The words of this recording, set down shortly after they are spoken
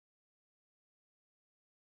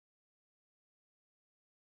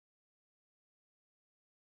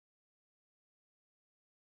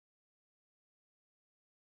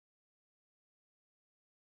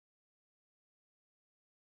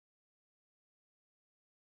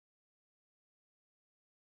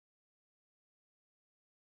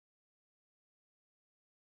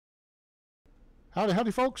Howdy,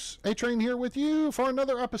 howdy, folks. A-Train here with you for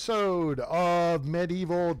another episode of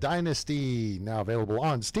Medieval Dynasty, now available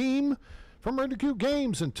on Steam from Redcube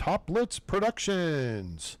Games and Top Blitz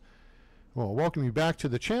Productions. Well, welcome you back to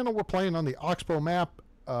the channel. We're playing on the Oxbow map,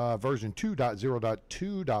 version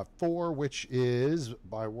 2.0.2.4, which is,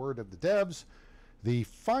 by word of the devs, the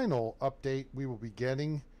final update we will be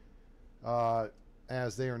getting,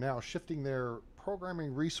 as they are now shifting their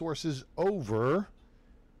programming resources over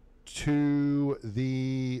to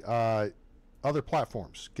the other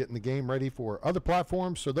platforms, getting the game ready for other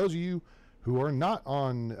platforms. So those of you who are not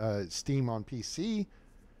on Steam on PC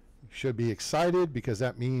should be excited, because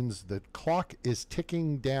that means the clock is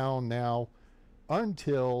ticking down now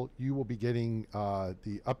until you will be getting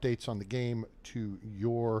the updates on the game to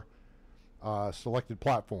your selected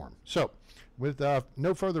platform. So with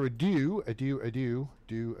no further ado,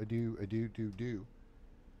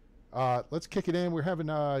 let's kick it in. We're having,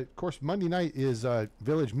 of course, Monday night is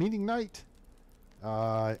village meeting night.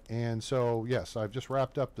 And so, yes, I've just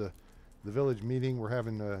wrapped up the village meeting. We're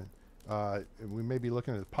having, we may be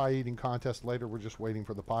looking at a pie eating contest later. We're just waiting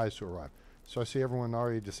for the pies to arrive. So I see everyone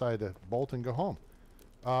already decided to bolt and go home.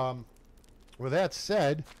 With that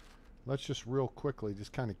said, let's just real quickly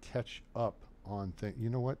just kind of catch up on things. You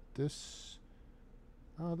know what? This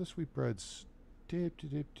sweetbread's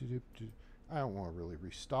I don't want to really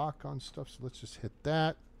restock on stuff, so let's just hit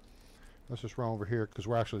that. Let's just run over here, because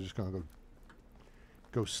we're actually just going to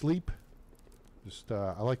go sleep. Just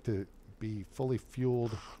I like to be fully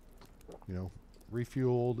fueled, you know,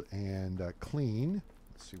 refueled and clean.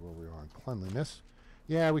 Let's see where we are on cleanliness.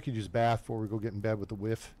 Yeah, we could use bath before we go get in bed with the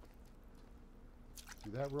whiff.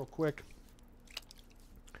 Do that real quick.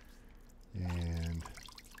 And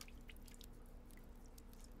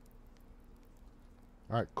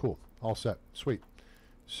all right, cool. All set. Sweet.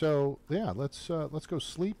 So, yeah, let's go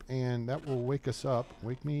sleep, and that will wake us up.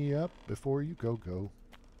 Wake me up before you go.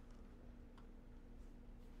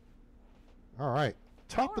 All right.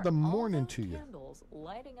 Top of the morning to you. Candles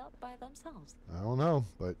lighting up by themselves. I don't know,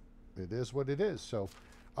 but it is what it is. So,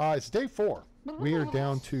 it's day 4. We are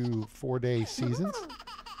down to 4-day seasons.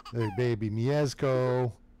 There's baby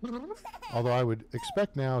Miezko. Although I would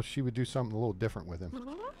expect now she would do something a little different with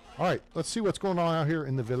him. All right, let's see what's going on out here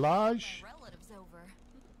in the village.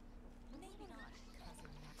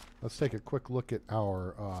 Let's take a quick look at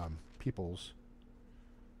our peoples.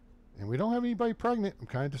 And we don't have anybody pregnant. I'm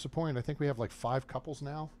kind of disappointed. I think we have like 5 couples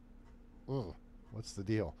now. Ugh, what's the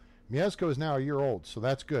deal? Miezko is now a year old, so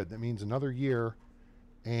that's good. That means another year.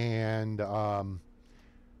 And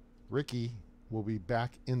Ricky will be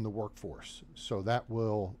back in the workforce. So that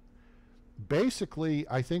will basically,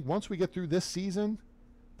 I think once we get through this season,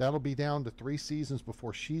 that'll be down to 3 seasons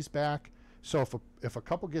before she's back. So if a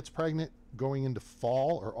couple gets pregnant going into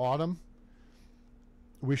fall or autumn,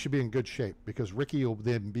 we should be in good shape, because Ricky will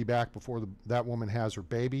then be back before that woman has her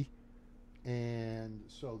baby. And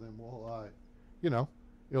so then we'll, you know,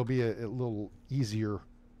 it'll be a little easier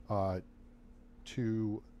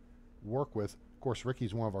to work with. Of course,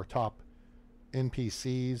 Ricky's one of our top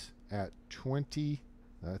NPCs at 20.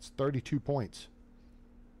 That's 32 points.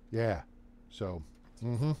 Yeah. So,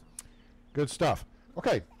 good stuff.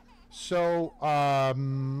 Okay. So,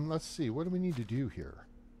 let's see. What do we need to do here?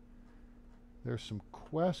 There's some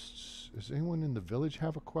quests. Does anyone in the village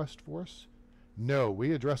have a quest for us? No.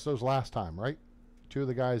 We addressed those last time, right? 2 of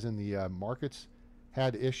the guys in the markets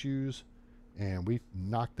had issues, and we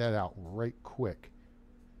knocked that out right quick.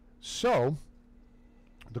 So,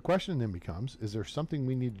 the question then becomes, is there something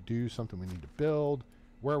we need to do, something we need to build?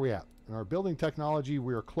 Where are we at? In our building technology,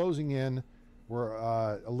 we are closing in. We're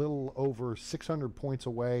a little over 600 points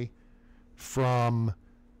away from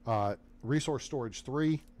Resource Storage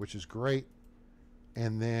 3, which is great.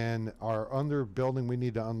 And then our other building we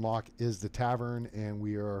need to unlock is the tavern, and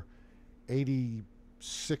we are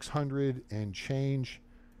 8,600 and change.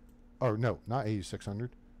 Oh, no, not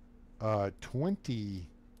 8,600.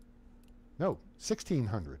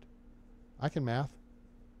 1,600. I can math.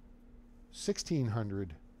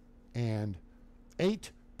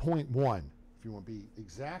 1,608.1, if you want to be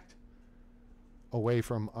exact, away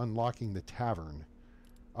from unlocking the tavern.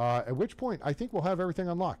 At which point, I think we'll have everything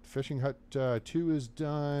unlocked. Fishing Hut 2 is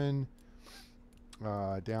done.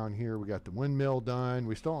 Down here, we got the windmill done.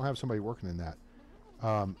 We still don't have somebody working in that.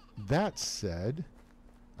 That said,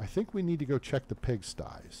 I think we need to go check the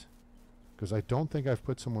pigsties, because I don't think I've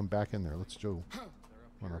put someone back in there. Let's go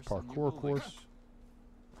on our parkour course.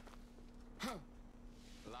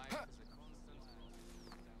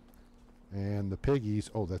 And the piggies,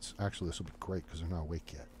 oh, that's actually, this will be great because they're not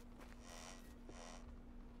awake yet.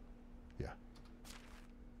 Yeah.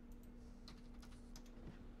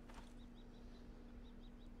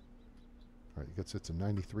 it gets it to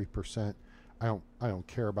 93%. I don't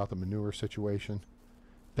care about the manure situation.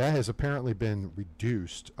 That has apparently been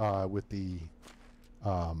reduced with the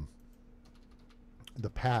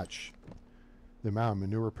patch. The amount of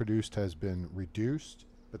manure produced has been reduced,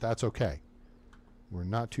 but that's okay. We're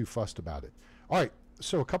not too fussed about it. All right,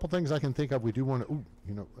 so a couple things I can think of. We do want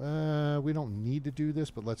to, we don't need to do this,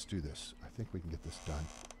 but let's do this. I think we can get this done.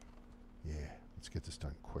 Yeah, let's get this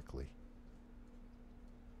done quickly.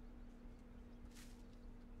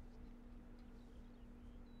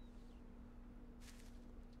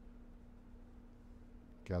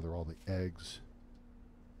 Gather all the eggs.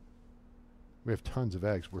 We have tons of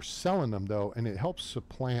eggs. We're selling them, though, and it helps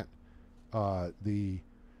supplant the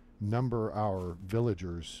number our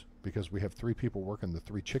villagers, because we have 3 people working the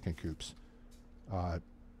 3 chicken coops,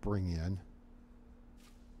 bring in.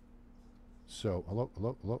 So,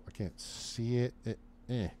 hello, I can't see it.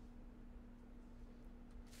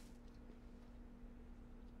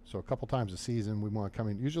 So a couple times a season we want to come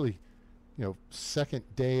in, usually, you know, second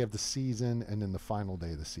day of the season and then the final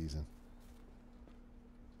day of the season.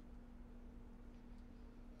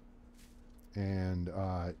 And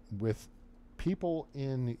with people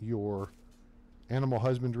in your animal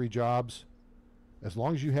husbandry jobs, as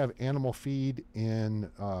long as you have animal feed in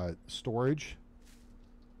storage,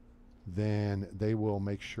 then they will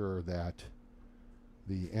make sure that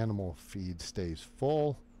the animal feed stays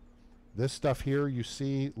full. This stuff here you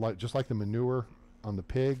see, like just like the manure on the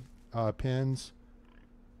pig pens,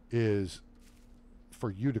 is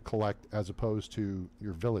for you to collect as opposed to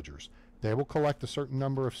your villagers. They will collect a certain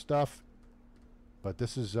number of stuff, but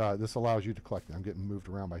this is this allows you to collect it. I'm getting moved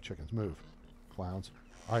around by chickens. Move, clowns.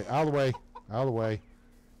 All right, out of the way, out of the way.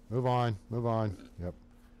 Move on, move on. Yep.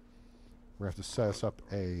 We have to set us up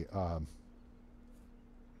a.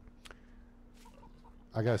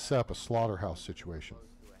 I got to set up a slaughterhouse situation.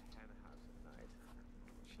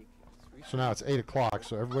 So now it's 8 o'clock,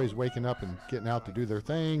 so everybody's waking up and getting out to do their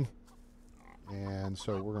thing. And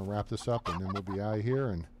so we're going to wrap this up, and then we'll be out of here.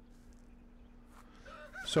 And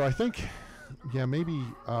so I think, yeah, maybe.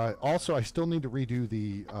 Also, I still need to redo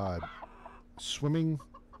the swimming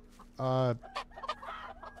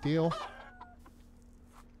deal.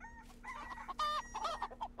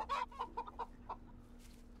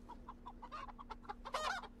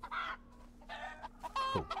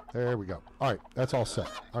 Oh, there we go. All right, that's all set.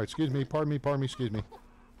 All right, excuse me, pardon me, excuse me.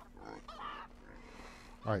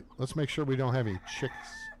 All right, let's make sure we don't have any chicks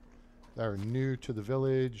that are new to the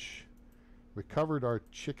village. We covered our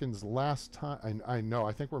chickens last time. I know,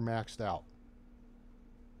 I think we're maxed out.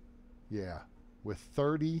 Yeah, with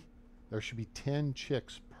 30, there should be 10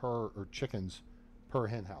 chicks chickens per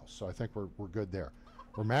hen house. So I think we're good there.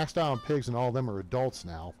 We're maxed out on pigs, and all of them are adults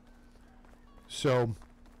now. So,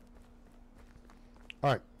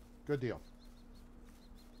 all right, good deal.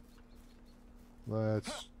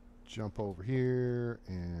 Let's jump over here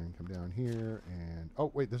and come down here and, oh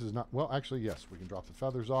wait, this is not, well actually yes, we can drop the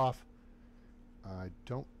feathers off. I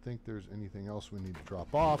don't think there's anything else we need to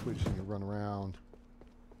drop off. We just need to run around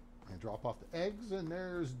and drop off the eggs. And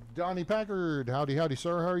there's Donnie Packard. Howdy, howdy,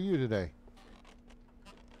 sir. How are you today?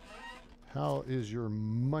 How is your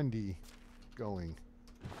Monday going?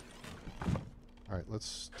 All right,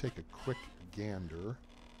 let's take a quick gander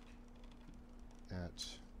at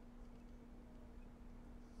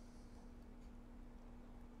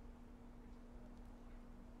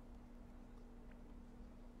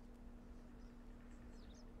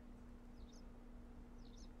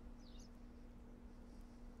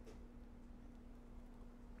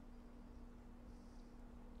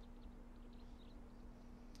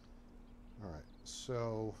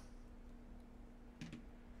so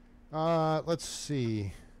let's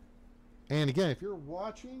see. And again, if you're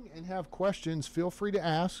watching and have questions, feel free to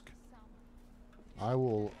ask. I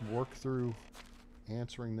will work through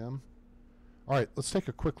answering them. All right, let's take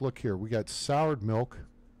a quick look here. We got soured milk.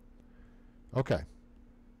 Okay.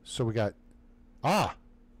 So we got,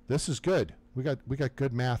 this is good. We got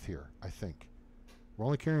good math here, I think. We're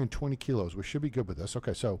only carrying 20 kilos. We should be good with this.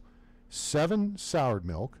 Okay, so 7 soured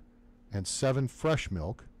milk and 7 fresh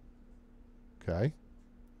milk. Okay.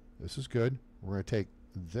 This is good. We're going to take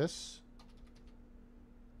this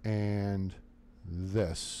and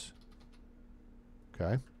this.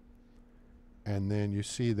 Okay. And then you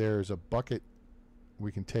see there's a bucket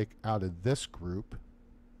we can take out of this group.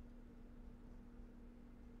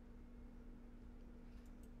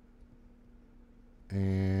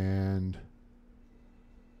 And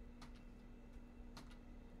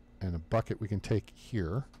a bucket we can take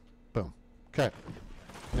here. Boom. Okay.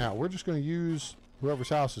 Now we're just going to use whoever's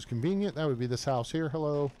house is convenient. That would be this house here.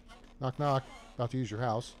 Hello. Knock, knock. About to use your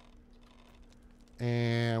house.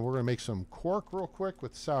 And we're going to make some quark real quick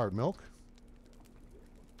with soured milk.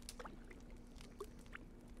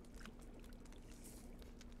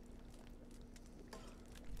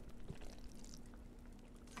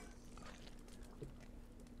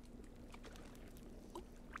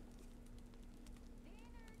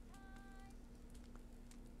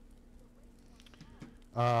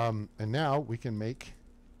 And now we can make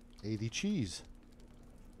 80 cheese.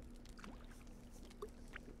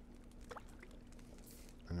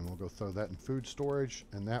 And then we'll go throw that in food storage,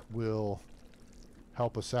 and that will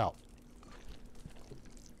help us out.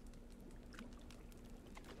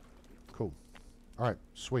 Cool. All right,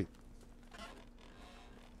 sweet.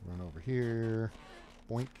 Run over here,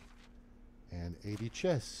 boink, and 80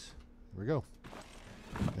 chests. There we go.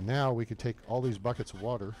 And now we can take all these buckets of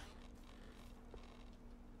water.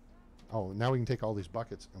 Oh, now we can take all these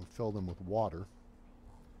buckets and fill them with water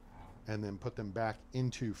and then put them back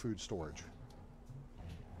into food storage.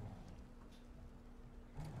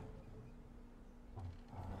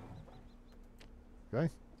 Okay,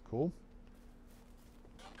 cool.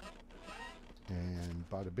 And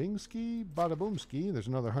bada bing ski, bada boom ski. There's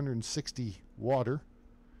another 160 water.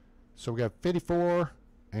 So we got 54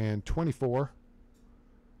 and 24.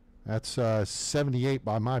 That's 78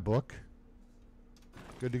 by my book.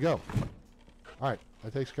 Good to go. All right,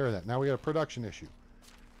 that takes care of that. Now we got a production issue.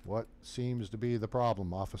 What seems to be the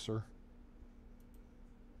problem, officer?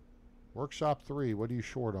 Workshop 3, what are you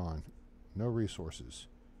short on? No resources.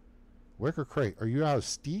 Wicker crate, are you out of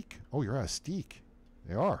steak? Oh, you're out of steak.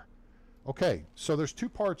 They are. Okay, so there's two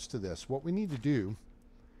parts to this. What we need to do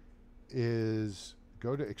is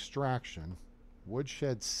go to extraction,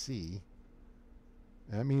 woodshed C.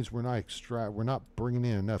 That means we're not bringing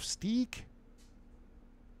in enough steak.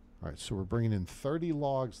 All right, so we're bringing in 30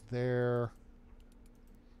 logs there,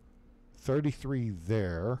 33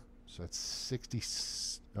 there, so that's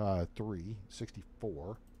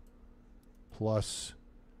 64, plus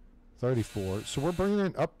 34. So we're bringing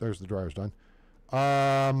in, there's the dryer's done.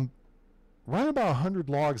 Right about 100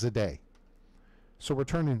 logs a day. So we're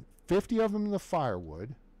turning 50 of them into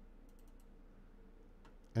firewood.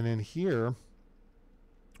 And then here,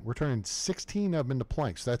 we're turning 16 of them into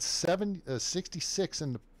planks. That's 66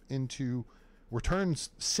 into, we're turning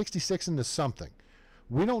 66 into something.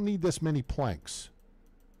 We don't need this many planks.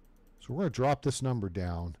 So we're going to drop this number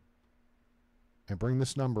down and bring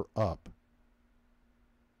this number up.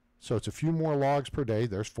 So it's a few more logs per day.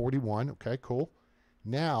 There's 41. Okay, cool.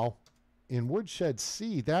 Now, in woodshed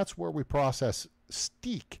C, that's where we process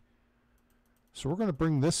steak. So we're going to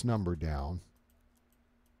bring this number down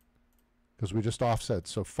because we just offset.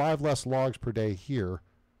 So 5 less logs per day here.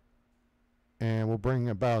 And we'll bring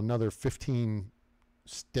about another 15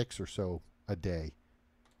 sticks or so a day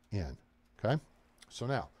in. Okay? So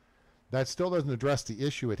now, that still doesn't address the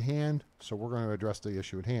issue at hand, so we're going to address the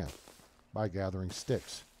issue at hand by gathering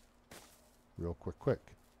sticks. Real quick.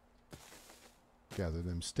 Gather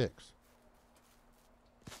them sticks.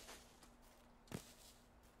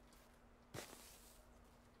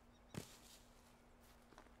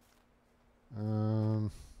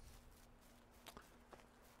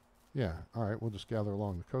 Yeah, all right, we'll just gather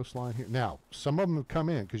along the coastline here. Now, some of them have come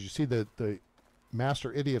in, because you see the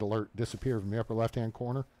master idiot alert disappear from the upper left-hand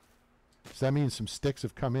corner. So that means some sticks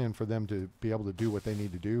have come in for them to be able to do what they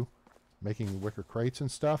need to do, making wicker crates and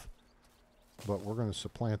stuff. But we're going to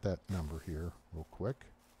supplant that number here real quick.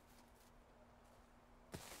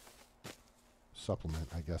 Supplement,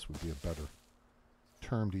 I guess, would be a better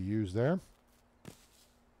term to use there.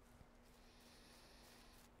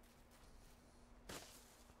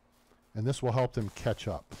 And this will help them catch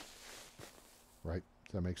up. Right?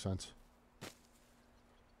 Does that make sense?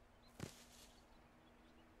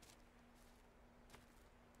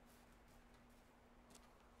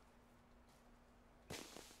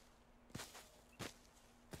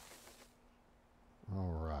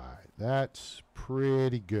 All right. That's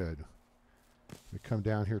pretty good. We come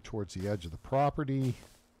down here towards the edge of the property.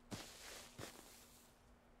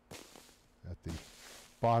 At the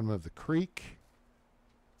bottom of the creek.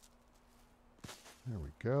 There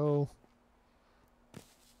we go.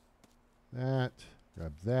 That.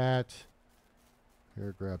 Grab that.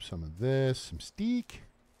 Here, grab some of this. Some steak.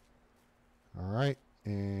 All right.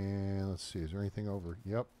 And let's see. Is there anything over?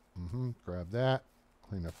 Yep. Grab that.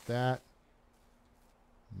 Clean up that.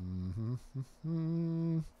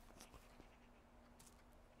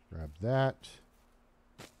 Grab that.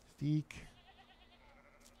 Steak.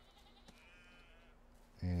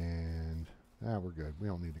 And now we're good. We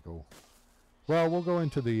don't need to go. Well, we'll go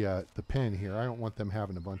into the pen here. I don't want them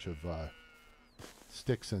having a bunch of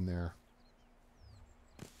sticks in there.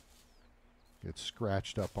 get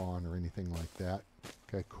scratched up on or anything like that.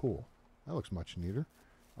 Okay, cool. That looks much neater.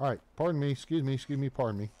 All right, pardon me, excuse me,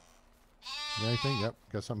 pardon me. Anything? Yep,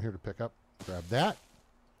 got something here to pick up. Grab that.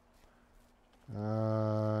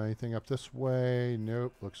 Anything up this way?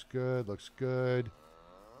 Nope, looks good, looks good.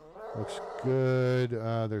 Looks good.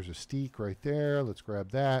 There's a steak right there. Let's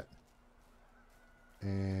grab that.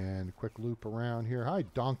 And a quick loop around here. Hi,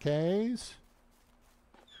 donkeys.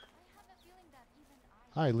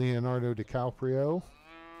 Hi, Leonardo DiCaprio.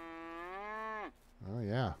 Oh,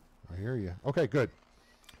 yeah. I hear you. Okay, good.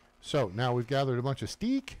 So, now we've gathered a bunch of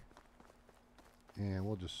steak. And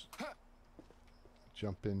we'll just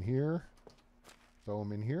jump in here. Throw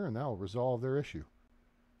them in here, and that'll resolve their issue.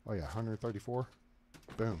 Oh, yeah, 134.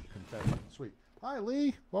 Boom. Confetti. Sweet. Hi,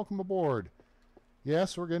 Lee. Welcome aboard.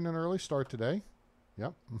 Yes, we're getting an early start today.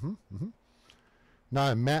 Yep.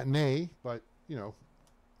 Not a matinee, but, you know,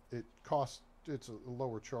 it costs, it's a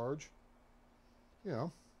lower charge. You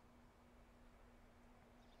know.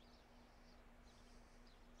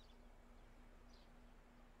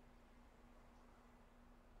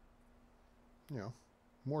 You know,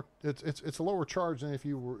 more, it's a lower charge than if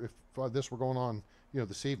you were, if this were going on, you know,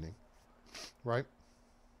 this evening. Right?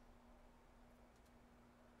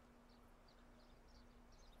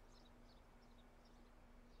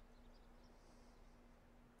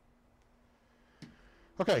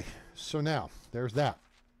 Okay, so now there's that.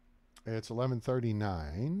 It's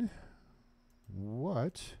 11:39.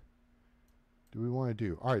 What do we want to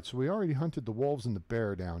do? All right, so we already hunted the wolves and the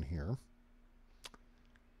bear down here.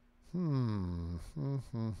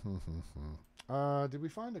 Did we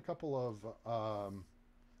find a couple of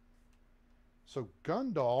so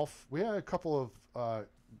Gundolf, we had a couple of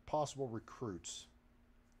possible recruits.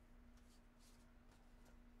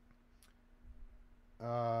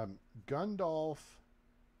 Gundolf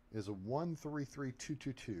is a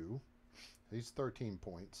 133-222. He's 13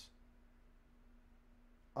 points.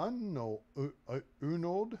 Unold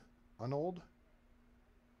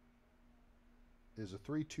is a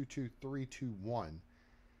 322-321.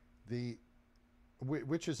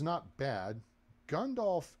 Which is not bad.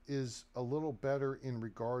 Gundolf is a little better in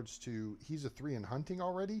regards to, he's a 3 in hunting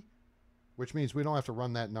already, which means we don't have to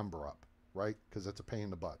run that number up, right? Because that's a pain in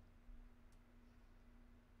the butt.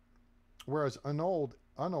 Whereas Unold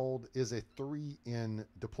is a 3 in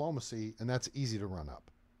diplomacy, and that's easy to run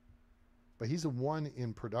up. But he's a 1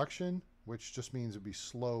 in production, which just means it'd be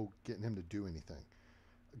slow getting him to do anything.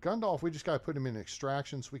 Gundolf, we just got to put him in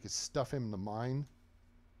extraction so we could stuff him in the mine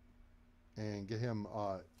and get him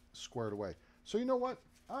squared away. So you know what?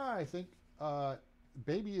 I think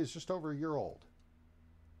baby is just over a year old.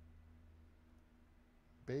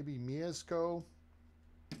 Baby Mieszko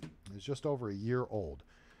is just over a year old.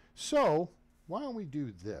 So why don't we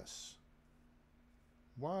do this?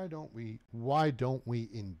 Why don't we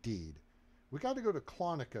indeed? We got to go to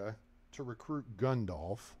Clonica to recruit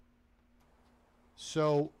Gundolf.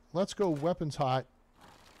 So let's go weapons hot,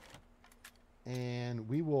 and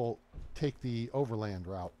we will take the overland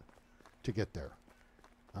route to get there.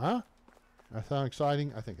 Huh? That sound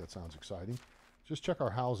exciting? I think that sounds exciting. Just check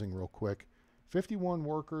our housing real quick. 51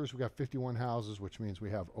 workers. We got 51 houses, which means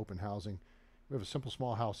we have open housing. We have a simple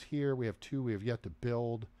small house here. We have 2 we have yet to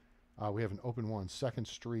build. We have an open one on 2nd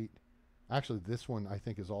Street. Actually, this one I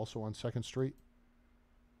think is also on 2nd Street.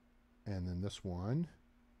 And then this one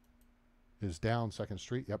is down 2nd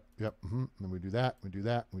Street. Yep. And then we do that, we do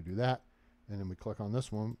that, we do that. And then we click on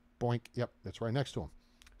this one. Boink. Yep, it's right next to them.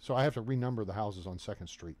 So I have to renumber the houses on 2nd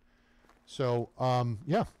Street. So,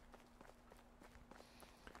 yeah.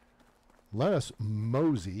 Let us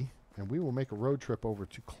mosey, and we will make a road trip over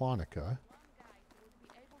to Clonica.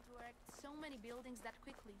 So many buildings that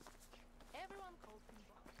quickly. Everyone calls me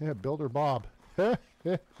Bob. Yeah, Builder Bob.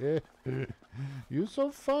 You're so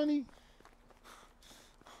funny.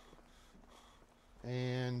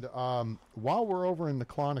 And while we're over in the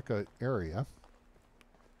Clonica area,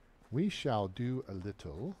 we shall do a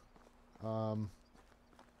little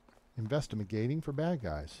investigating for bad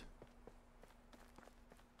guys.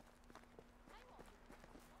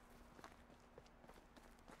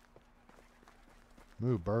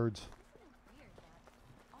 Move, birds.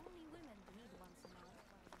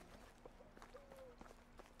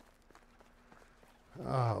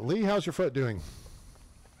 Lee, how's your foot doing?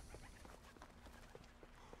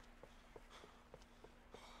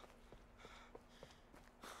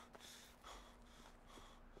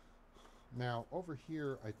 Now, over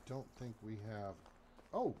here, I don't think we have...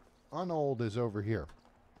 Oh, Unold is over here.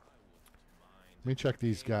 Let me check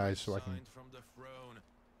these guys so I can...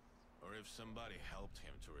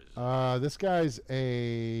 This guy's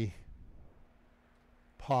a...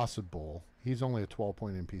 possible. He's only a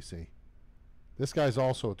 12-point NPC. This guy's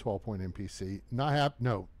also a 12-point NPC.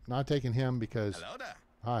 No, not taking him because... Hello there.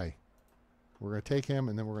 Hi. We're going to take him,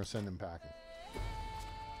 and then we're going to send him packing.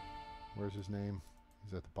 Where's his name?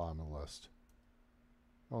 He's at the bottom of the list.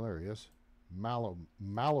 Oh, there he is.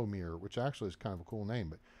 Malomir, which actually is kind of a cool name.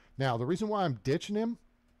 But now, the reason why I'm ditching him,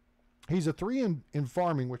 he's a 3 in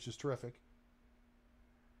farming, which is terrific.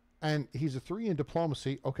 And he's a 3 in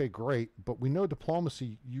diplomacy. Okay, great. But we know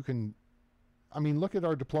diplomacy, you can... I mean, look at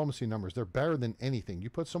our diplomacy numbers. They're better than anything. You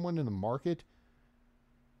put someone in the market,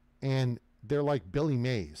 and they're like Billy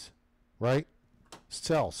Mays, right?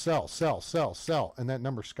 Sell, sell, sell, sell, sell. And that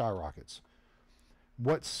number skyrockets.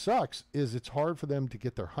 What sucks is it's hard for them to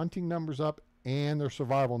get their hunting numbers up and their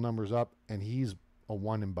survival numbers up, and he's a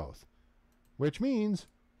 1 in both. Which means,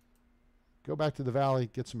 go back to the valley,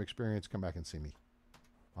 get some experience, come back and see me.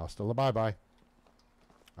 Hasta la bye-bye.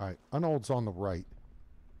 All right, Unold's on the right.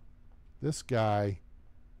 This guy,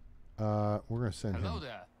 we're going to send him. Hello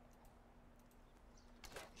there.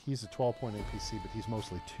 He's a 12-point APC, but he's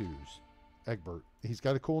mostly 2s. Egbert. He's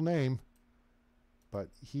got a cool name, but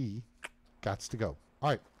he gots to go. All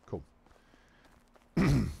right, cool.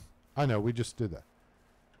 I know, we just did that.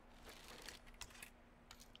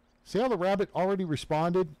 See how the rabbit already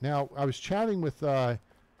responded? Now, I was chatting with a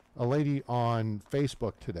lady on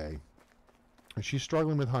Facebook today, and she's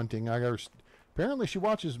struggling with hunting. I got her... Apparently she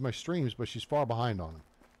watches my streams, but she's far behind on them.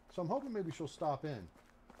 So I'm hoping maybe she'll stop in.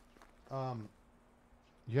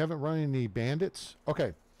 You haven't run any bandits?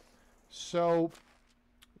 Okay. So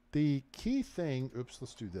the key thing, oops,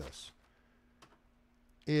 let's do this,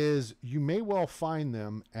 is you may well find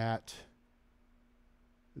them at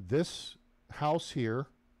this house here.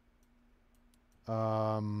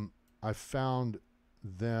 I found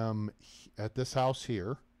them at this house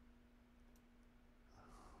here.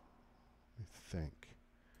 Think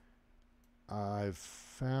I've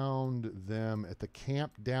found them at the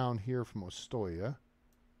camp down here from Ostoya.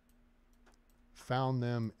 Found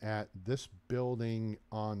them at this building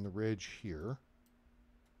on the ridge here.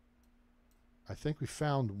 I think we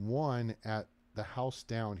found one at the house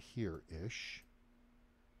down here-ish.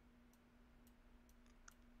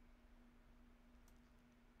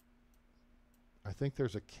 I think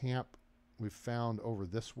there's a camp we found over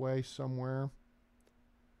this way somewhere.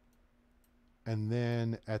 And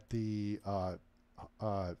then at the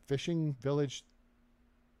fishing village,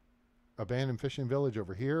 abandoned fishing village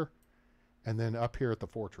over here, and then up here at the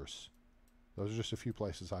fortress. Those are just a few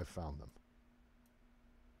places I've found them.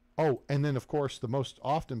 Oh, and then of course the most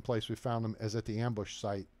often place we found them is at the ambush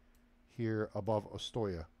site here above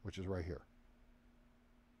Ostoya, which is right here.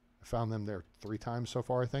 I found them there 3 times so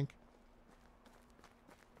far, I think.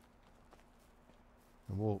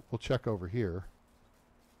 And we'll check over here.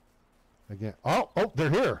 Again. Oh, they're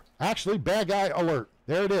here. Actually, bad guy alert.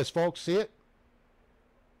 There it is, folks. See it?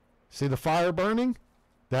 See the fire burning?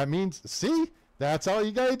 That means, see? That's all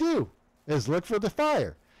you got to do is look for the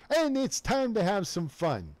fire. And it's time to have some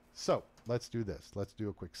fun. So, let's do this. Let's do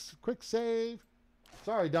a quick save.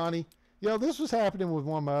 Sorry, Donnie. You know, this was happening with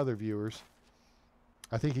one of my other viewers.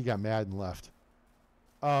 I think he got mad and left.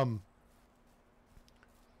 Oh,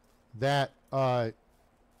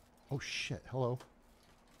 shit. Hello.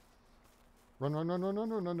 Run, run, run, run, run,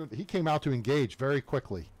 run, run. He came out to engage very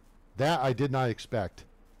quickly. That I did not expect.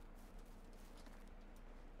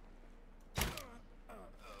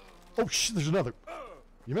 Oh, shit, there's another.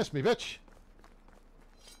 You missed me, bitch.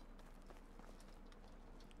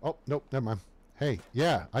 Oh, nope, never mind. Hey,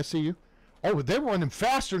 yeah, I see you. Oh, they're running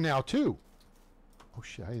faster now, too. Oh,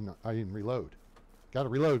 shit, I didn't reload. Gotta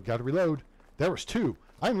reload. There was 2.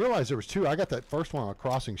 I didn't realize there was 2. I got that first one on a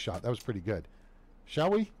crossing shot. That was pretty good.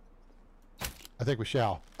 Shall we? I think we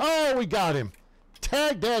shall. Oh, we got him.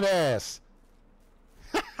 Tag that ass.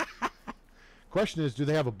 Question is, do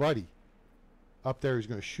they have a buddy up there who's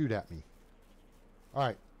going to shoot at me? All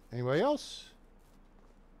right. Anybody else?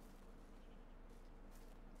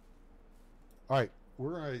 All right.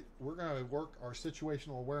 We're gonna work our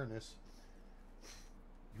situational awareness.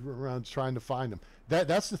 You run around trying to find them.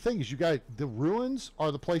 That's the thing, is you got the ruins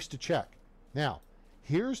are the place to check. Now,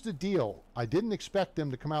 here's the deal. I didn't expect them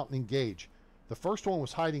to come out and engage. The first one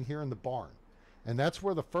was hiding here in the barn. And that's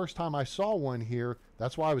where the first time I saw one here,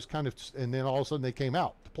 that's why I was kind of, and then all of a sudden they came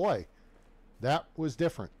out to play. That was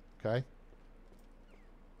different, okay?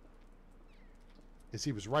 Is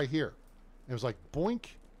he was right here. It was like, boink,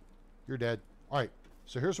 you're dead. All right,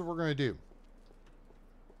 so here's what we're going to do.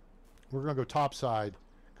 We're going to go topside,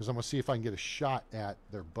 because I'm going to see if I can get a shot at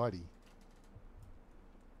their buddy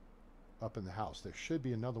up in the house. There should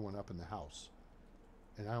be another one up in the house.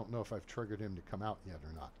 And I don't know if I've triggered him to come out yet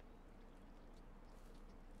or not.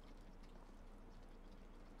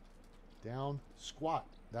 Down. Squat.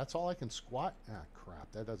 That's all I can squat? Ah,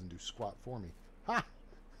 crap. That doesn't do squat for me. Ha!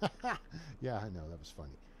 Yeah, I know. That was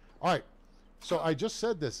funny. All right. So I just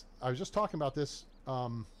said this. I was just talking about this.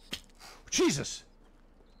 Jesus!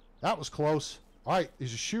 That was close. All right.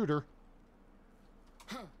 He's a shooter.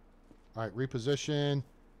 All right. Reposition.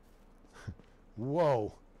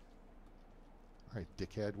 Whoa. All right,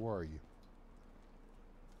 dickhead. Where are you?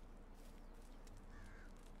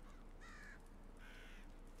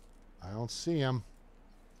 I don't see him.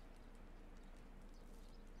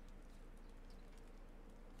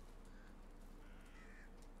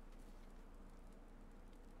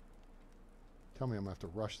 Tell me I'm going to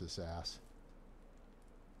have to rush this ass.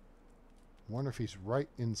 Wonder if he's right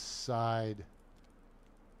inside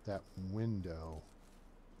that window.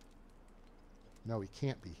 No, he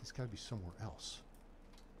can't be. He's got to be somewhere else.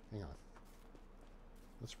 Hang on.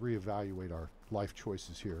 Let's reevaluate our life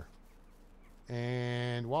choices here.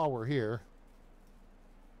 And while we're here,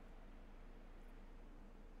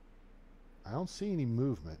 I don't see any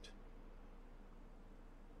movement.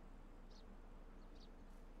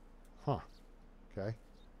 Huh. Okay.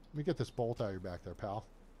 Let me get this bolt out of your back there, pal.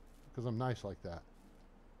 Because I'm nice like that.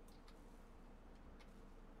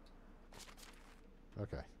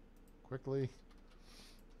 Okay. Quickly.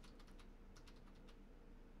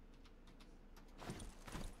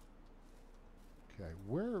 Okay,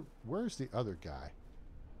 where's the other guy?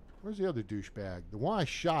 Where's the other douchebag? The one I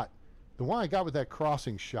shot. The one I got with that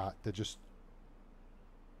crossing shot that just...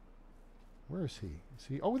 Where is he? Is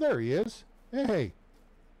he... Oh, there he is. Hey,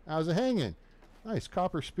 how's it hanging? Nice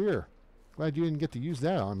copper spear. Glad you didn't get to use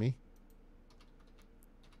that on me.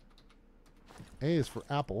 A is for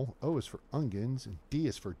apple, O is for onions, and D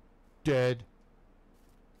is for dead.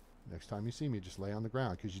 Next time you see me, just lay on the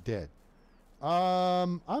ground because you're dead.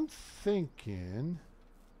 I'm thinking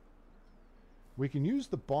we can use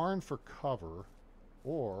the barn for cover,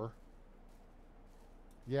 or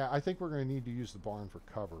yeah, I think we're going to need to use the barn for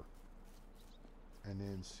cover, and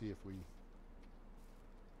then see if we.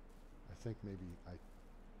 I think maybe I.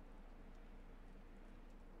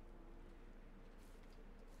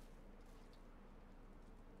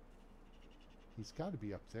 He's got to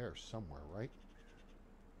be up there somewhere, right?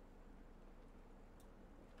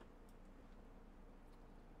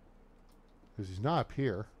 Because he's not up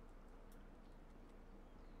here.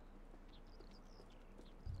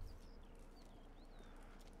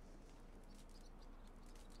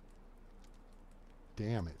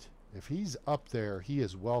 Damn it. If he's up there, he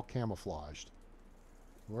is well camouflaged.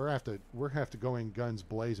 We're have to go in guns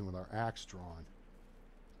blazing with our axe drawn.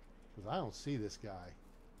 Because I don't see this guy.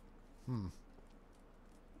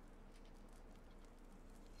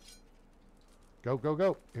 Go, go,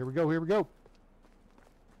 go. Here we go, here we go.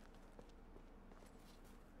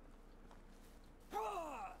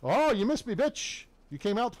 Oh, you missed me, bitch. You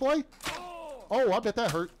came out to play? Oh, I bet that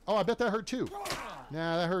hurt. Oh, I bet that hurt too.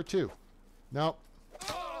 Nah, that hurt too. Nope.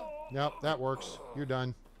 Nope, that works. You're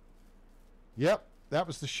done. Yep, that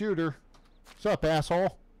was the shooter. What's up,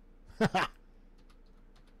 asshole?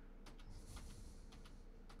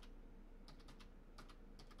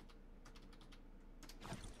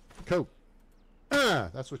 Cool.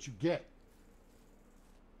 That's what you get.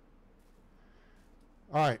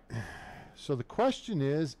 All right. So the question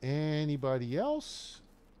is, anybody else?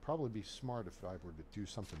 Probably be smart if I were to do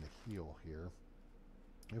something to heal here.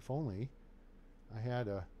 If only I had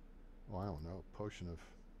a, well, I don't know, potion of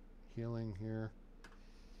healing here.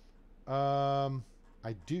 I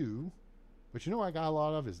do, but you know what I got a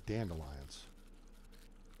lot of is dandelions.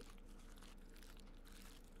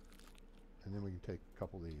 And then we can take a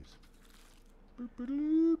couple of these. Boop, boop,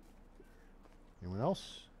 boop. Anyone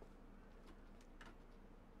else?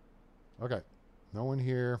 Okay. No one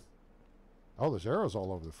here. Oh, there's arrows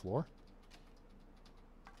all over the floor.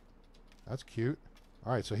 That's cute.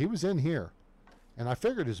 All right, so he was in here. And I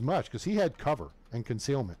figured as much because he had cover and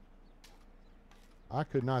concealment. I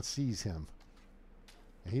could not seize him.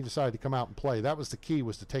 And he decided to come out and play. That was the key,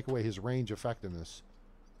 was to take away his range effectiveness.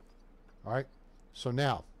 All right. So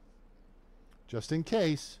now, just in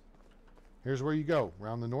case, here's where you go.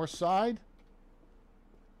 Around the north side.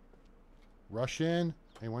 Rush in.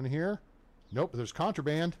 Anyone here? Nope, there's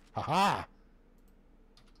contraband. Ha-ha!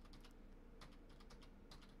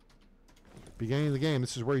 Beginning of the game,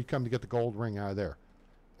 this is where you come to get the gold ring out of there.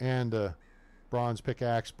 And bronze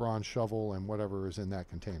pickaxe, bronze shovel, and whatever is in that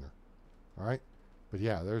container. All right? But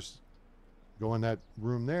yeah, there's... Go in that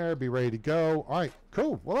room there, be ready to go. All right,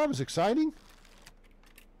 cool. Well, that was exciting.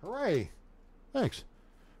 Hooray. Thanks.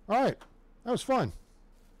 All right, that was fun.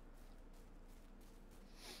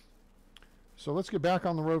 So let's get back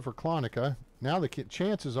on the road for Clonica. now the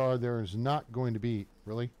chances are there is not going to be...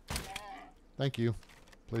 Really? Thank you.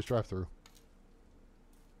 Please drive through.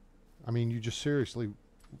 I mean, you just seriously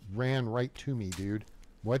ran right to me, dude.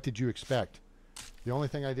 What did you expect? The only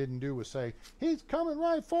thing I didn't do was say, he's coming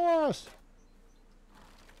right for us!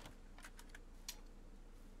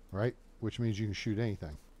 Right? Which means you can shoot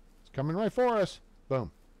anything. It's coming right for us.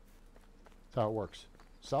 Boom. That's how it works.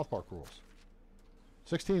 South Park rules.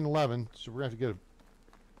 16:11, so we're going to have to get a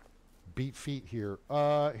beat feet here.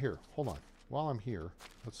 Here, hold on. While I'm here,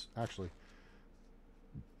 let's actually...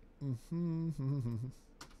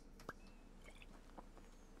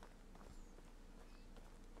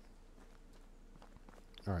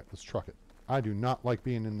 Alright, let's truck it. I do not like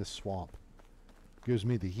being in this swamp. Gives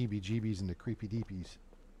me the heebie-jeebies and the creepy-deepies.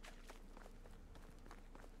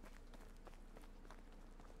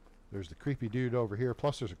 There's the creepy dude over here.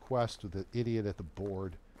 Plus there's a quest with the idiot at the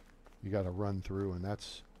board you got to run through, and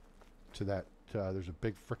that's to that... there's a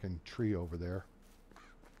big frickin' tree over there.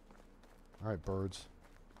 Alright, birds.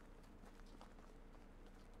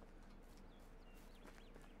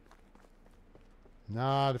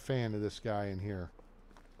 Not a fan of this guy in here.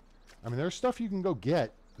 I mean, there's stuff you can go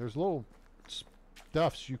get. There's little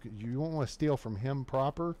stuffs you won't want to steal from him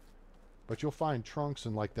proper, but you'll find trunks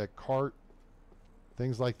and like that cart,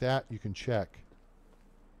 things like that you can check.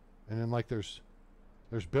 And then like there's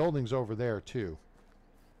buildings over there too.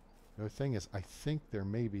 The other thing is, I think there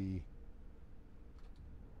may be...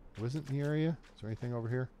 Wasn't in the area? Is there anything over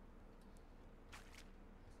here?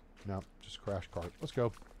 No, just a crash cart. Let's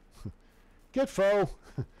go. Get foe!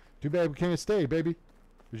 Too bad we can't stay, baby.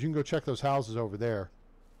 Because you can go check those houses over there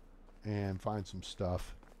and find some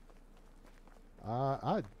stuff.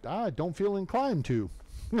 I don't feel inclined to.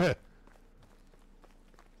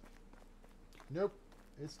 Nope.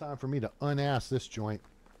 It's time for me to unass this joint.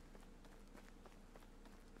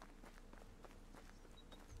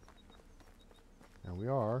 And we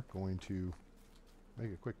are going to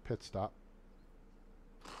make a quick pit stop.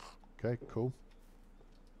 Okay, cool.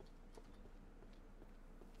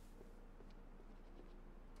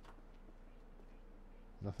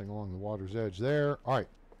 Nothing along the water's edge there. All right.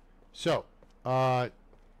 So,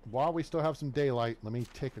 while we still have some daylight, let me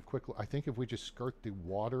take a quick look. I think if we just skirt the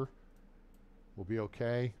water, we'll be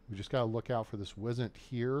okay. We just got to look out for this Wizzent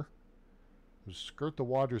here. We'll skirt the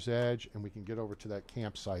water's edge, and we can get over to that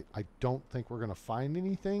campsite. I don't think we're going to find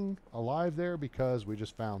anything alive there because we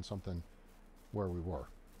just found something where we were.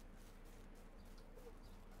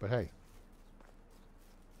 But hey,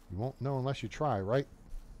 you won't know unless you try, right?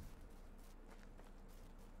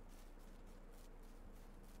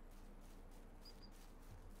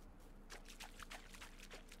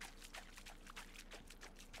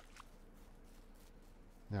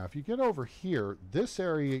 Now, if you get over here, this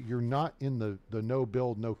area, you're not in the no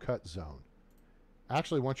build, no cut zone.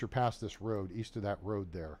 Actually, once you're past this road, east of that road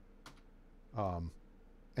there. And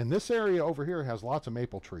this area over here has lots of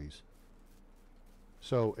maple trees.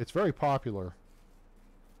 So it's very popular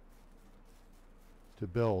to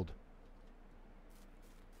build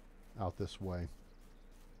out this way.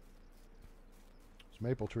 Those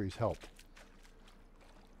maple trees help.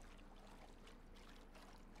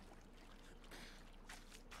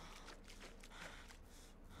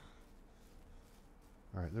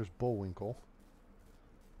 All right, there's Bullwinkle.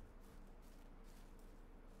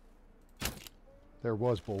 There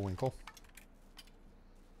was Bullwinkle.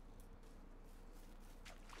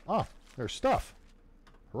 Ah, there's stuff.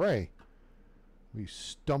 Hooray. We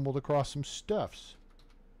stumbled across some stuffs.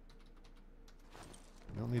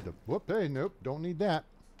 Don't need to... Whoop, hey, nope, don't need that.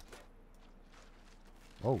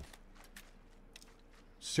 Oh.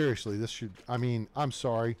 Seriously, this should... I mean, I'm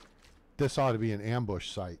sorry. This ought to be an ambush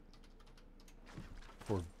site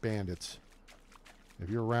for bandits. If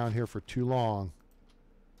you're around here for too long,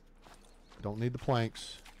 don't need the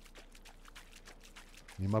planks.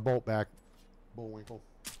 Need my bolt back, Bullwinkle.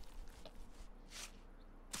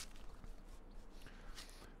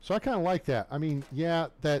 So I kind of like that. I mean, yeah,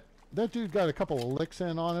 that dude got a couple of licks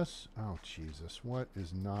in on us. Oh, Jesus. What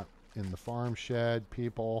is not in the farm shed,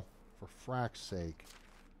 people? For frack's sake.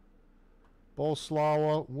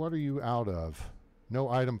 Bolslawa, what are you out of? No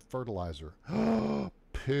item fertilizer.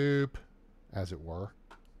 Poop, as it were.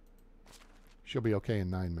 She'll be okay in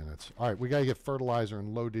 9 minutes. All right, we got to get fertilizer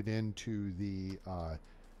and load it into the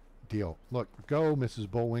deal. Look, go, Mrs.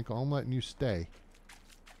 Bullwinkle. I'm letting you stay.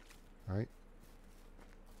 All right.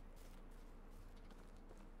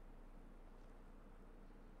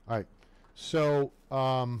 All right. So,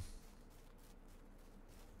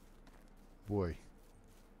 boy,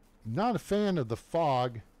 not a fan of the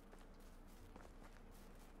fog.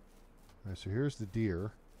 All right, so here's the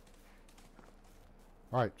deer.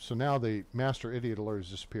 All right, so now the master idiot alert has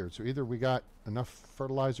disappeared. So either we got enough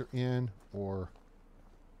fertilizer in, or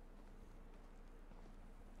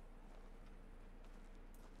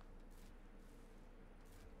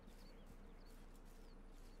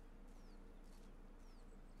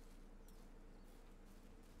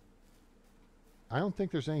I don't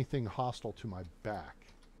think there's anything hostile to my back.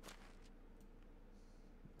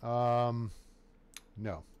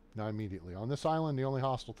 No, not immediately. On this island, the only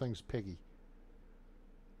hostile thing's Piggy.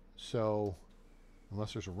 So,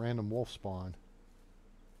 unless there's a random wolf spawn.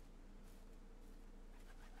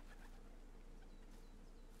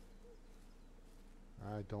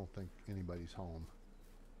 I don't think anybody's home.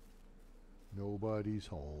 Nobody's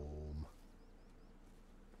home.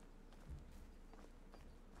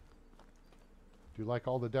 Do like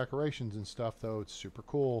all the decorations and stuff, though. It's super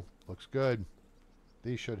cool. Looks good.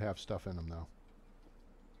 These should have stuff in them, though.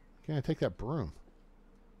 Can I take that broom?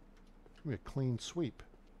 Give me a clean sweep.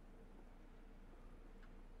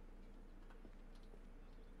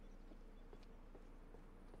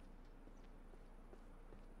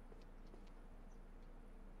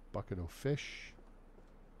 Bucket of fish.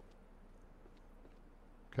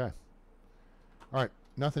 Okay. All right.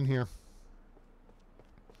 Nothing here.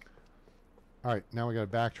 All right. Now we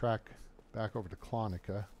got to backtrack back over to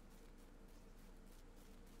Clonica.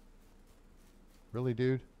 Really,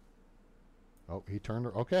 dude? Oh, he turned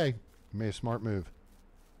her. Okay. He made a smart move.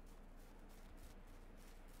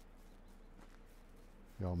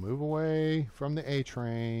 Y'all move away from the A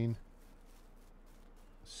train.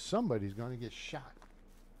 Somebody's going to get shot.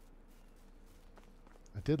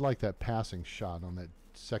 I did like that passing shot on that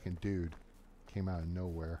second dude. Came out of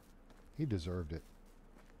nowhere. He deserved it.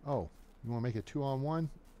 Oh, you want to make it 2-on-1?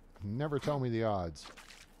 Never tell me the odds.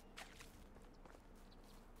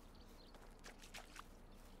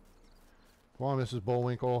 Come on, Mrs.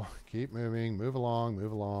 Bullwinkle. Keep moving. Move along.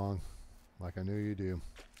 Move along. Like I knew you do.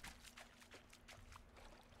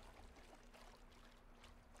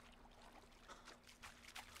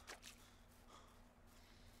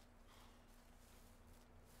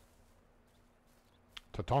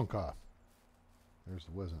 Tatonka. There's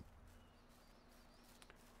the Wizened.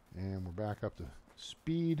 And we're back up to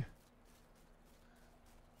speed.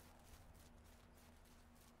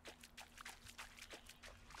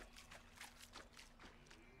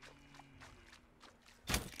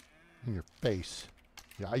 In your face.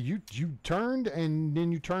 Yeah, you turned and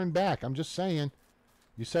then you turned back. I'm just saying.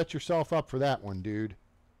 You set yourself up for that one, dude.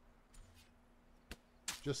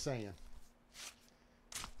 Just saying.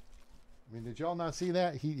 I mean, did y'all not see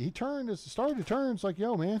that? He turned, started to turn. It's like,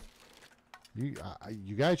 yo, man, you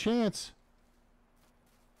got a chance.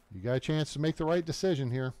 You got a chance to make the right decision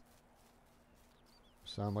here.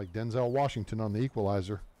 Sound like Denzel Washington on The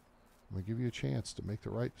Equalizer. I'm going to give you a chance to make the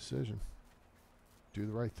right decision. Do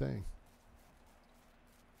the right thing.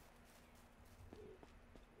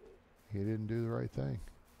 He didn't do the right thing.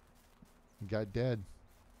 He got dead.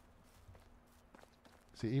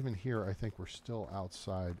 See, even here, I think we're still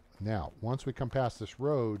outside. Now, once we come past this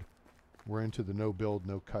road, we're into the no build,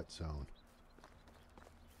 no cut zone.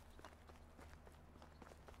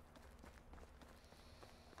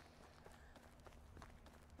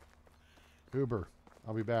 Uber,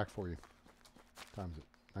 I'll be back for you. What time is it?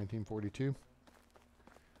 1942?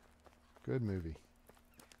 Good movie.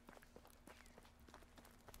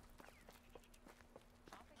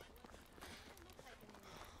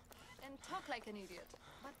 And talk like an idiot.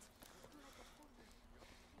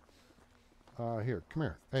 Here, come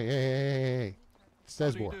here. Hey. It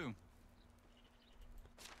says more.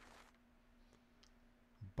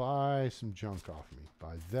 Buy some junk off me.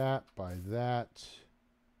 Buy that, buy that.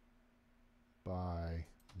 Buy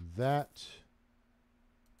that.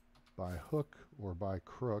 Buy hook or buy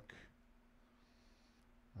crook.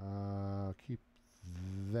 Keep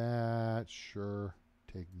that. Sure.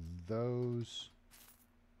 Take those.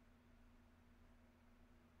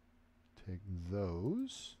 Take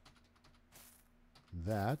those.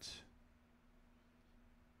 That.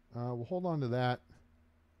 We'll hold on to that.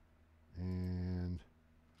 And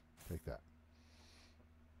take that.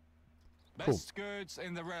 Best goods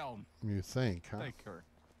in the realm. You think, huh? Take her.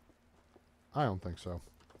 I don't think so.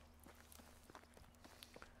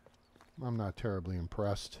 I'm not terribly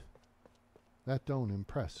impressed. That don't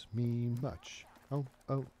impress me much. Oh.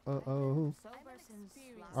 All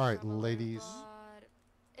right, ladies.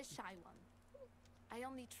 A shy one. I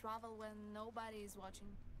only travel when nobody is watching.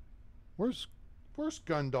 Where's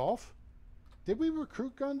Gundalf? Did we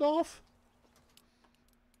recruit Gundalf?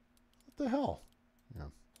 What the hell? Yeah.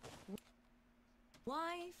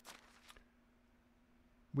 Why?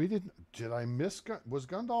 We didn't. Did I miss? Was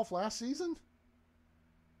Gundalf last season?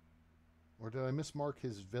 Or did I mismark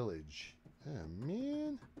his village? Oh,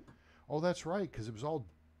 man. Oh, that's right, because it was all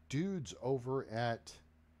dudes over at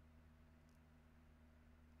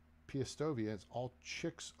Piastovia. It's all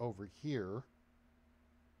chicks over here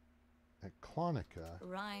at Clonica.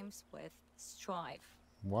 Rhymes with strife.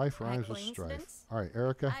 Wife By rhymes with strife. coincidence? All right,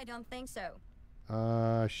 Erica. I don't think so.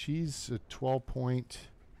 She's a 12 point.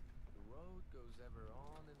 The road goes ever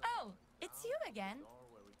on and Oh, it's you again.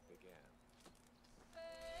 or where it began.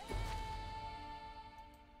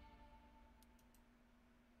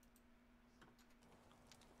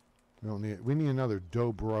 We don't need. We need another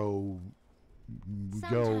Dobro, Go,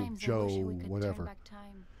 Sometimes I wish Joe, we could whatever. turn back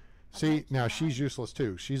time. See, But I now can't. she's useless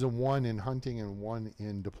too. She's a 1 in hunting and 1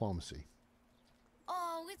 in diplomacy.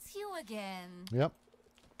 Oh, it's you again. Yep.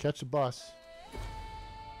 Catch a bus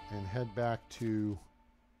and head back to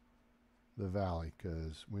the valley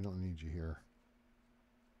because we don't need you here.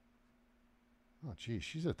 Oh, geez,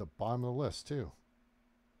 she's at the bottom of the list too.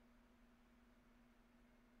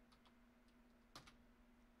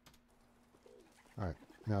 All right.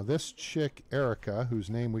 Now this chick, Erica, whose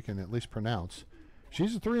name we can at least pronounce,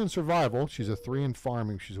 she's a 3 in survival. She's a 3 in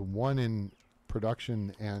farming. She's a 1 in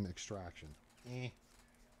production and extraction.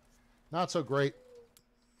 Not so great.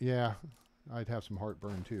 Yeah, I'd have some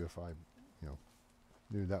heartburn too if I,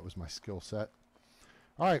 knew that was my skill set.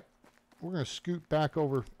 All right, we're going to scoot back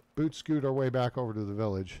over, boot scoot our way back over to the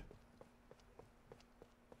village.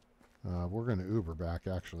 We're going to Uber back,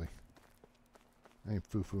 actually. I ain't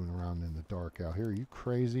foo-fooing around in the dark out here. Are you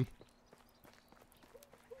crazy?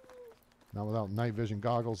 Not without night vision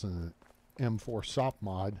goggles and an M4 SOP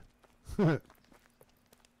mod. I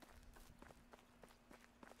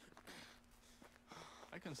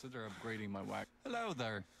consider upgrading my wagon. Hello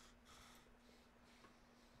there.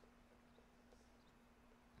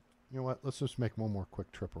 You know what? Let's just make one more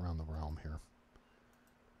quick trip around the realm here.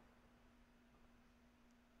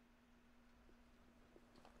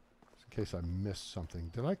 Just in case I missed something.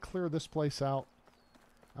 Did I clear this place out?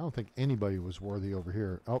 I don't think anybody was worthy over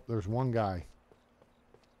here. Oh, there's one guy.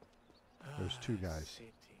 There's 2 guys.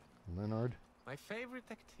 City. Leonard. My favorite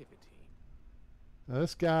activity. Now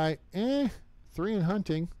this guy, 3 in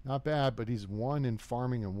hunting. Not bad, but he's 1 in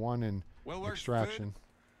farming and 1 in Well, where's extraction. food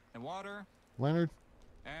and water Leonard,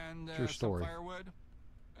 and It's your story. some firewood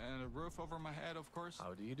and a roof over my head, of course.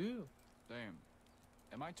 How do you do? Damn.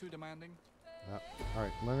 Am I too demanding? all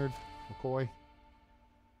right, Leonard McCoy.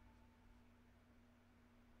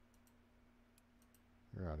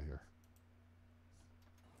 You're out of here.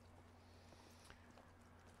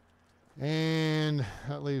 And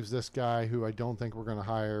that leaves this guy who I don't think we're going to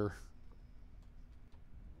hire.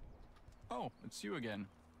 Oh, it's you again.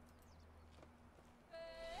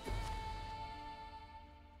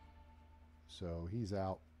 So he's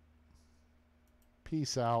out.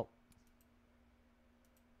 Peace out.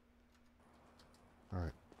 All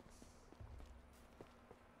right.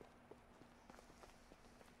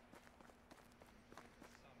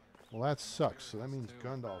 Well, that sucks. So that means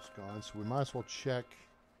Gundalf's gone. So we might as well check.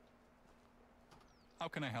 How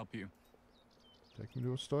can I help you? Take me to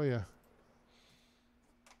Ostoya.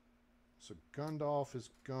 So Gundalf is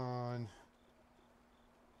gone.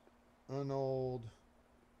 Unold.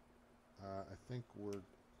 I think we're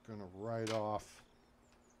going to write off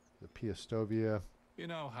the Piastovia. You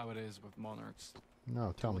know how it is with monarchs.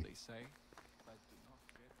 No, tell Do me. what they say, but do not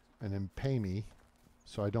get too And then pay me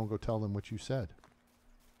so I don't go tell them what you said.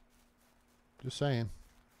 Just saying.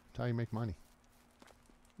 That's how you make money.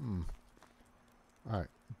 All right.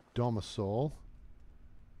 Domicile.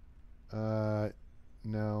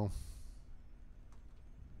 No.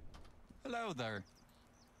 Hello there.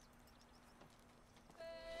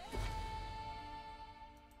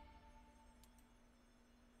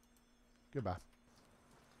 Goodbye.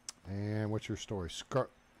 And what's your story?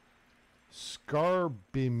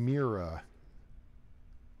 Scarbimira.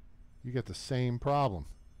 You get the same problem.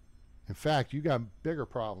 In fact, you got a bigger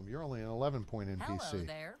problem. You're only an 11 point NPC. Hello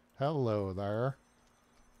there. Hello there.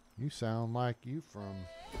 You sound like you from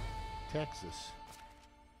Texas.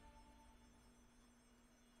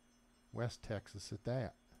 West Texas at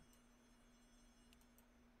that.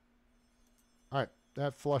 All right,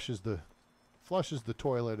 that flushes the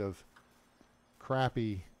toilet of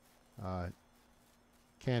crappy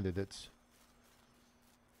candidates.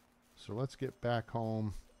 So let's get back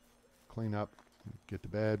home, clean up, get to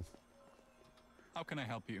bed. How can I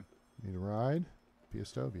help you? Need a ride?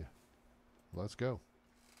 Piastovia. Let's go.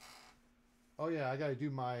 Oh yeah, I gotta do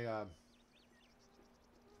my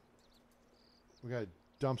we gotta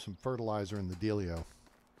dump some fertilizer in the dealio.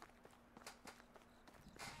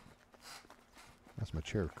 That's my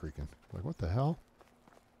chair creaking. Like, what the hell?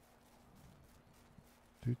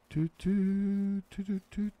 Do, do, do, do, do,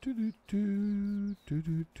 do, do, do, do,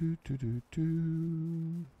 do, do, do, do,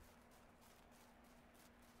 do.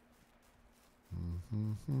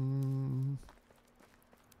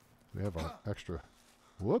 We have our extra.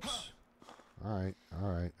 Whoops. All right, all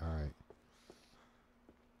right, all right.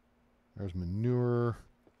 There's manure.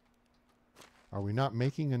 Are we not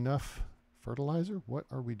making enough fertilizer? What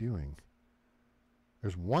are we doing?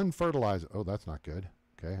 There's one fertilizer. Oh, that's not good.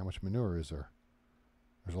 Okay, how much manure is there?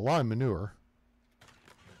 There's a lot of manure.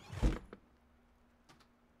 And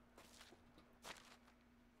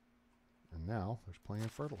now there's plenty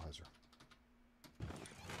of fertilizer.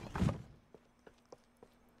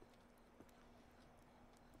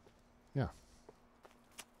 Yeah.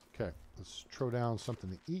 Okay, let's throw down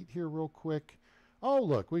something to eat here real quick. Oh,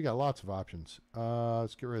 look, we got lots of options.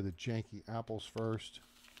 Let's get rid of the janky apples first.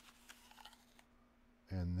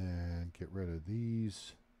 And then get rid of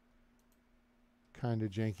these kind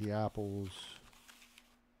of janky apples.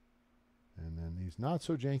 And then these not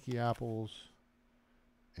so janky apples.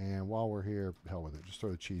 And while we're here, hell with it. Just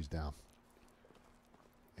throw the cheese down.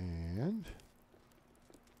 And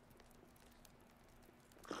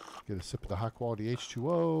get a sip of the high quality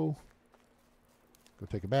H2O. Go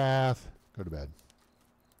take a bath. Go to bed.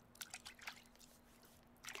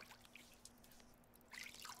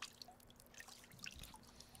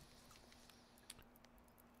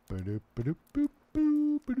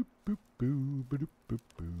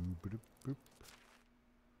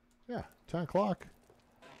 Yeah, 10 o'clock.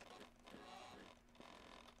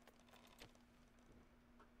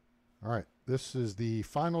 All right, this is the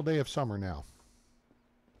final day of summer now.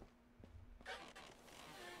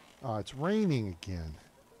 It's raining again.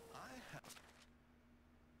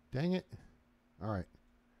 Dang it. All right.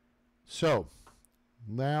 So,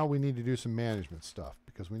 now we need to do some management stuff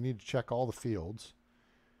because we need to check all the fields.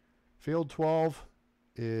 Field 12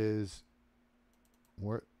 is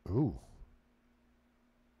where? Ooh.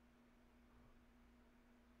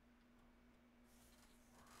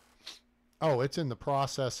 Oh, it's in the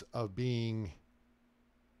process of being.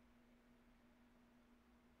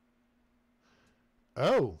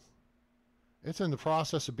 Oh, it's in the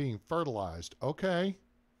process of being fertilized. Okay.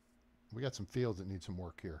 We got some fields that need some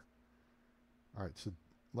work here. All right, so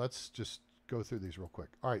let's just go through these real quick.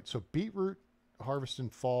 All right, so beetroot, harvest in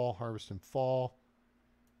fall, harvest in fall.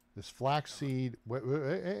 This flaxseed,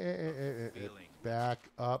 back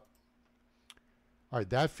up. All right,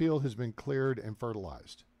 that field has been cleared and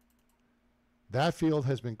fertilized. That field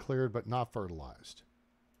has been cleared but not fertilized.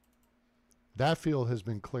 That field has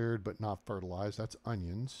been cleared but not fertilized. That's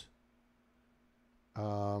onions.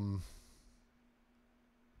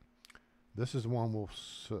 This is the one we'll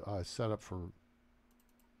set up for.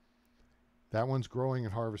 That one's growing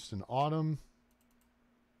and harvest in autumn.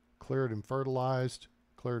 Cleared and fertilized.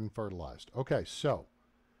 Cleared and fertilized. Okay, so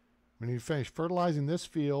we need to finish fertilizing this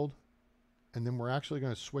field, and then we're actually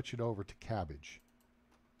going to switch it over to cabbage.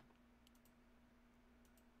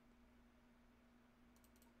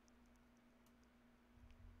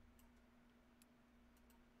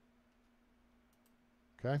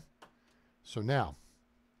 Okay, so now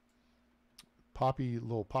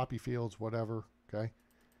little poppy fields, whatever. Okay,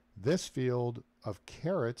 this field of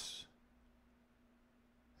carrots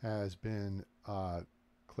has been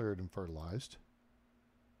cleared and fertilized.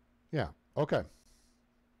 Yeah, okay.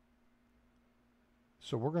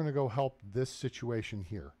 So we're going to go help this situation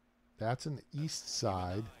here. That's in the east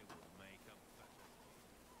side.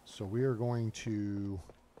 So we are going to.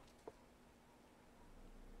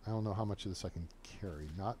 I don't know how much of this I can carry.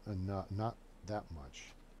 Not enough, not that much.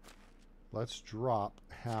 Let's drop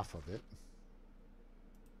half of it.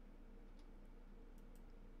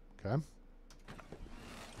 Okay.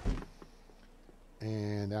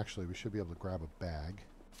 And actually, we should be able to grab a bag.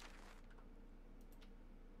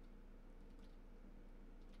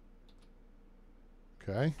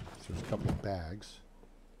 Okay. So there's a couple of bags.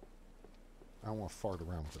 I don't want to fart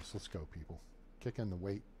around with this. Let's go, people. Kick in the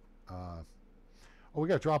weight. Oh, we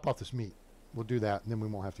got to drop off this meat. We'll do that, and then we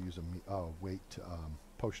won't have to use a meat,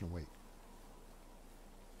 potion of weight.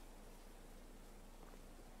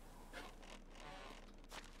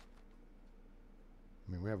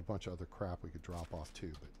 I mean, we have a bunch of other crap we could drop off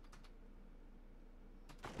too, but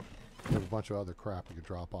we have a bunch of other crap we could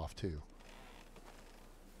drop off too.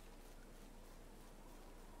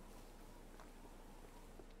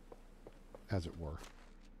 As it were.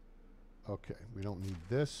 Okay, we don't need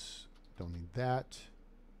this. Don't need that.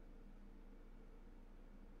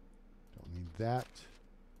 Don't need that.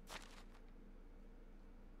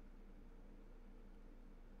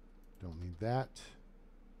 Don't need that.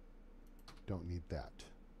 Don't need that.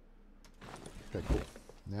 Okay, cool.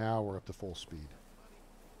 Now we're up to full speed.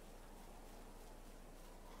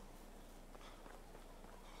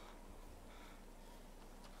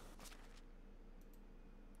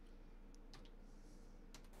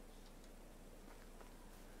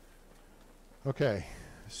 Okay,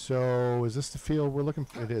 so is this the field we're looking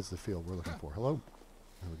for? It is the field we're looking for. Hello?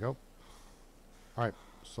 There we go. All right,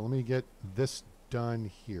 so let me get this done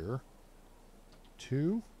here.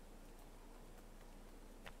 2.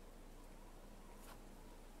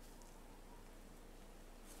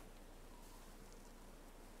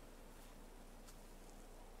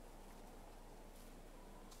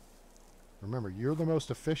 Remember, you're the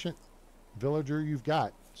most efficient villager you've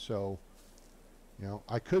got, so, you know,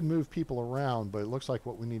 I could move people around, but it looks like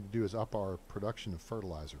what we need to do is up our production of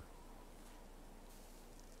fertilizer.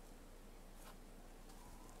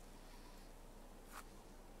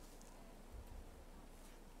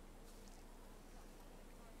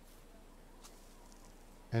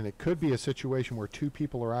 And it could be a situation where 2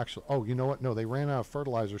 people are actually... Oh, you know what? No, they ran out of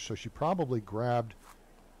fertilizer, so she probably grabbed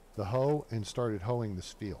the hoe and started hoeing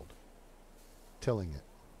this field. Tilling it,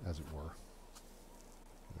 as it were.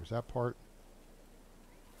 There's that part.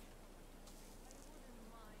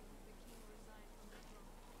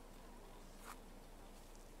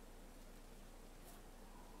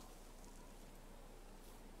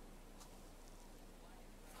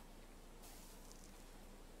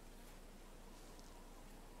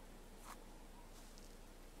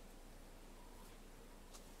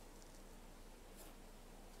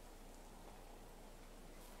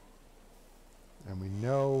 And we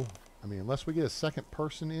know, I mean, unless we get a second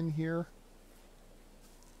person in here,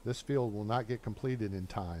 this field will not get completed in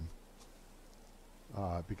time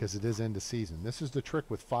because it is end of season. This is the trick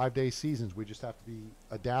with 5-day seasons. We just have to be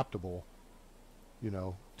adaptable, you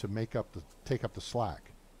know, to make up the, take up the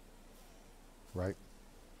slack, right?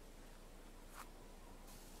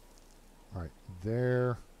 All right,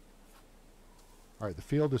 there. All right, the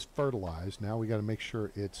field is fertilized. Now we got to make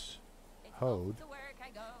sure it's hoed. To work I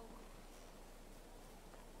go.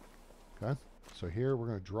 Okay, so here we're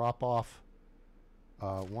going to drop off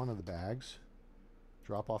one of the bags,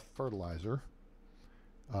 drop off fertilizer.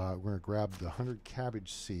 We're going to grab the 100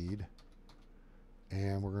 cabbage seed,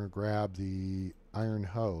 and we're going to grab the iron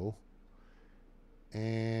hoe,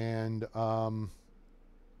 and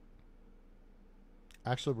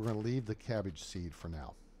actually we're going to leave the cabbage seed for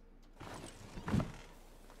now,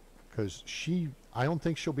 because I don't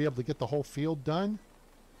think she'll be able to get the whole field done,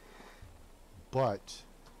 but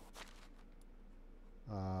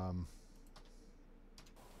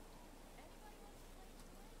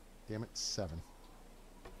damn it, 7.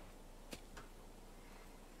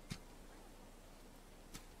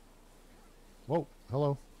 Whoa,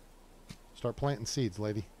 hello. Start planting seeds,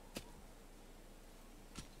 lady.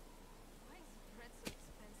 Why is bread so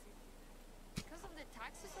expensive? Because of the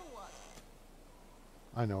taxes or what?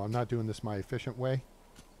 I know, I'm not doing this my efficient way,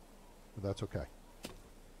 but that's okay.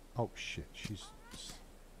 Oh, shit, she's...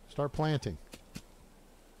 Start planting.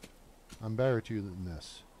 I'm better to you than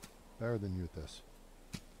this. Better than you at this.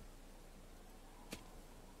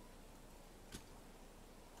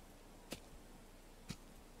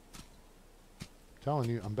 I'm telling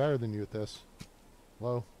you, I'm better than you at this.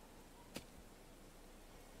 Hello?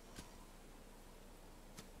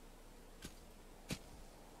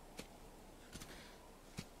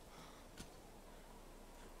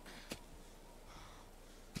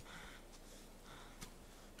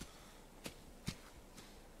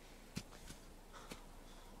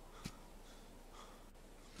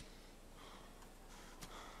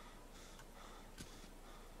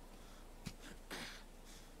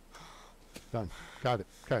 Done. Got it.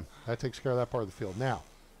 Okay. That takes care of that part of the field. Now,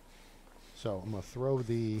 so I'm going to throw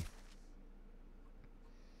the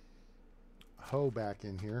hoe back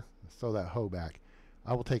in here. Throw that hoe back.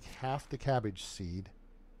 I will take half the cabbage seed,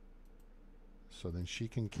 so then she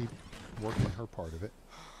can keep working her part of it.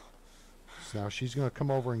 So now she's going to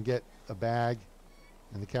come over and get a bag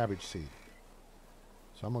and the cabbage seed.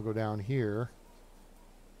 So I'm going to go down here.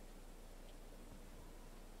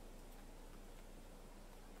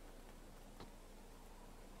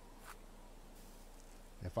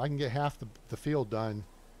 If I can get half the field done,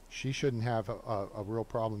 she shouldn't have a real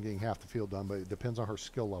problem getting half the field done, but it depends on her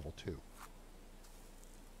skill level too.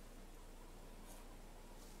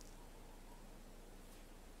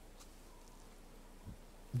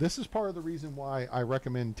 This is part of the reason why I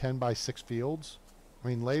recommend 10 by 6 fields. I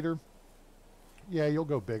mean, later, yeah, you'll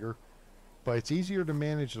go bigger, but it's easier to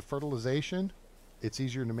manage the fertilization. It's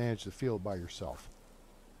easier to manage the field by yourself.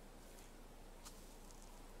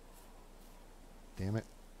 Damn it.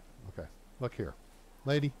 Okay, look here.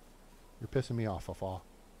 Lady, you're pissing me off, Afa.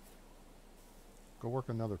 Go work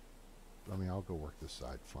another. I mean, I'll go work this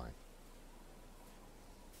side. Fine.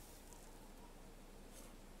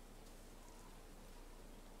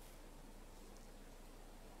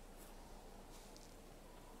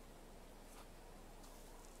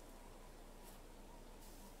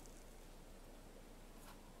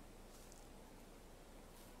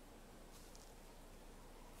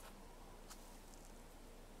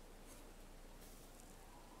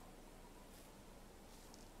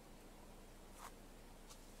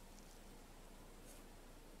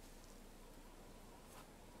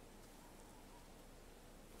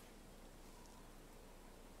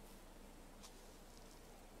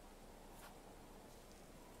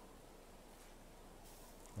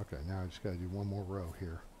 Okay, now I just got to do one more row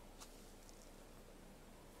here.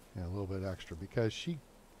 And a little bit extra because she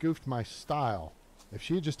goofed my style. If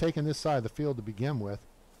she had just taken this side of the field to begin with.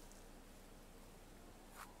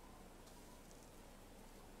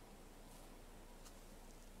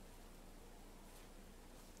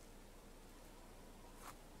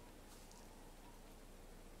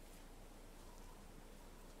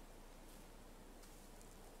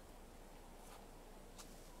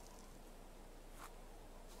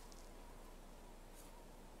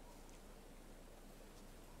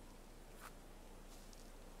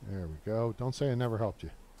 There we go. Don't say I never helped you.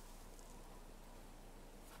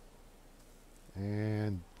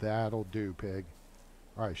 And that'll do, pig.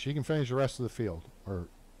 All right, she can finish the rest of the field. Or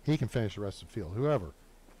he can finish the rest of the field. Whoever.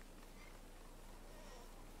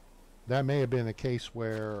 That may have been a case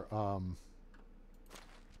where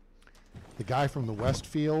the guy from the west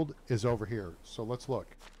field is over here. So let's look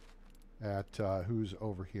at who's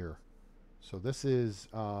over here. So this is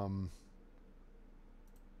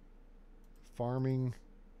farming.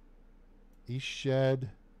 East Shed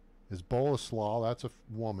is Boleslaw. That's a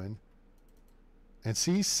woman. And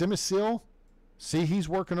see, Simisil, see, he's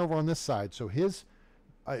working over on this side. So his,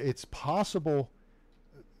 it's possible,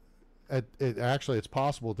 actually, it's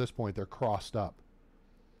possible at this point they're crossed up.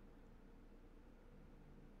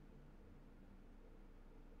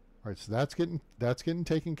 All right, so that's getting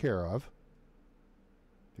taken care of.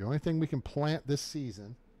 The only thing we can plant this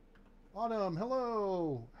season. Autumn,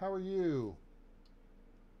 hello. How are you?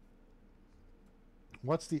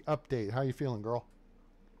 What's the update? How you feeling, girl?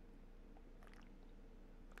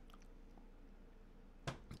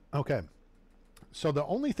 Okay. So the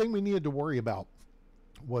only thing we needed to worry about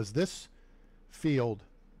was this field.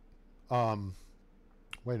 Wait a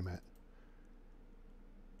minute.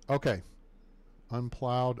 Okay.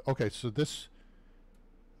 Unplowed. Okay, so this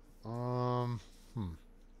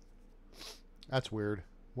that's weird.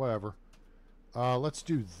 Whatever. Let's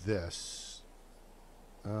do this.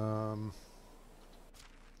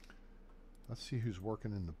 Let's see who's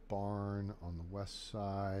working in the barn on the west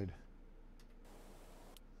side.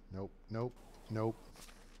 Nope, nope, nope.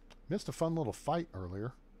 Missed a fun little fight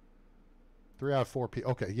earlier. 3 out of 4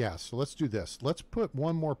 people. Okay, yeah, so let's do this. Let's put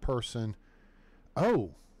one more person.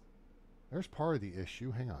 Oh, there's part of the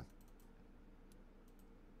issue. Hang on.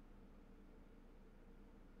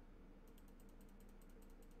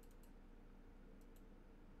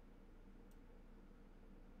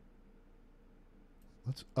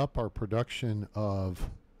 Let's up our production of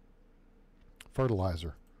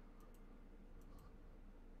fertilizer.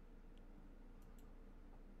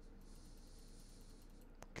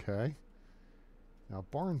 Okay. Now,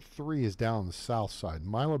 barn 3 is down on the south side.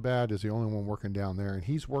 Milobad is the only one working down there, and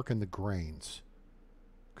he's working the grains.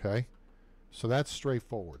 Okay. So that's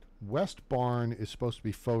straightforward. West barn is supposed to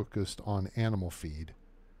be focused on animal feed,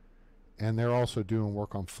 and they're also doing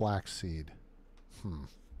work on flaxseed.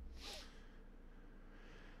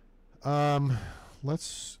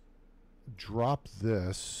 Let's drop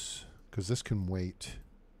this because this can wait.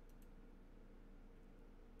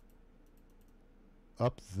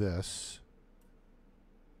 Up this.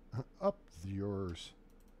 Up yours.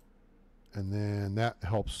 And then that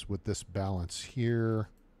helps with this balance here.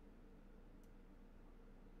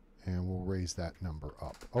 And we'll raise that number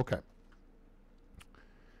up. Okay.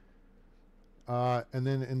 And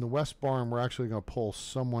then in the west barn, we're actually going to pull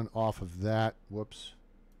someone off of that. Whoops.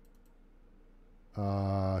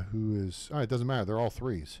 Who is... Oh, it doesn't matter. They're all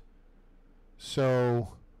 3s.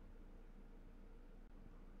 So...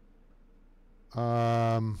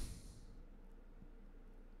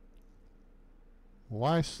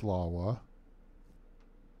 Wyslawa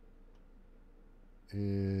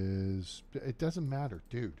is... It doesn't matter.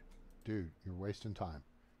 Dude, you're wasting time.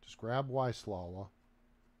 Just grab Wyslawa.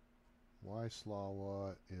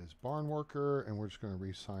 Wyslawa is barn worker, and we're just going to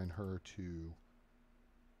reassign her to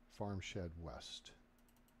Farm Shed West.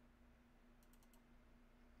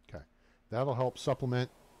 Okay. That'll help supplement,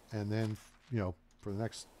 and then, you know, for the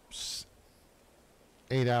next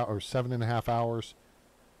 8 hours or 7.5 hours,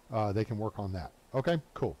 they can work on that. Okay,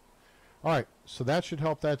 cool. All right, so that should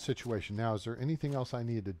help that situation. Now, is there anything else I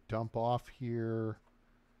need to dump off here?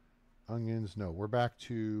 Onions? No, we're back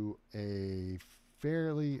to a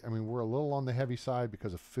fairly, I mean, we're a little on the heavy side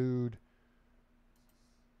because of food.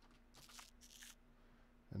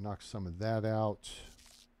 And knock some of that out.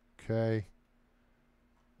 Okay.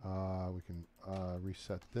 We can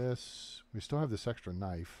reset this. We still have this extra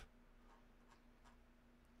knife.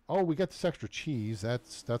 Oh, we got this extra cheese.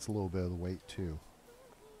 That's a little bit of the weight too.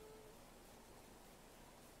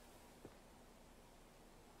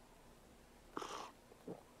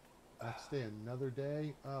 Next day, another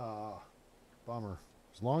day. Bummer.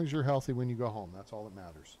 As long as you're healthy when you go home, that's all that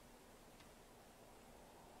matters.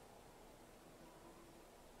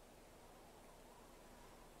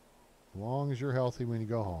 As long as you're healthy when you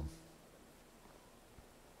go home.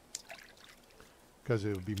 Because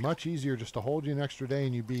it would be much easier just to hold you an extra day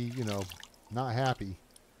and you'd be, you know, not happy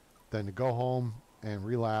than to go home and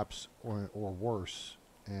relapse or worse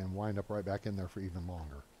and wind up right back in there for even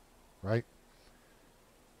longer. Right?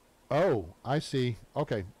 Oh, I see.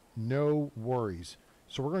 Okay. No worries.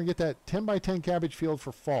 So we're going to get that 10 by 10 cabbage field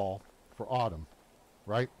for fall, for autumn.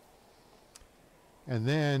 Right? And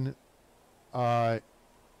then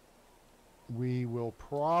we will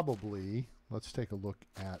probably, let's take a look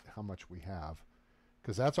at how much we have.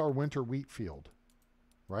 Because that's our winter wheat field,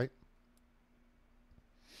 right?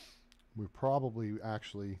 We probably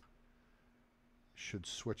actually should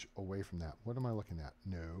switch away from that. What am I looking at?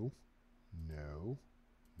 No. No.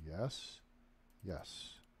 Yes.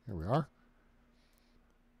 Yes. Here we are.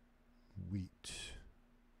 Wheat.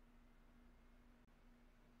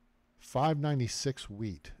 596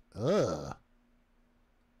 wheat. Ugh.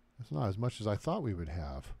 That's not as much as I thought we would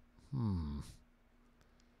have.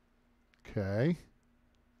 Okay.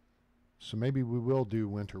 So maybe we will do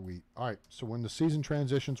winter wheat. All right. So when the season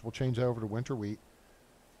transitions, we'll change that over to winter wheat.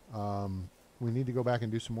 We need to go back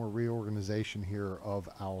and do some more reorganization here of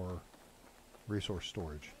our resource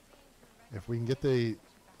storage. If we can get the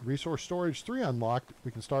resource storage 3 unlocked,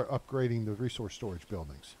 we can start upgrading the resource storage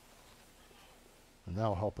buildings. And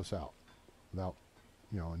that'll help us out without,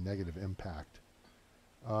 you know, a negative impact.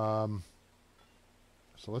 So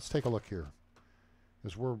let's take a look here.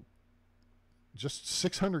 Because we're just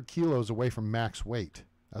 600 kilos away from max weight.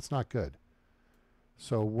 That's not good.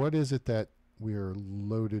 So what is it that we're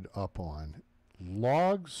loaded up on?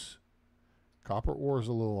 Logs. Copper ore is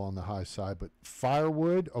a little on the high side, but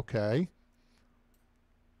firewood, okay.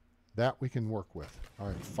 That we can work with. All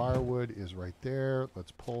right, firewood is right there.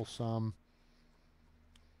 Let's pull some.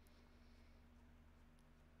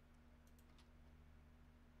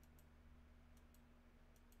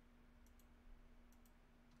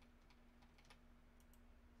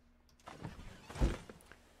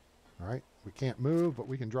 All right, we can't move, but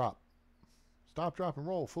we can drop. Stop, drop, and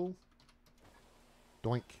roll, fool.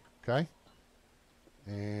 Doink, okay?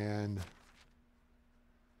 And,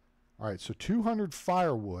 all right, so 200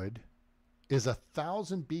 firewood is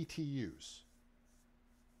 1,000 BTUs.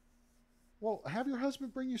 Well, have your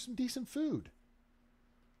husband bring you some decent food.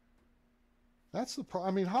 That's the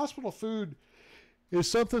problem. I mean, hospital food is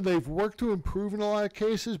something they've worked to improve in a lot of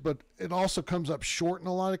cases, but it also comes up short in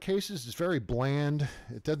a lot of cases. It's very bland.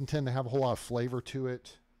 It doesn't tend to have a whole lot of flavor to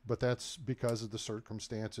it, but that's because of the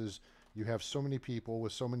circumstances. You have so many people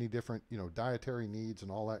with so many different, you know, dietary needs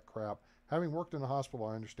and all that crap. Having worked in a hospital,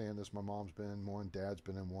 I understand this. My mom's been in one, dad's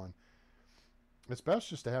been in one. It's best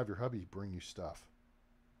just to have your hubby bring you stuff.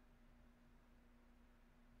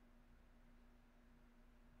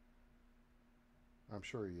 I'm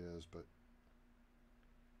sure he is, but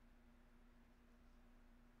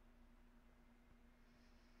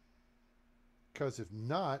because if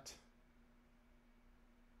not,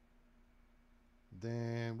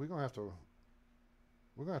 then we're gonna have to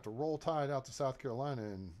roll tide out to South Carolina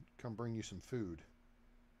and come bring you some food.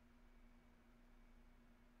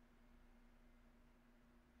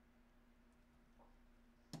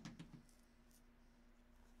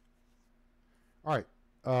 All right.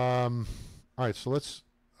 All right, so let's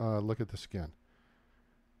look at this again.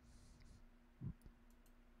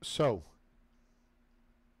 So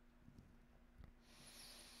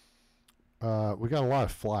we got a lot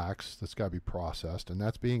of flax that's got to be processed, and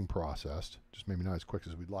that's being processed, just maybe not as quick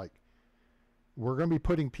as we'd like. We're going to be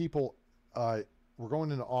putting people, we're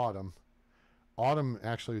going into autumn. Autumn,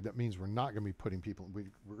 actually, that means we're not going to be putting people,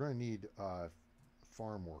 we're going to need a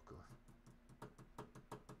farm worker.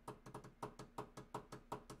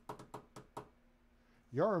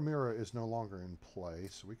 Yaramira is no longer in play,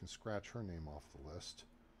 so we can scratch her name off the list.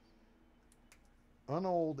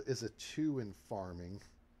 Unold is a 2 in farming.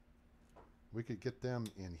 We could get them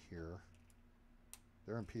in here.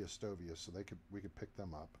 They're in Piastovia, so we could pick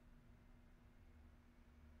them up.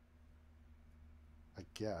 I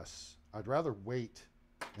guess. I'd rather wait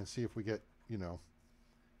and see if we get, you know,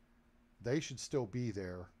 they should still be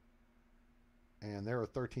there. And they're a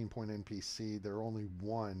 13-point NPC. Their only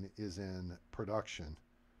one is in production.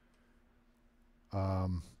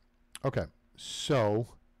 Okay, so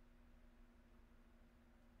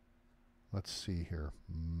let's see here.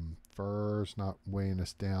 Fur's not weighing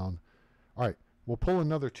us down. All right, we'll pull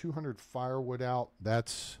another 200 firewood out.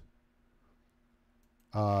 That's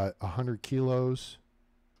 100 kilos.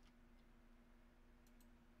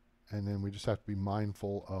 And then we just have to be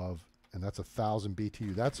mindful of, and that's 1,000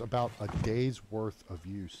 BTU. That's about a day's worth of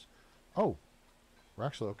use. Oh, we're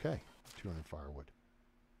actually okay. 200 firewood.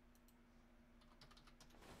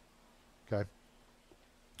 Okay.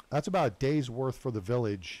 That's about a day's worth for the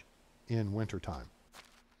village in wintertime.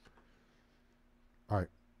 All right.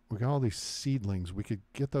 We got all these seedlings. We could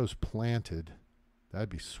get those planted. That'd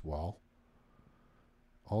be swell.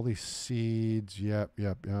 All these seeds. Yep.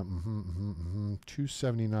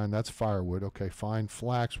 279. That's firewood. Okay, fine.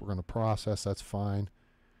 Flax, we're going to process. That's fine.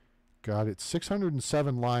 Got it.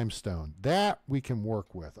 607 limestone. That we can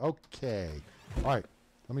work with. Okay. All right.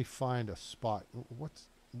 Let me find a spot.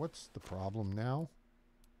 What's the problem now?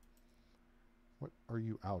 What are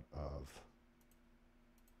you out of?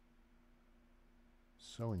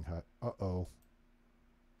 Sewing hut. Uh-oh.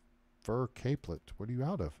 Fur capelet. What are you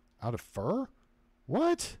out of? Out of fur?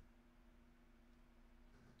 What?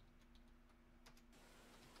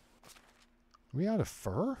 Are we out of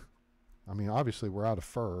fur? I mean, obviously we're out of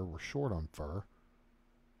fur. We're short on fur.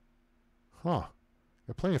 Huh.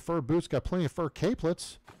 Got plenty of fur boots. Got plenty of fur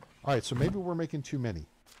capelets. All right, so maybe we're making too many.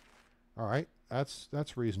 All right, that's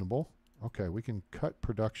reasonable. Okay, we can cut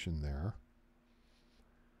production there.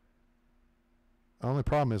 The only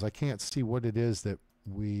problem is I can't see what it is that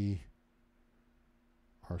we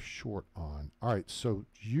are short on. All right, so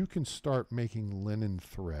you can start making linen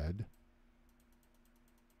thread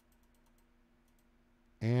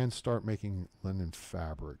and start making linen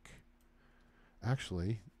fabric.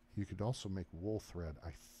 Actually, you could also make wool thread,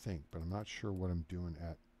 I think, but I'm not sure what I'm doing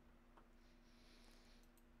at.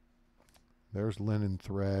 There's linen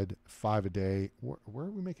thread, 5 a day. Where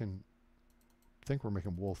are we making? I think we're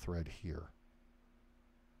making wool thread here.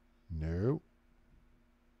 No.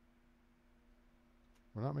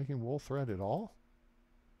 We're not making wool thread at all?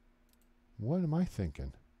 What am I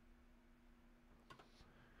thinking?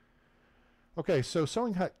 Okay, so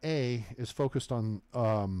Sewing Hut A is focused on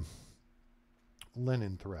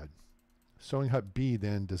linen thread. Sewing Hut B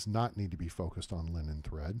then does not need to be focused on linen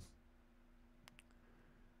thread.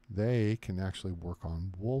 They can actually work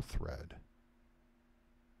on wool thread.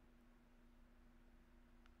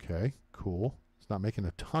 Okay, cool. It's not making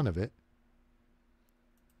a ton of it.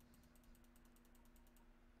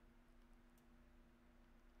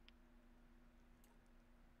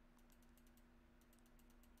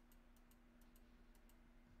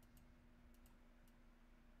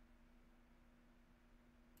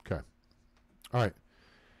 Okay. All right.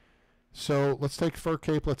 So let's take fur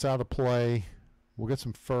capelets out of play. We'll get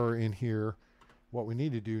some fur in here. What we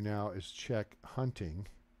need to do now is check hunting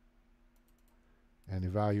and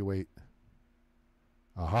evaluate.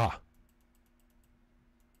 Aha.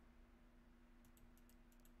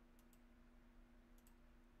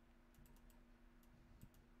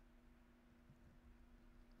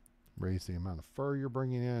 Raise the amount of fur you're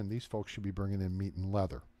bringing in. These folks should be bringing in meat and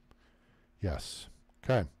leather. Yes.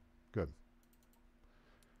 Okay. Good.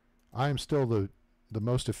 I am still the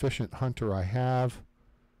most efficient hunter I have.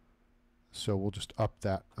 So we'll just up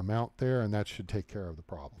that amount there, and that should take care of the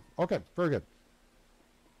problem. Okay, very good.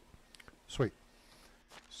 Sweet.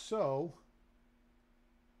 So,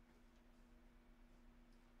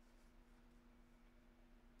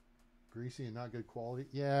 greasy and not good quality.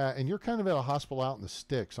 Yeah, and you're kind of at a hospital out in the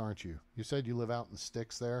sticks, aren't you? You said you live out in the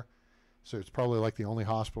sticks there. So it's probably like the only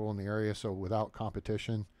hospital in the area. So without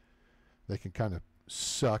competition, they can kind of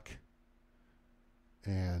suck.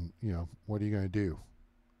 And, you know, what are you going to do?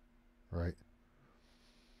 Right?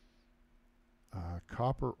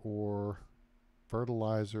 Copper ore,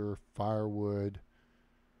 fertilizer, firewood.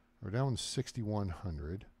 We're down to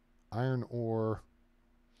 6,100. Iron ore.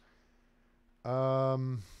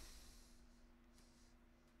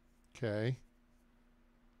 Okay.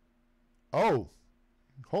 Oh,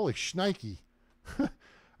 holy shnikey.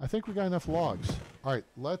 I think we got enough logs. All right,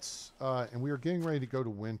 let's, and we are getting ready to go to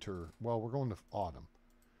winter. Well, we're going to autumn.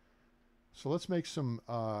 So let's make some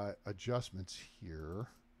adjustments here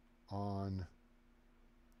on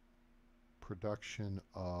production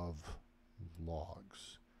of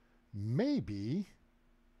logs. Maybe.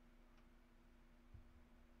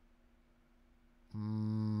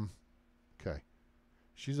 Okay.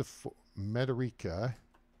 She's a Metallica.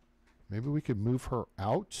 Maybe we could move her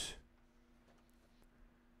out.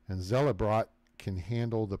 And Zellebrot can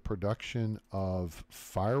handle the production of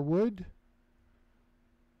firewood.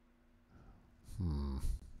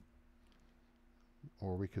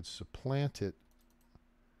 Or we could supplant it.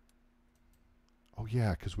 Oh,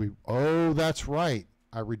 yeah, because we... Oh, that's right.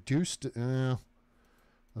 I reduced it.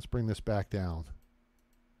 Let's bring this back down.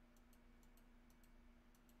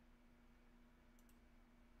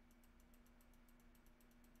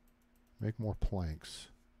 Make more planks.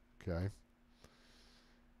 Okay.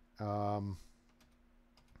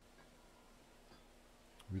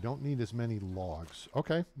 We don't need as many logs.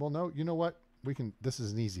 Okay. Well, no, you know what? We can... This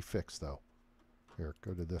is an easy fix, though. Here,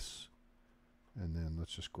 go to this. And then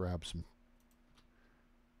let's just grab some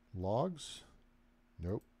logs.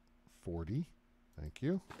 Nope. 40. Thank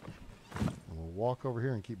you. And we'll walk over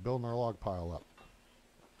here and keep building our log pile up.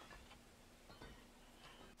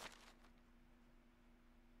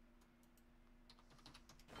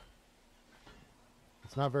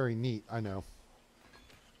 It's not very neat, I know.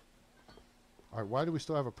 Alright, why do we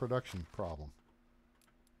still have a production problem?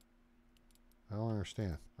 I don't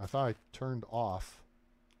understand. I thought I turned off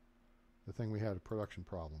the thing we had a production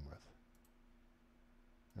problem with.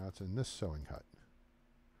 Now it's in this sewing hut.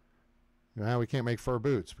 Now we can't make fur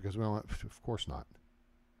boots because we don't have, of course not.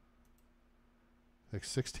 Like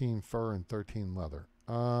 16 fur and 13 leather.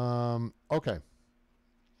 Okay.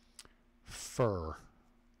 Fur.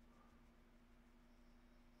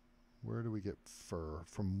 Where do we get fur?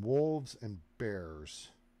 From wolves and bears.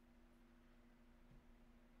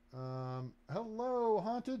 Hello,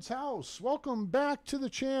 Haunted's House. Welcome back to the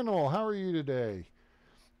channel. How are you today?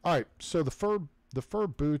 All right, so the fur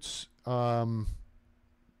boots,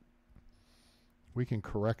 we can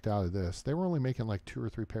correct out of this. They were only making like 2 or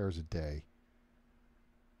 3 pairs a day.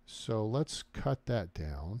 So let's cut that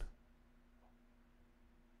down.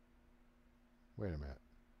 Wait a minute.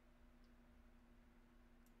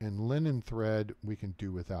 And linen thread we can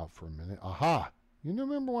do without for a minute. Aha! You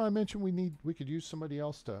remember when I mentioned we could use somebody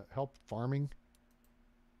else to help farming?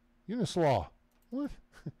 Unislaw. What?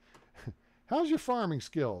 How's your farming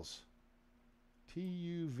skills?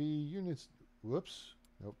 TUV units. Whoops.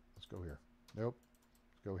 Nope. Let's go here. Nope.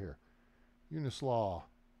 Let's go here. Unislaw.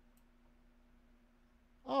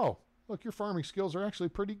 Oh, look, your farming skills are actually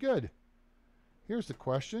pretty good. Here's the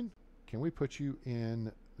question. Can we put you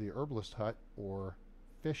in the herbalist hut or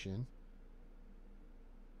fishing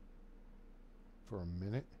for a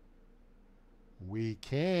minute? We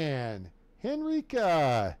can.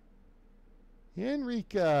 Henrika,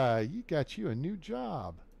 you got you a new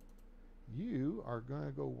job. You are going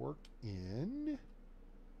to go work in...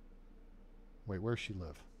 Wait, where's she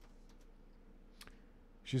live?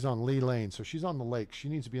 She's on Lee Lane, so she's on the lake. She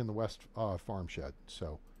needs to be in the west farm shed.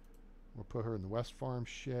 So we'll put her in the west farm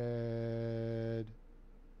shed.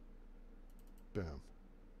 Boom.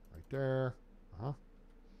 Right there.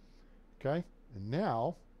 Okay. And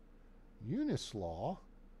now, Unislaw,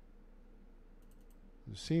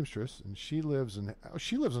 the seamstress, and she lives in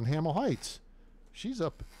Hamel Heights. She's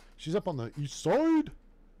up on the east side.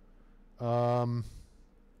 And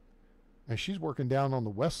she's working down on the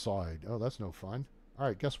west side. Oh, that's no fun. All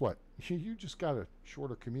right, guess what? You just got a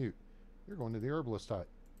shorter commute. You're going to the herbalist hut.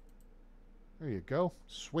 There you go.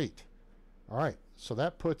 Sweet. All right, so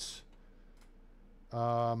that puts...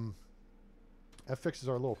 that fixes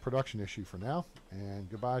our little production issue for now. And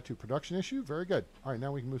goodbye to production issue. Very good. All right,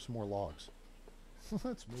 now we can move some more logs.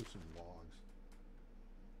 Let's move some logs.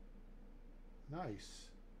 Nice.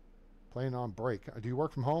 Playing on break. Do you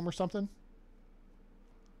work from home or something?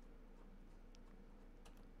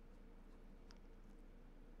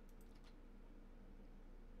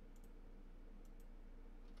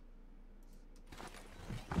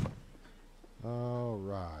 All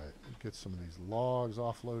right. Get some of these logs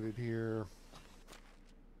offloaded here.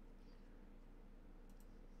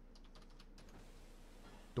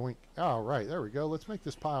 Doink. All right, there we go. Let's make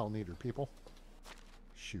this pile neater, people.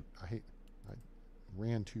 Shoot, I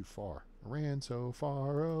ran too far. I ran so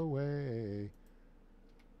far away.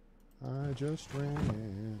 I just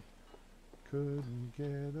ran. Couldn't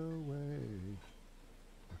get away.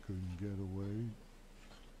 I couldn't get away.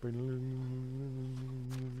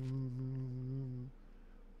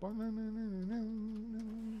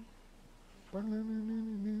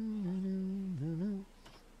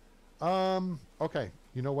 Okay,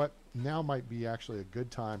 you know what? Now might be actually a good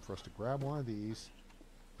time for us to grab one of these.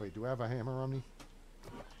 Wait, do I have a hammer on me?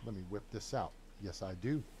 Let me whip this out. Yes, I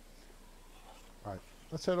do. All right,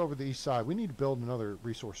 let's head over to the east side. We need to build another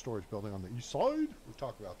resource storage building on the east side. We've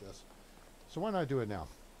talked about this. So why not do it now?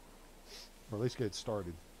 Or at least get it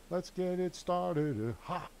started. Let's get it started.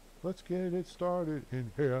 Ha! Let's get it started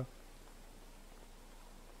in here.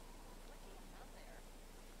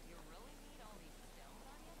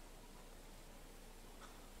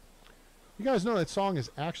 You guys know that song is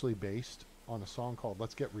actually based on a song called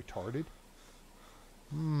Let's Get Retarded?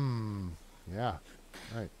 Yeah.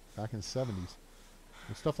 Right. Back in the 70s.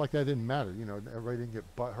 And stuff like that didn't matter. You know, everybody didn't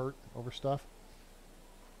get butt hurt over stuff.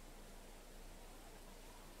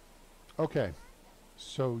 Okay.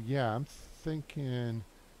 So, yeah, I'm thinking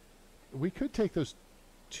we could take those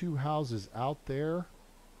two houses out there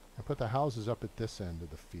and put the houses up at this end of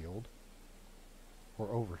the field. Or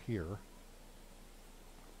over here.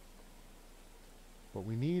 But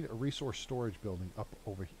we need a resource storage building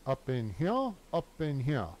up in here.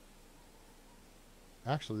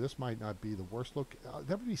 Actually, this might not be the worst look.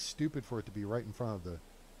 That would be stupid for it to be right in front of the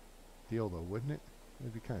deal, though, wouldn't it?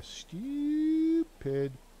 It'd be kind of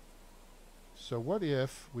stupid. So what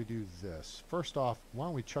if we do this? First off, why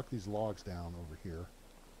don't we chuck these logs down over here?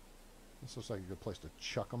 This looks like a good place to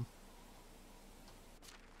chuck them.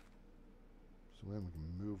 So then we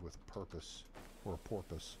can move with a purpose or a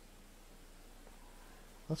porpoise.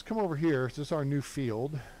 Let's come over here. This is our new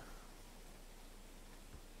field.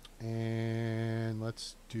 And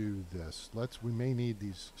let's do this. We may need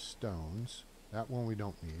these stones. That one we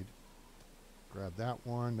don't need. Grab that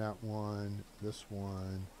one, this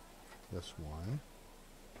one, this one.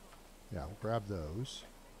 Yeah, we'll grab those.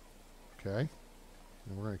 Okay.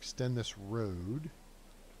 And we're going to extend this road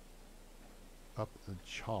up the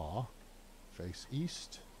chaw. Face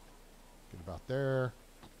east. Get about there.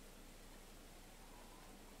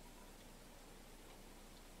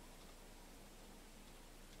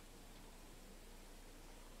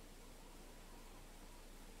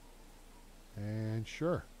 And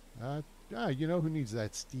sure. You know who needs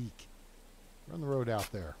that steak? Run the road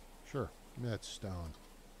out there. Sure. Give me that stone.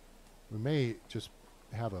 We may just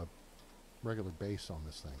have a regular base on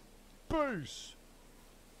this thing. Base!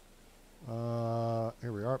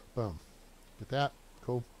 Here we are. Boom. Get that?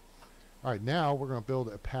 Cool. Alright, now we're going to build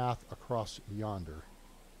a path across yonder.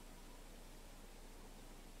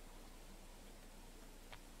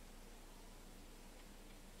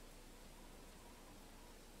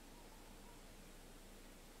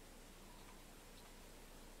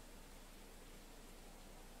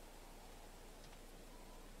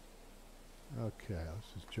 Okay, let's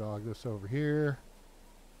just jog this over here.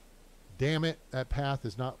 Damn it, that path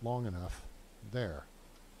is not long enough. There.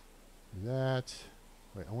 Do that.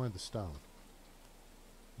 Wait, I wanted the stone.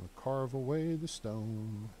 I'm going to carve away the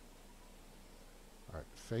stone. Alright,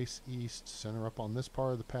 face east, center up on this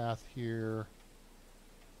part of the path here.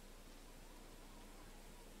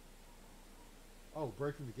 Oh,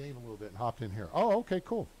 breaking the game a little bit and hopped in here. Oh, okay,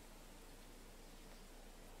 cool.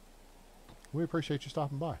 We appreciate you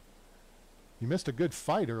stopping by. You missed a good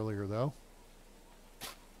fight earlier, though.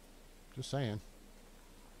 Just saying.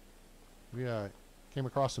 We came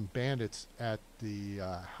across some bandits at the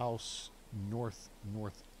house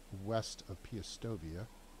northwest of Piastovia.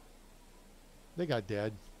 They got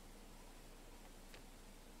dead.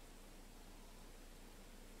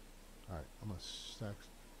 Alright, I'm going to stack.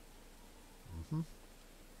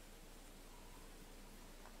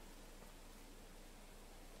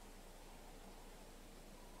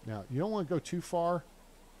 Now, you don't want to go too far.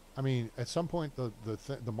 I mean, at some point,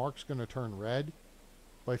 the mark's going to turn red.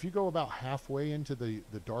 But if you go about halfway into the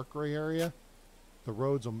dark gray area, the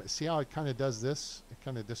roads will... See how it kind of does this? It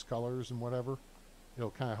kind of discolors and whatever? It'll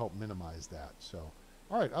kind of help minimize that. So,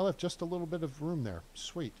 all right, I left just a little bit of room there.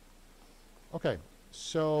 Sweet. Okay,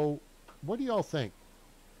 so what do y'all think?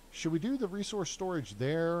 Should we do the resource storage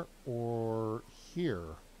there or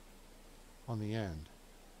here on the end?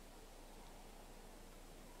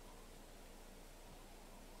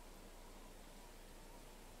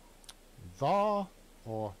 The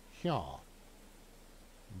or here?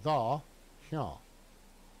 The here.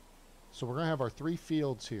 So we're going to have our 3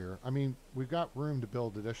 fields here. I mean, we've got room to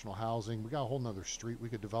build additional housing. We got a whole nother street we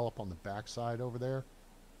could develop on the backside over there.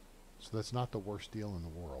 So that's not the worst deal in the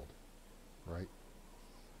world, right?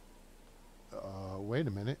 Wait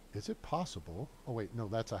a minute. Is it possible? Oh, wait. No,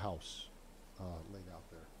 that's a house laid out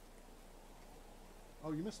there.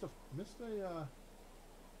 Oh, you missed a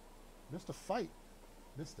fight.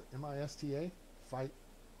 Missed the M-I-S-T-A fight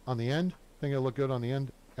on the end. Think it'll look good on the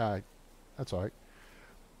end. That's all right.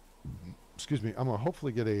 Excuse me. I'm gonna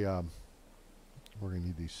hopefully get a. We're gonna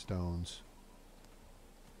need these stones.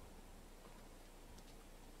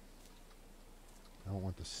 I don't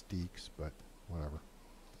want the steaks, but whatever.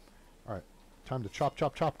 All right, time to chop,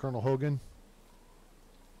 chop, chop, Colonel Hogan.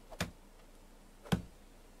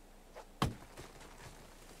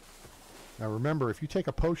 Now remember, if you take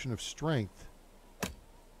a potion of strength,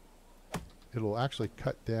 it'll actually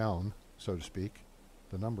cut down, so to speak,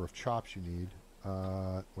 the number of chops you need.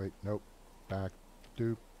 Wait, nope. Back.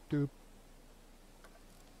 Doop, doop.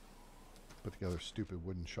 Put together a stupid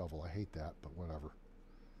wooden shovel. I hate that, but whatever.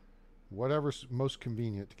 Whatever's most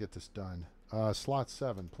convenient to get this done. Slot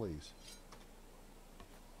 7, please.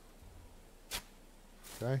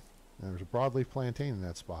 Okay. And there's a broadleaf plantain in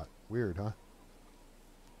that spot. Weird, huh?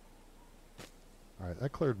 Alright,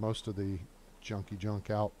 that cleared most of the junky junk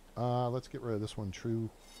out. Let's get rid of this one, true.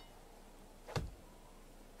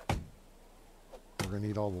 We're going to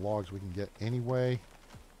need all the logs we can get anyway.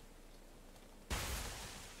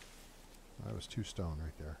 That was 2 stone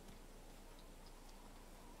right there.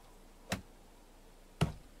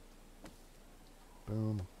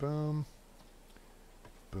 Boom, boom.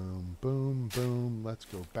 Boom, boom, boom. Let's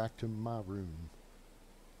go back to my room.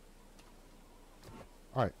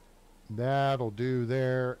 Alright. That'll do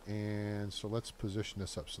there. And so let's position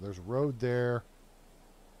this up. So there's a road there.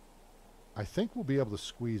 I think we'll be able to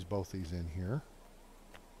squeeze both these in here.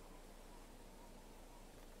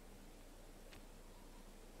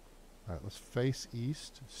 Alright, let's face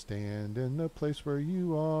east. Stand in the place where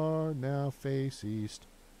you are. Now face east.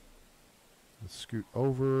 Let's scoot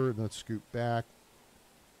over. Let's scoot back.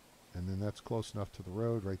 And then that's close enough to the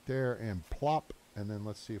road right there. And plop. And then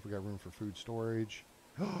let's see if we got room for food storage.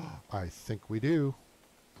 I think we do.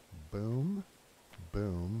 Boom.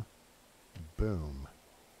 Boom. Boom.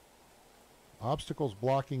 Obstacles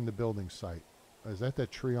blocking the building site. Is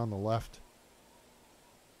that tree on the left?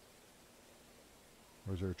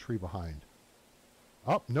 Or is there a tree behind?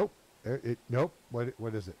 Oh, nope. Nope.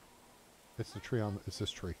 What is it? It's the tree on. It's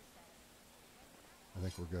this tree. I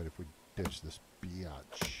think we're good if we ditch this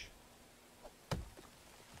biatch.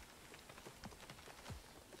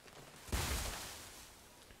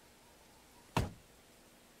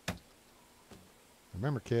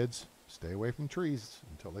 Remember, kids, stay away from trees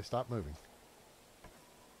until they stop moving.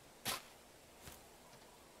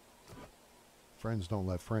 Friends don't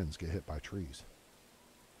let friends get hit by trees.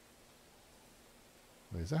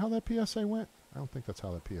 Wait, is that how that PSA went? I don't think that's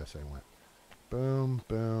how that PSA went. Boom,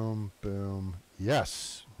 boom, boom.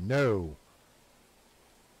 Yes. No.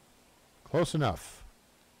 Close enough.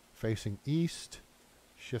 Facing east.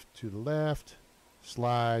 Shift to the left.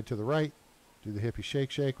 Slide to the right. Do the hippie shake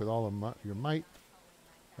shake with all of your might.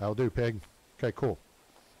 That'll do, pig. Okay, cool.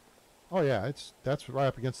 Oh, yeah, that's right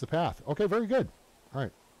up against the path. Okay, very good. All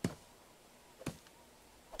right.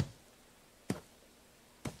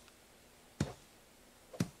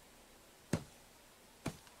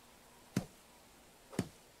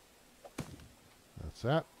 That's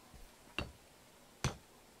that.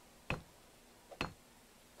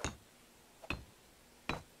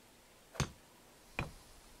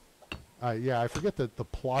 Yeah, I forget the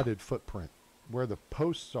plotted footprint. Where the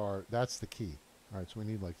posts are, that's the key. All right, so we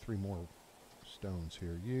need like 3 more stones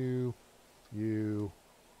here. You, and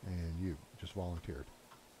you. Just volunteered.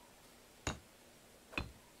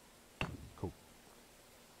 Cool.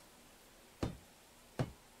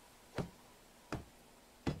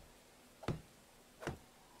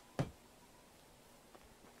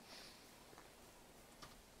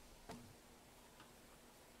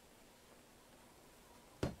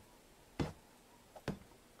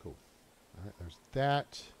 Cool. All right, there's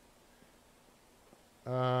that.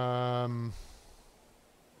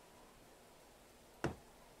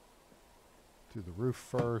 Do the roof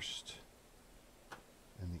first,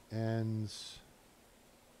 and the ends,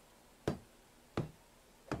 the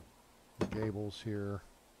gables here.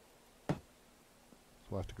 So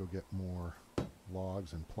we'll have to go get more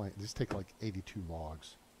logs and plank. These take like 82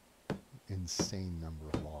 logs. Insane number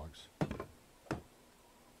of logs. All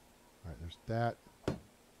right, there's that.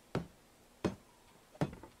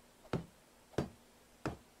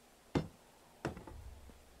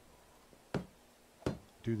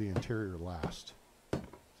 Do the interior last. So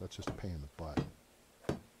that's just a pain in the butt.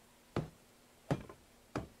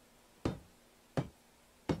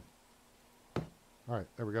 All right,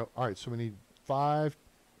 there we go. All right, so we need 5,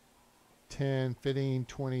 10, 15,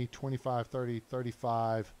 20, 25, 30,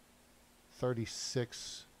 35,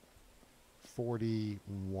 36,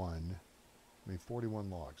 41. I mean,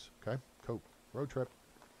 41 logs. Okay, cool. Road trip.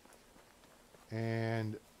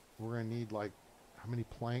 And we're going to need like, how many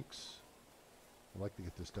planks? I'd like to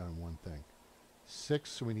get this done in one thing.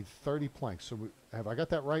 6, so we need 30 planks. So have I got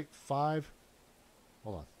that right? 5.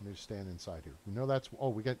 Hold on, let me just stand inside here. We know that's,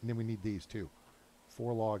 oh, then we need these too.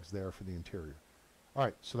 4 logs there for the interior. All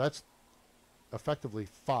right, so that's effectively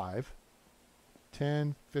 5,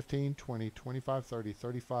 10, 15, 20, 25, 30,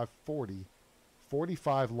 35, 40,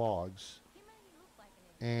 45 logs, You may look like an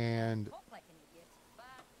idiot, and talk like an idiot, but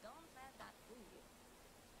don't let that fool you.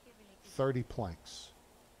 He really is. 30 planks.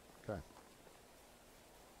 Okay.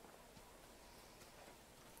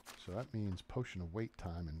 So that means potion of wait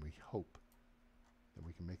time, and we hope that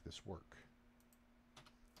we can make this work.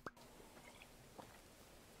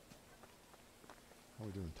 How are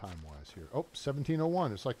we doing time-wise here? Oh,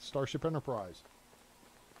 1701. It's like the Starship Enterprise.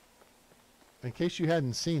 In case you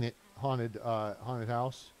hadn't seen it, haunted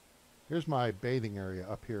house, here's my bathing area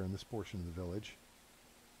up here in this portion of the village.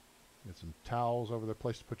 Get some towels over there,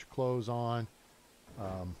 place to put your clothes on.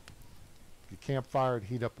 Your campfire to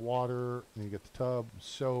heat up water, and you get the tub,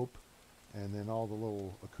 soap, and then all the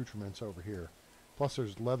little accoutrements over here. Plus,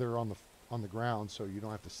 there's leather on the ground, so you don't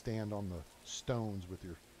have to stand on the stones with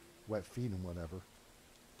your wet feet and whatever.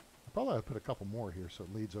 I probably ought to put a couple more here so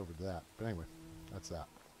it leads over to that. But anyway, that's that.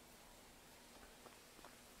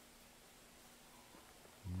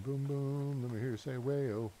 Boom, boom. Let me hear you say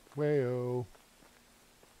way-oh, way-oh.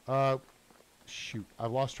 Shoot.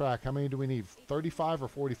 I've lost track. How many do we need? 35 or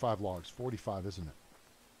 45 logs? 45, isn't it?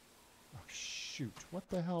 Oh, shoot. What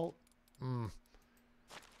the hell?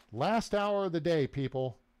 Last hour of the day,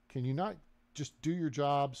 people. Can you not just do your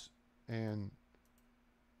jobs and...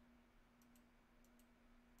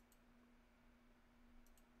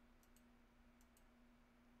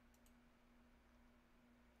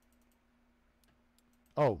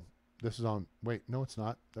 Oh, this is on... Wait, no, it's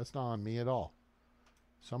not. That's not on me at all.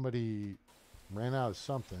 Somebody ran out of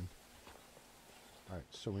something. All right,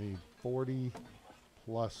 so we need 40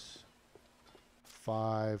 plus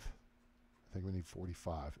 5. I think we need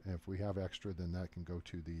 45. And if we have extra, then that can go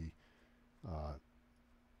to the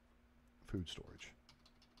food storage.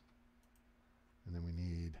 And then we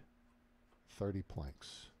need 30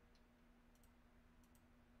 planks.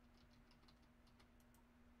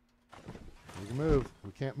 We can move.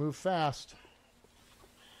 We can't move fast,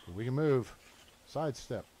 but we can move.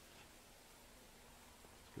 Sidestep.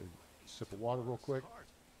 Good. Sip of water real quick.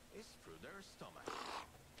 It's through their stomach.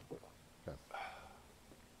 Okay.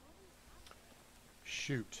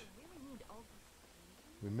 Shoot.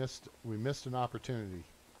 We missed an opportunity.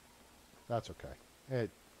 That's okay.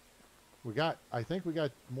 I think we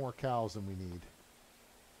got more cows than we need.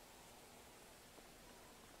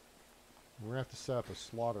 We're going to have to set up a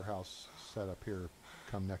slaughterhouse setup here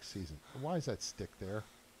come next season. Why is that stick there?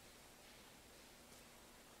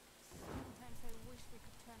 Sometimes I wish we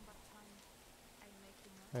could turn back time and make you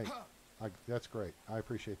know. Hey, that's great. I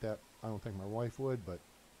appreciate that. I don't think my wife would, but...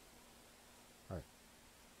 Alright.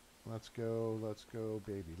 Let's go,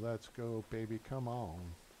 baby. Let's go, baby. Come on.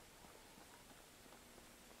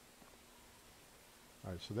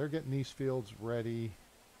 Alright, so they're getting these fields ready.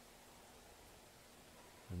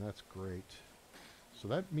 And that's great. So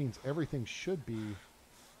that means everything should be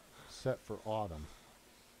set for autumn.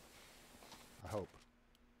 I hope.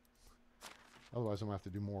 Otherwise, I'm going to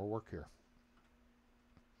have to do more work here.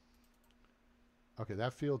 Okay,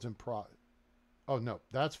 that field's in Oh, no.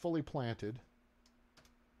 That's fully planted.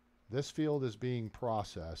 This field is being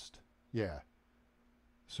processed. Yeah.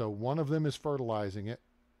 So one of them is fertilizing it,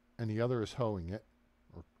 and the other is hoeing it,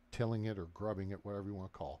 or tilling it, or grubbing it, whatever you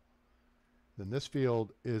want to call. Then this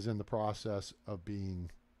field is in the process of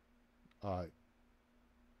being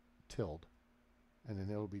tilled, and then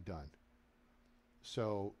it'll be done.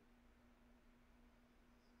 So,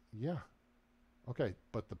 yeah. Okay,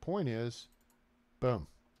 but the point is, boom,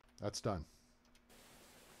 that's done.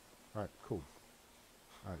 All right, cool.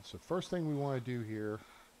 All right, so first thing we want to do here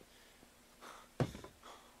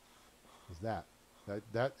is that.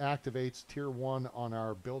 That activates tier 1 on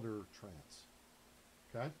our builder trance.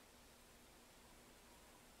 Okay?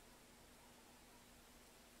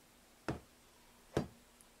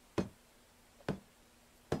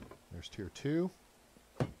 There's tier 2.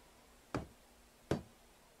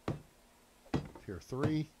 Tier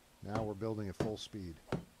 3. Now we're building at full speed.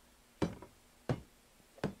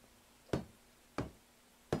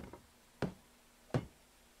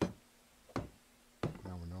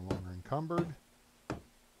 Now we're no longer encumbered.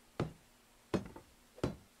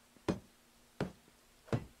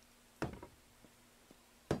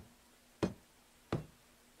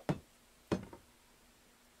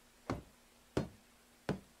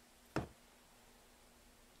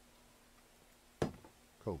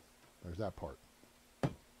 Cool. There's that part.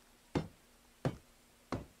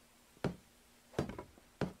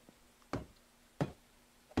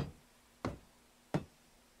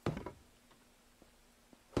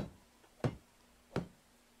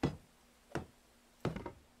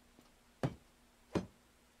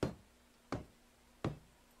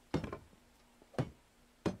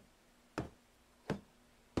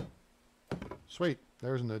 Sweet.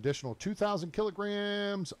 There's an additional 2,000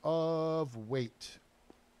 kilograms of weight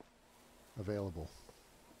available.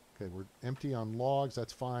 Okay, we're empty on logs.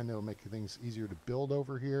 That's fine. That'll make things easier to build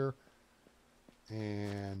over here.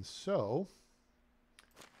 And so,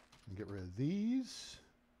 get rid of these.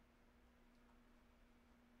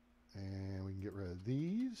 And we can get rid of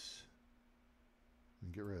these. We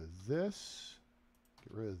can get rid of this.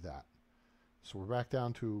 Get rid of that. So we're back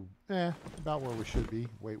down to about where we should be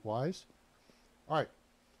weight-wise. All right.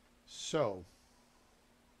 So,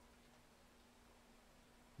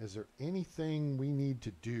 is there anything we need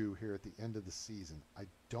to do here at the end of the season? I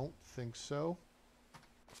don't think so.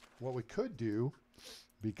 What we could do,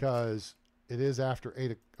 because it is after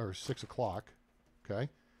 8 or 6 o'clock, okay?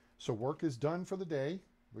 So work is done for the day.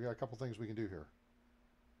 We got a couple things we can do here.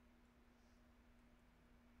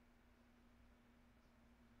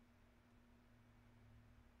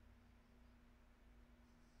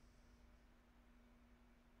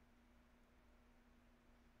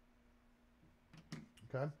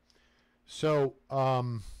 Okay. So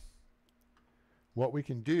what we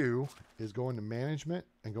can do is go into management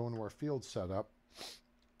and go into our field setup.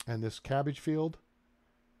 And this cabbage field,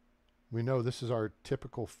 we know this is our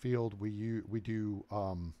typical field. We do,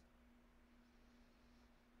 you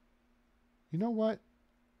know what?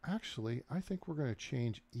 Actually, I think we're going to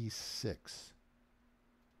change E6. Is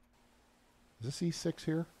this E6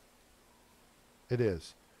 here? It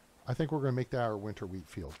is. I think we're going to make that our winter wheat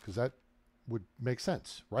field because that would make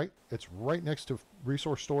sense, right? It's right next to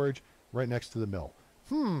resource storage, right next to the mill.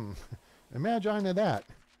 Imagine that.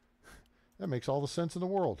 That makes all the sense in the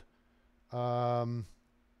world. So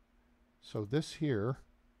this here,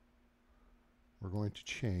 we're going to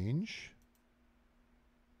change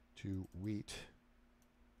to wheat.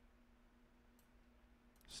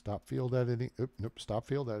 Stop field editing. Nope, stop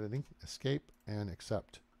field editing. Escape and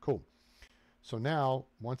accept. Cool. So now,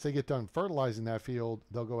 once they get done fertilizing that field,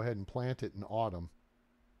 they'll go ahead and plant it in autumn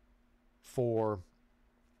for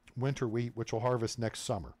winter wheat, which will harvest next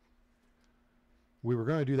summer. We were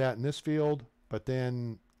going to do that in this field, but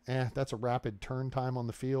then, that's a rapid turn time on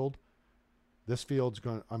the field. This field's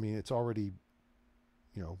going to, I mean, it's already,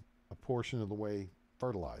 you know, a portion of the way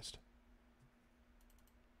fertilized.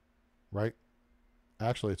 Right?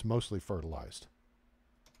 Actually, it's mostly fertilized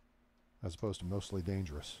as opposed to mostly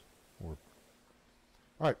dangerous.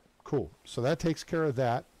 All right, cool. So that takes care of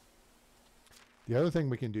that. The other thing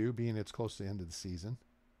we can do, being it's close to the end of the season,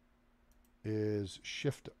 is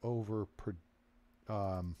shift over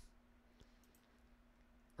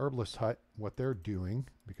Herbalist Hut, what they're doing,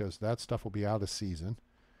 because that stuff will be out of season.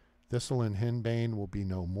 Thistle and henbane will be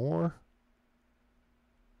no more.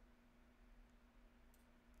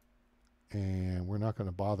 And we're not going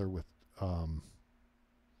to bother with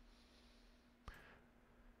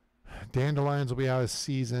dandelions will be out of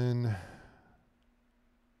season.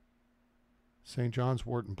 St. John's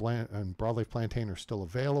wort and broadleaf plantain are still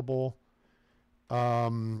available.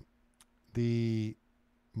 The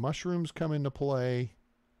mushrooms come into play,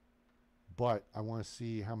 but I want to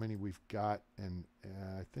see how many we've got, and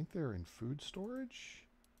I think they're in food storage.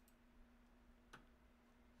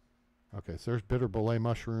 Okay, so there's bitter belay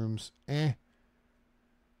mushrooms. We're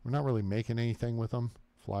not really making anything with them.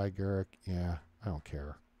 Fly agaric, yeah, I don't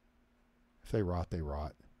care. If they rot, they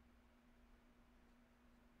rot.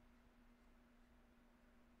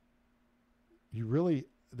 You really,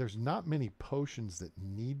 there's not many potions that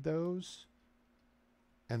need those,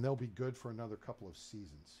 and they'll be good for another couple of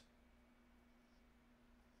seasons.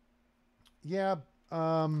 Yeah,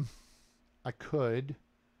 I could.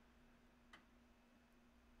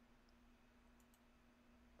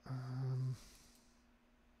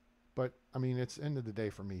 But, I mean, it's end of the day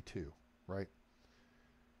for me too, right?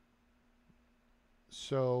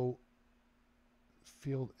 So,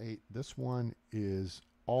 field 8, this one is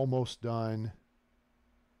almost done.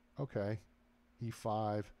 Okay,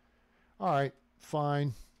 E5. All right,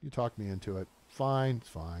 fine. You talked me into it. Fine, it's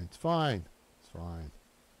fine, it's fine, it's fine.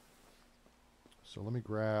 So let me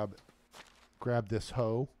grab this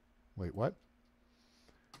hoe. Wait, what?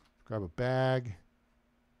 Grab a bag.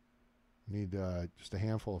 Need just a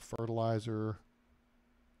handful of fertilizer.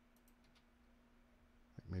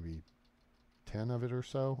 Like maybe 10 of it or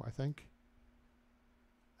so, I think.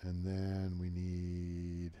 And then we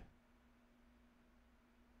need...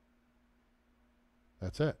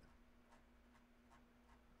 That's it.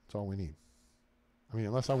 That's all we need. I mean,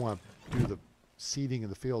 unless I want to do the seeding of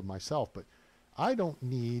the field myself, but I don't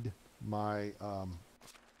need my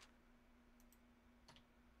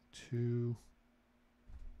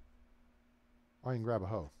I can grab a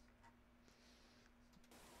hoe.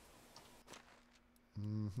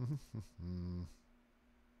 Mm-hmm.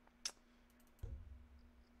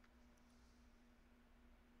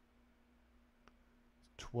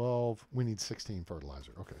 12. We need 16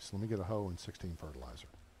 fertilizer. Okay, so let me get a hoe and 16 fertilizer.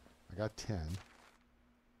 I got 10.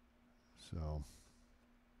 So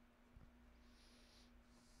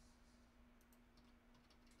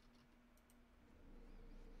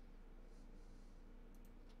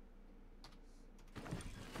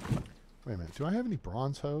wait a minute. Do I have any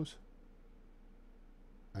bronze hoes?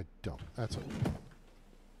 I don't. That's okay. I'm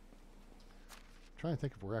trying to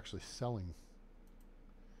think if we're actually selling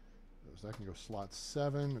those. That can go slot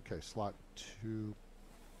 7. Okay, slot 2.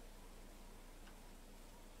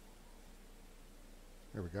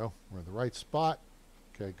 There we go. We're in the right spot.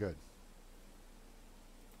 Okay, good.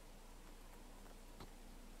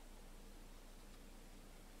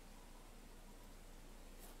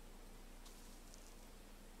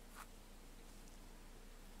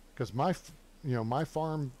 Because my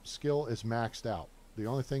farm skill is maxed out. The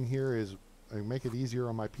only thing here is I make it easier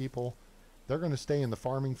on my people. They're going to stay in the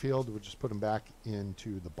farming field. We'll just put them back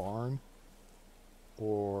into the barn,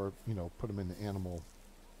 or put them in the animal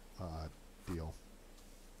deal.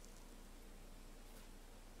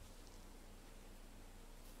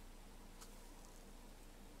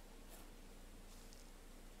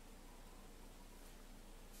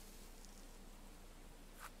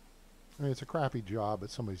 I mean, it's a crappy job,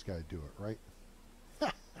 but somebody's got to do it, right?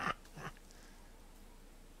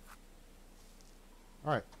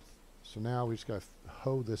 All right. So now we just got to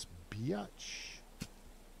hoe this biatch.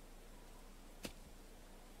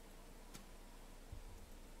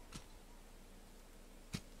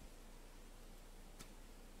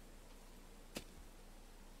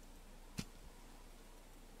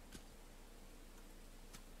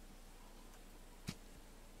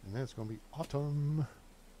 And then it's going to be autumn.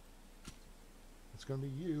 It's going to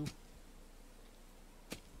be you.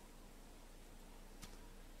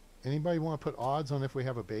 Anybody want to put odds on if we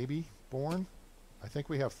have a baby born? I think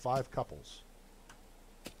we have 5 couples.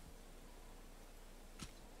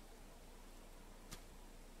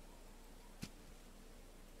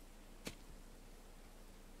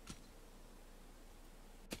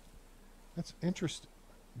 That's interesting.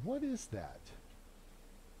 What is that?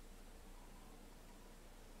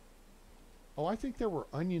 Oh, I think there were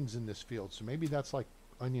onions in this field, so maybe that's like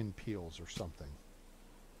onion peels or something.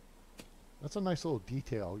 That's a nice little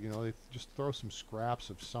detail, they just throw some scraps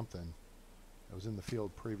of something that was in the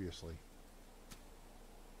field previously.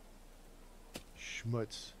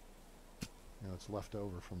 Schmutz. It's left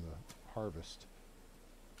over from the harvest.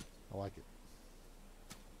 I like it.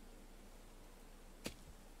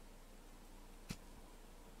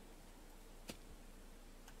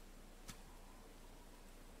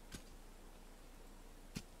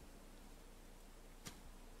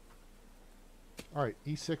 All right,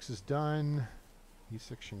 E6 is done.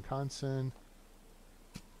 E6 Shinkansen.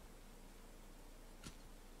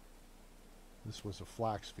 This was a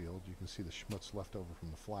flax field. You can see the schmutz left over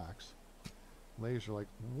from the flax. Ladies are like,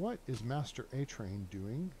 what is Master A-Train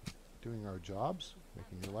doing? Doing our jobs?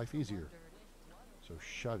 Making your life easier. So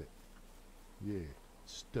shut it. Yeah,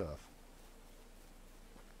 stuff.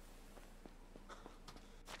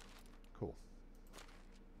 Cool.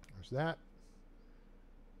 There's that.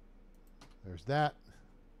 There's that.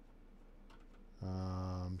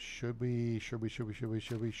 Should we? Sure, we should.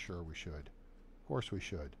 Of course we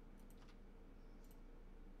should.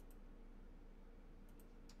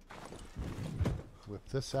 Whip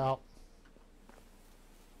this out.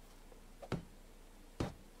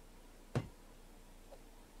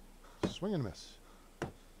 Swing and miss.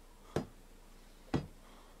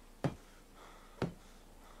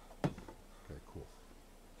 Okay, cool.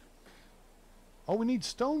 Oh, we need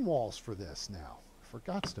stone walls for this now.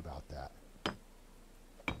 Forgot about that.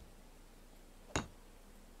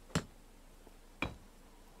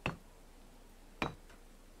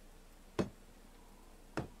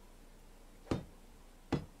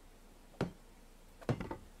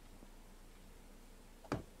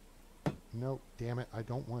 No, damn it. I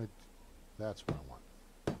don't want it. That's what I want.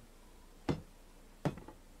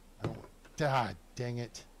 I don't want. God dang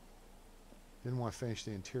it. Didn't want to finish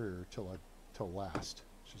the interior till last.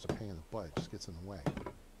 It's just a pain in the butt. It just gets in the way.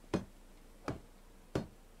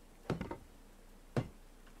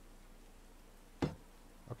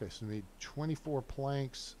 Okay, so we need 24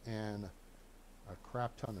 planks and a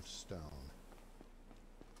crap ton of stone.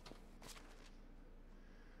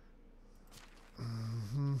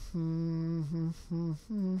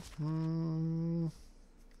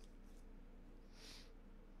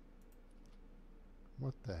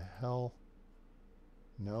 What the hell?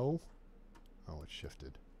 No? Oh, it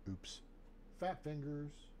shifted. Oops. Fat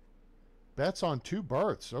fingers. Bets on 2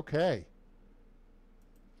 berths. Okay.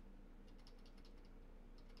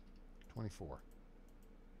 24.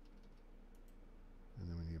 And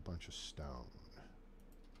then we need a bunch of stone.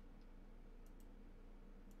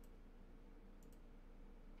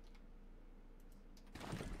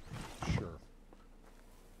 Sure.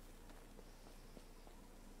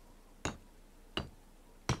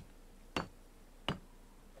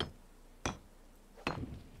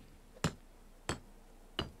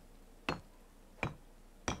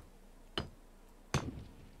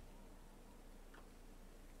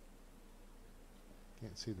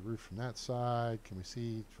 Can't see the roof from that side. Can we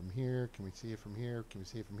see it from here? Can we see it from here? Can we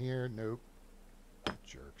see it from here? Nope.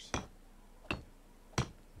 Jerks.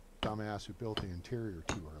 Dumbass who built the interior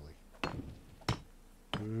too early.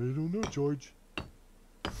 I don't know, George.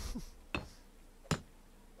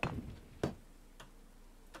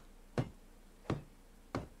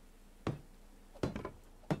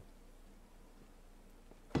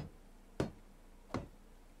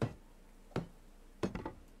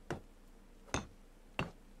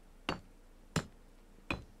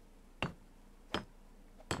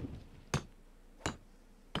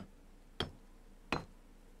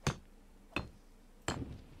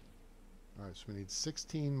 So we need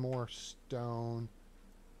 16 more stone.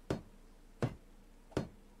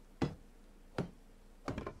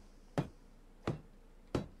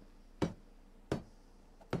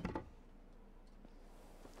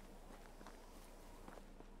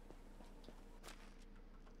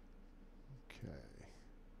 Okay.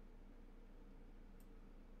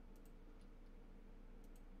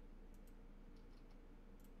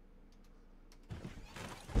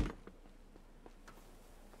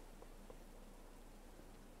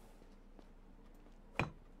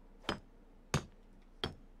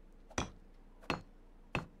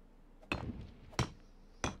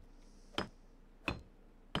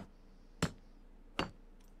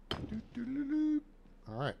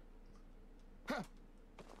 All right.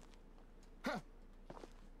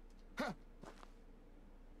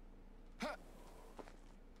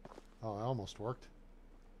 Oh, it almost worked.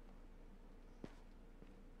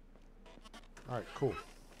 All right, cool.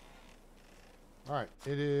 All right,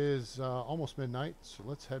 it is almost midnight, so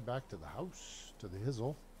let's head back to the house, to the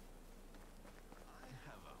hizzle. I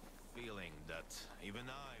have a feeling that even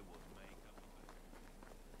I would make up.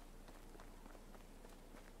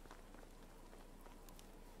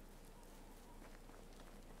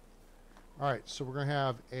 All right, so we're going to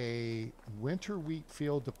have a winter wheat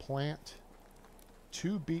field to plant,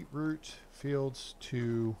 2 beetroot fields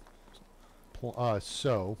to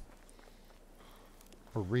sow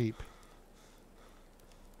or reap.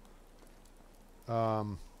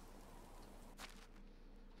 Yeah,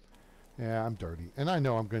 I'm dirty. And I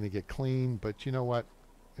know I'm going to get clean, but you know what?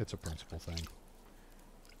 It's a principle thing.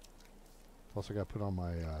 Plus, I got to put on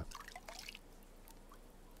my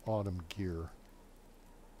autumn gear.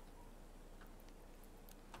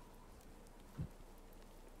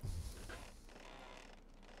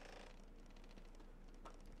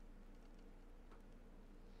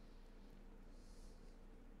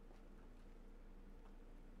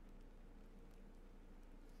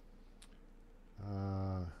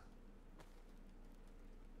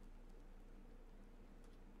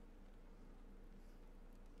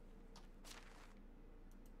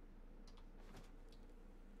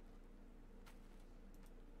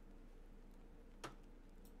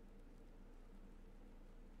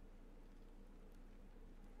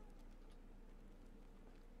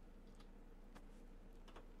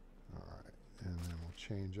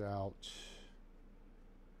 Change out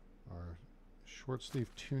our short sleeve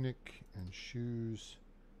tunic and shoes,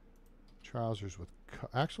 trousers with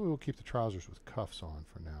actually we'll keep the trousers with cuffs on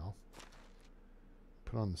for now.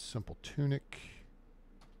 Put on the simple tunic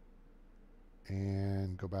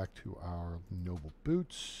and go back to our noble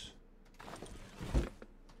boots.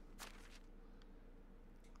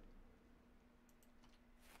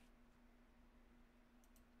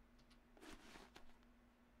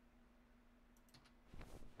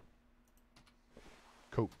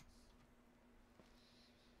 Cool.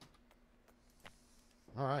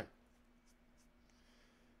 All right.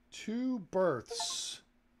 2 berths.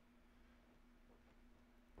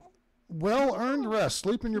 Well-earned rest.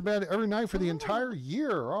 Sleep in your bed every night for the entire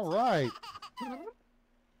year. All right.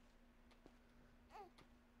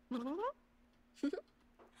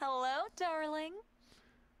 Hello, darling.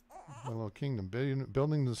 Hello, Kingdom.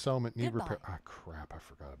 Building the settlement need repair. Ah, crap. I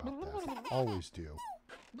forgot about that. Always do.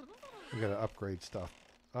 We got to upgrade stuff.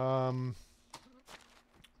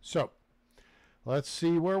 So, Let's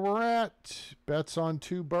see where we're at. Bets on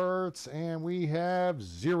 2 berths, and we have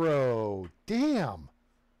 0. Damn.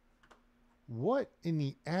 What in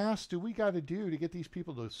the ass do we got to do to get these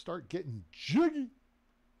people to start getting jiggy?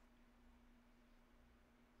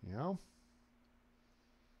 You know?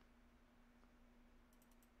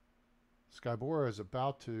 Skybora is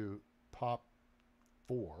about to pop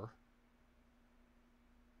 4.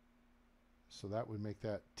 So that would make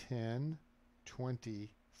that 10,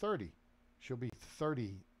 20, 30. She'll be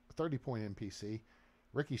 30 point NPC.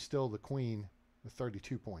 Ricky's still the queen with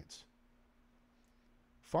 32 points.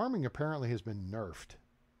 Farming apparently has been nerfed.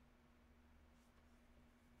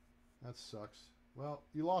 That sucks. Well,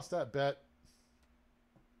 you lost that bet.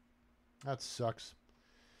 That sucks.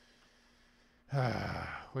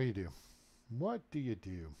 What do you do? What do you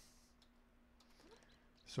do?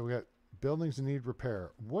 So we got buildings that need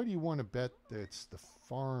repair. What do you want to bet that's the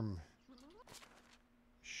farm,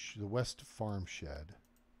 the west farm shed?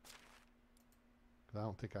 'Cause I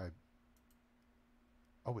don't think I...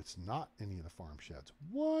 Oh, it's not any of the farm sheds.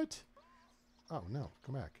 What? Oh, no.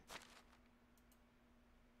 Come back.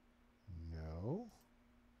 No.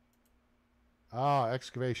 Ah,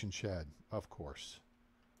 excavation shed. Of course.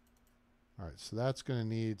 All right, so that's going to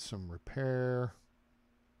need some repair.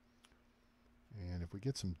 And if we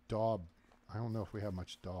get some daub, I don't know if we have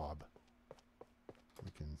much daub.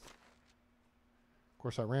 We can... Of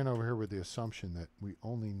course, I ran over here with the assumption that we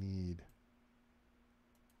only need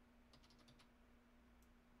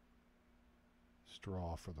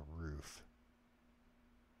straw for the roof.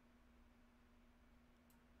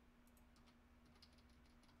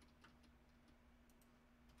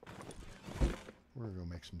 We're going to go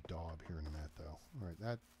make some daub here in a minute, though. All right,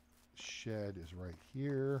 that shed is right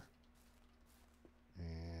here.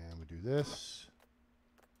 And we do this.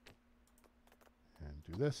 And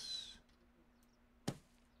do this.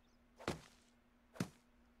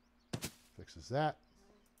 Fixes that.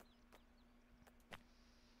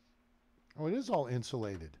 Oh, it is all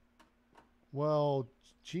insulated. Well,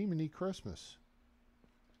 Jiminy Christmas.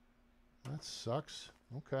 That sucks.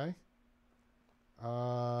 Okay.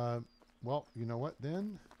 Well, you know what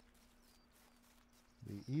then?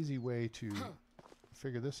 The easy way to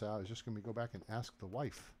figure this out is just going to go back and ask the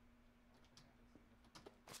wife.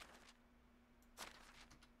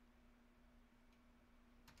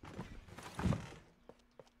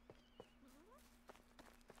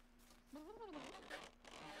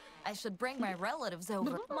 I should bring my relatives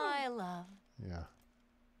over. My love. Yeah.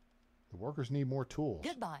 The workers need more tools.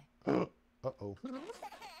 Goodbye. Uh-oh.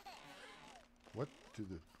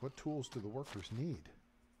 What tools do the workers need?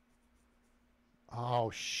 Oh,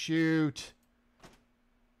 shoot.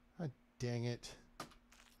 Ah, dang it.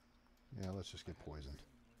 Yeah, let's just get poisoned.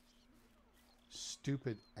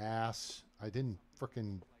 Stupid ass. I didn't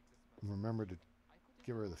frickin' remember to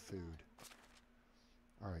give her the food.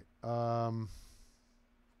 All right.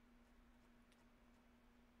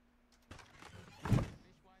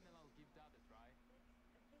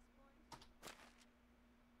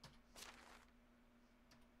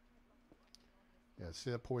 Yeah,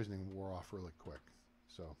 see, that poisoning wore off really quick.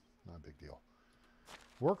 So, not a big deal.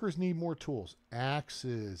 Workers need more tools.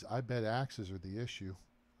 Axes. I bet axes are the issue.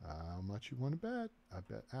 How much you want to bet? I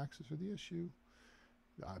bet axes are the issue.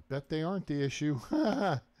 I bet they aren't the issue.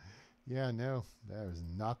 Yeah, no, that is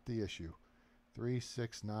not the issue. 3,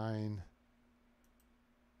 6, 9.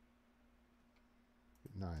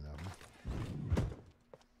 9 of them.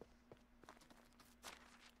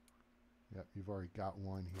 Yep, you've already got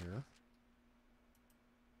one here.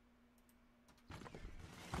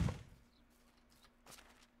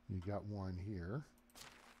 You got one here.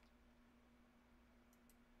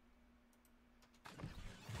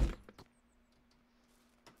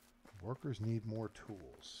 Workers need more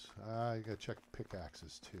tools. You gotta check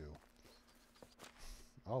pickaxes too.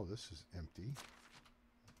 Oh, this is empty.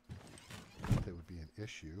 That would be an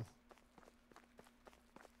issue.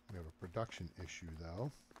 We have a production issue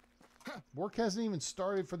though. Work hasn't even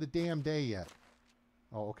started for the damn day yet.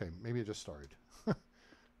 Oh, okay. Maybe it just started.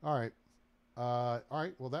 All right. All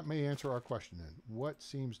right. Well, that may answer our question then. What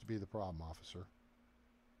seems to be the problem, officer?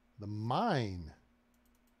 The mine.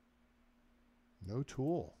 No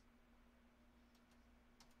tool.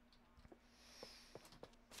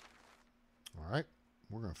 All right.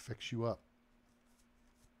 We're going to fix you up.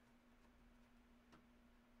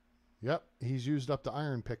 Yep. He's used up the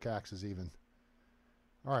iron pickaxes even.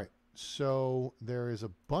 All right. So there is a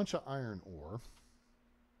bunch of iron ore.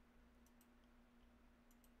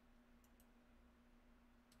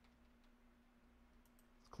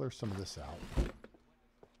 Clear some of this out.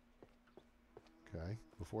 Okay,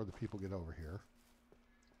 before the people get over here.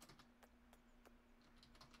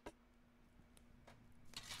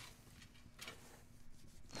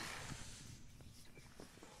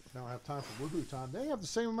 They don't have time for woohoo time. They have the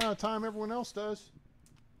same amount of time everyone else does.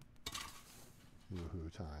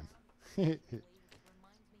 Woohoo time.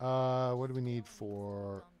 What do we need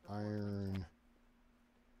for iron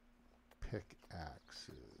pickaxes?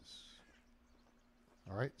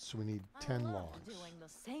 All right, so we need 10 logs. Doing the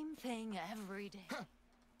same thing every day.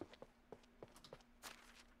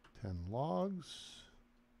 10 logs.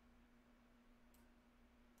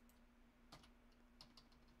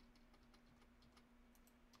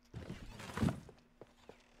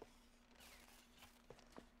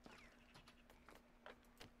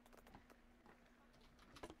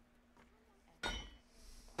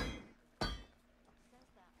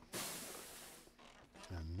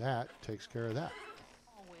 And that takes care of that.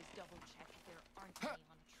 Always double check if there aren't any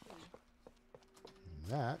on a tree.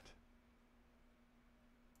 And that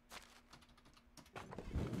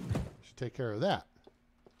should take care of that.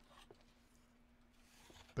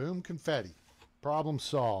 Boom, confetti. Problem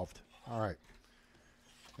solved. All right.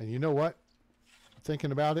 And you know what?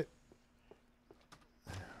 Thinking about it,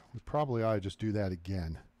 we probably ought to just do that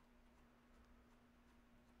again.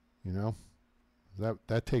 You know?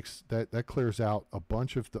 That clears out a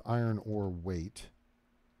bunch of the iron ore weight.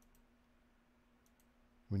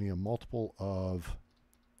 We need a multiple of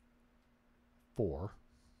 4.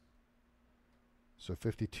 So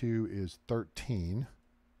 52 is 13.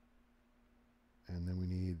 And then we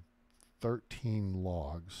need 13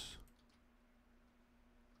 logs.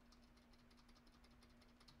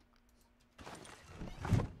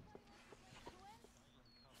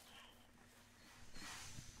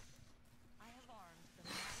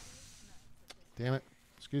 Damn it.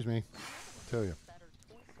 Excuse me. I'll tell you.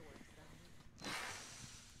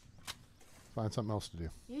 Find something else to do.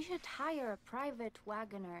 You should hire a private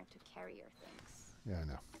wagoner to carry your things. Yeah, I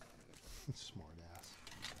know. Smart ass.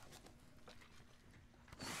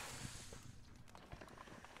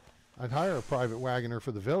 I'd hire a private wagoner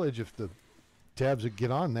for the village if the devs would get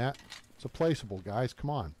on that. It's a placeable, guys. Come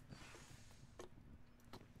on.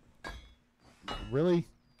 Really?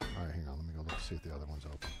 All right, hang on. Let me go look see if the other one's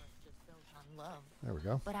open. Love. There we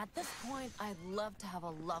go. But at this point, I'd love to have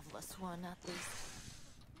a loveless one at least.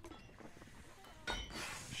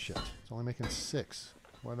 Shit. It's only making 6.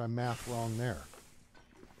 Why did I math wrong there?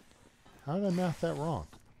 How did I math that wrong?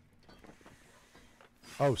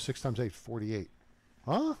 Oh, 6 times 8, 48.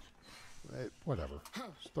 Huh? Whatever.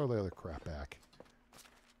 Just throw the other crap back.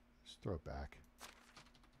 Just throw it back.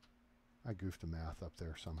 I goofed the math up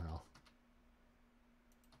there somehow.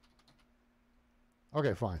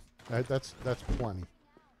 Okay, fine. That's plenty.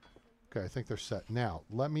 Okay, I think they're set. Now,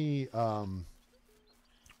 let me,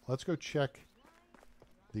 let's go check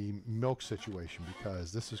the milk situation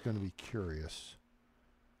because this is going to be curious.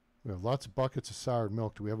 We have lots of buckets of soured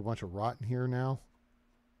milk. Do we have a bunch of rotten here now?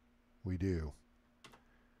 We do.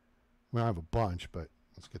 We don't have a bunch, but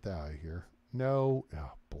let's get that out of here. No.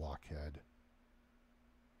 Oh, blockhead.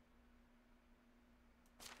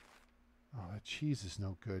 Oh, that cheese is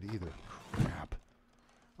no good either. Crap.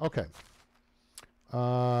 Okay.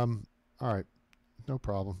 All right. No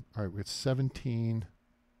problem. All right, we got 17.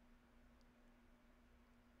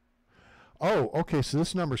 Oh, okay, so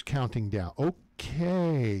this number's counting down.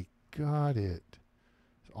 Okay, got it.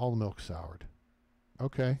 All the milk soured.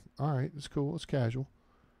 Okay, all right, it's cool. It's casual.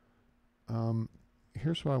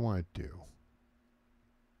 Here's what I want to do.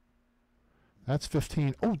 That's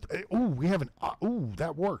 15. Oh, we have an. Oh,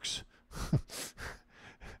 that works.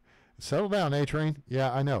 Settle down, A-Train.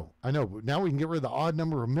 Yeah, I know. But now we can get rid of the odd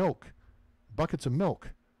number of milk. Buckets of milk.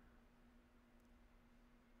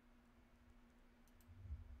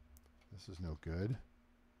 This is no good.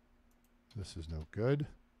 This is no good.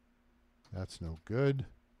 That's no good.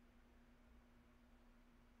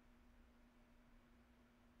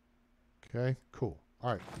 Okay, cool.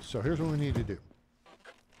 All right, so here's what we need to do.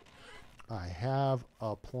 I have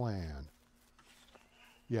a plan.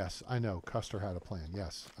 Yes, I know. Custer had a plan.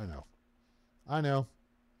 Yes, I know. I know.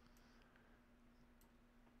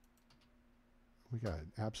 We got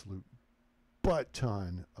an absolute butt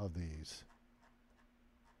ton of these.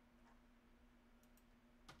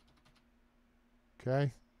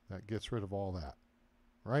 Okay, that gets rid of all that.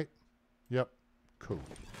 Right? Yep. Cool.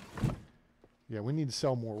 Yeah, we need to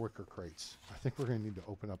sell more wicker crates. I think we're going to need to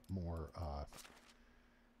open up more.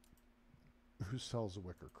 Who sells the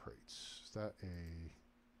wicker crates? Is that a...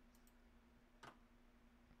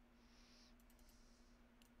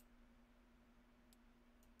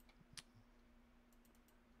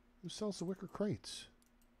 Who sells the wicker crates?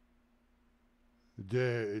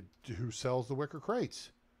 Who sells the wicker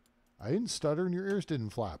crates? I didn't stutter and your ears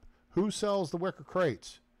didn't flap. Who sells the wicker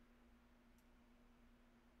crates?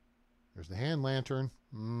 There's the hand lantern.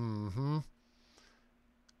 Mm-hmm.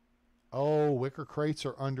 Oh, wicker crates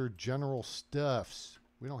are under general stuffs.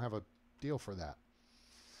 We don't have a deal for that.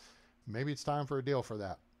 Maybe it's time for a deal for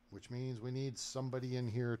that, which means we need somebody in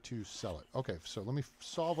here to sell it. Okay, so let me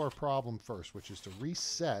solve our problem first, which is to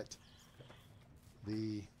reset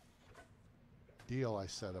the deal I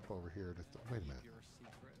set up over here. Wait a minute. Your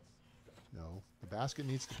secrets. No, the basket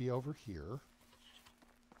needs to be over here.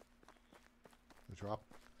 We drop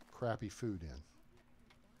crappy food in.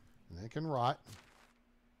 And then it can rot.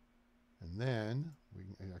 And then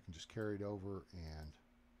I can just carry it over and...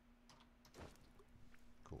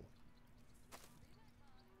 Cool.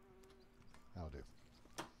 That'll do.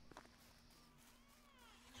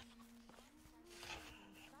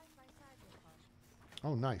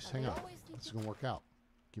 Oh, nice. Hang on. This is going to work out.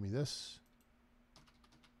 Give me this.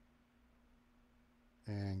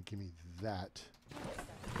 And give me that.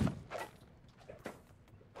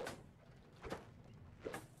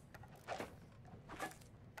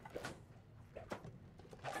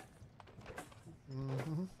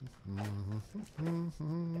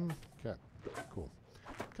 Okay, cool.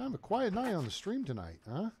 Kind of a quiet night on the stream tonight,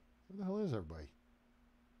 huh? Where the hell is everybody?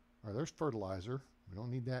 All right, there's fertilizer. We don't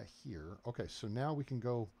need that here. Okay, so now we can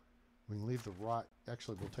go, we can leave the rot.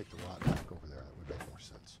 Actually, we'll take the rot back over there. That would make more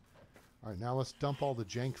sense. All right, now let's dump all the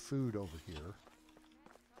jank food over here.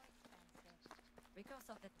 Because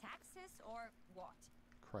of the taxes or what?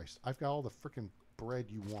 Christ, I've got all the frickin' bread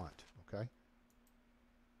you want, okay?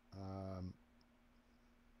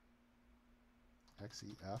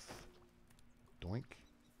 XEF. Doink.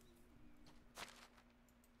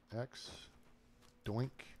 X.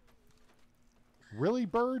 Doink. Really,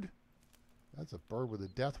 bird? That's a bird with a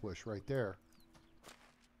death wish right there.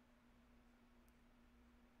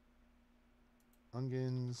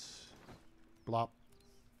 Onions. Blop.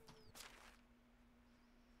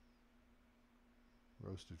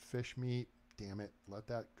 Roasted fish meat. Damn it. Let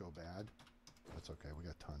that go bad. That's okay. We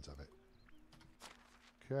got tons of it.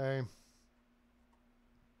 Okay.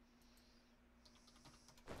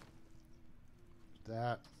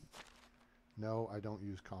 That. No, I don't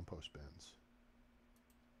use compost bins.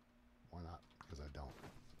 Why not? Because I don't.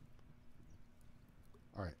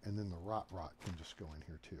 All right, and then the rot can just go in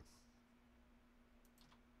here too.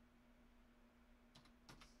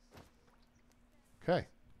 Okay,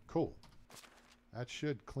 cool. That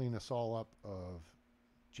should clean us all up of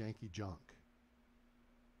janky junk.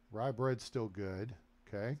 Rye bread's still good.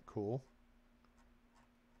 Okay, cool.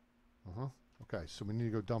 Okay, so we need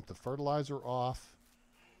to go dump the fertilizer off.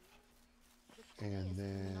 And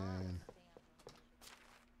then...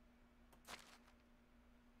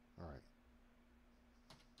 All right.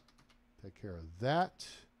 Take care of that.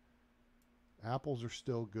 Apples are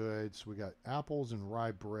still good. So we got apples and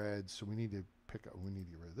rye bread. So we need to pick up, we need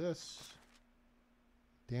to get rid of this.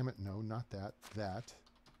 Damn it, no, not that. That.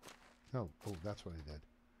 No, oh, that's what I did.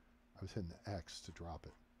 I was hitting the X to drop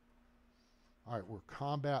it. All right, we're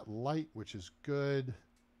combat light, which is good.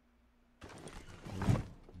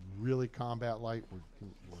 Really combat light. We're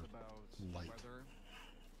light.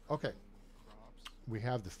 Okay. We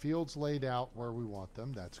have the fields laid out where we want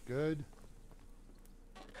them. That's good.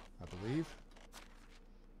 I believe.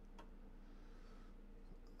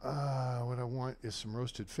 What I want is some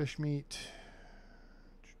roasted fish meat.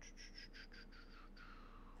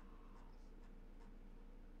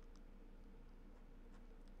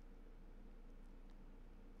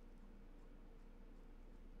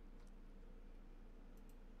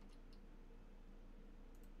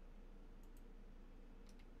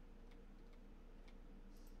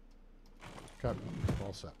 Okay,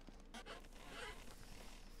 all set.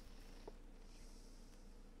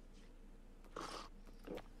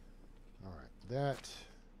 All right, that,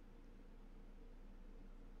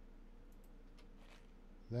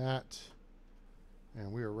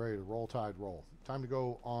 and we are ready to roll tide roll. Time to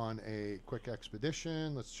go on a quick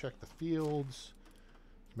expedition. Let's check the fields.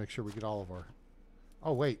 Let's make sure we get all of our...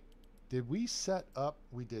 Oh, wait. Did we set up?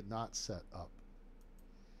 We did not set up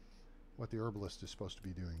what the herbalist is supposed to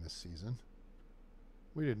be doing this season.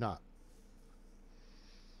 We did not.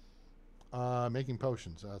 Making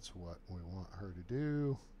potions. That's what we want her to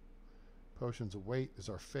do. Potions of weight is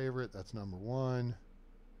our favorite. That's number 1.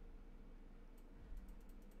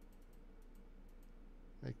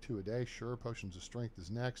 Make 2 a day. Sure. Potions of strength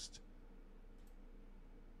is next.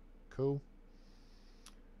 Cool.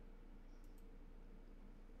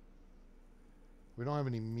 We don't have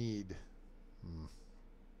any mead.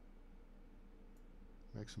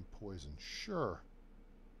 Make some poison. Sure.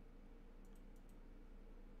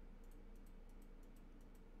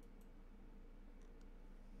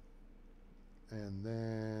 And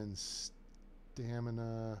then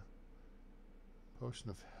stamina, potion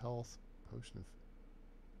of health, potion of...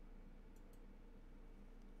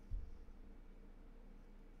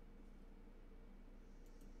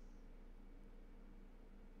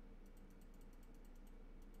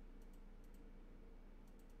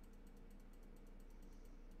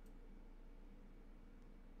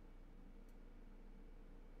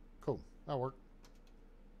 Cool, that'll work.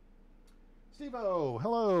 Steve-O,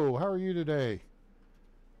 hello, how are you today?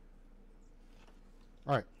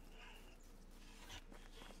 All right.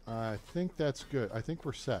 I think that's good. I think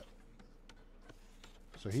we're set.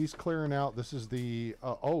 So he's clearing out. This is the...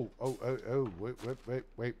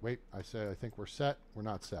 wait. I said I think we're set. We're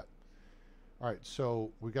not set. All right,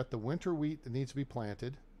 so we got the winter wheat that needs to be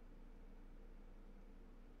planted.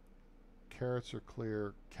 Carrots are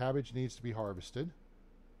clear. Cabbage needs to be harvested.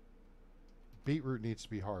 Beetroot needs to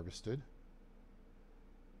be harvested.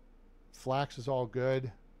 Flax is all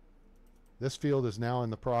good. This field is now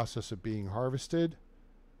in the process of being harvested.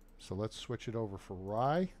 So let's switch it over for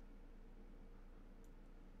rye.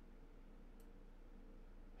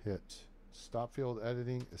 Hit stop field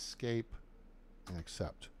editing, escape, and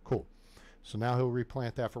accept. Cool. So now he'll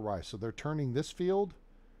replant that for rye. So they're turning this field,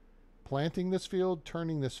 planting this field,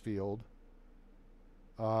 turning this field,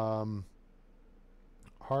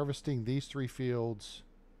 harvesting these 3 fields,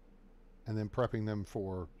 and then prepping them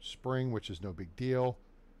for spring, which is no big deal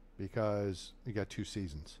because you got 2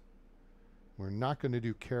 seasons. We're not going to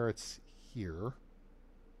do carrots here.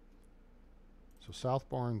 So South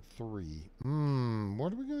Barn 3.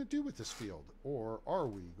 What are we going to do with this field? Or are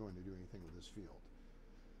we going to do anything with this field?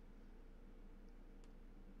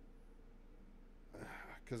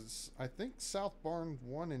 Because I think South Barn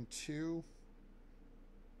 1 and 2...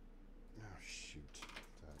 Oh, shoot.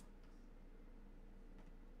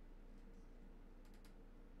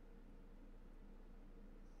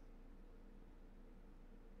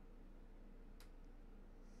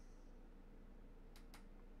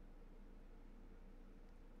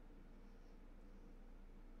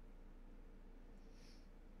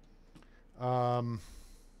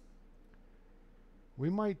 We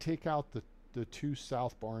might take out the 2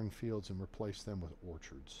 South Barn fields and replace them with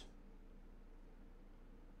orchards.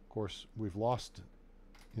 Of course, we've lost,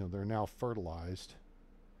 they're now fertilized.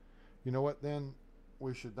 You know what, then?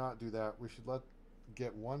 We should not do that. We should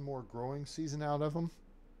get 1 more growing season out of them,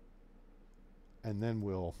 and then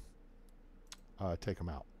we'll take them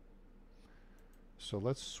out. So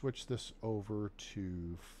let's switch this over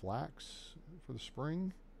to flax for the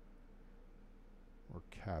spring. Or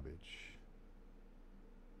cabbage.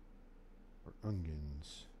 Or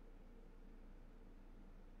onions.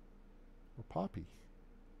 Or poppy.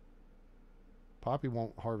 Poppy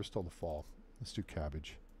won't harvest till the fall. Let's do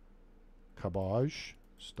cabbage. Cabbage.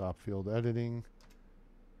 Stop field editing.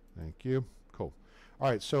 Thank you. Cool. All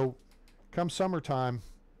right, so come summertime,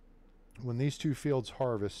 when these 2 fields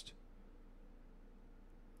harvest,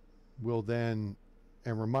 we'll then,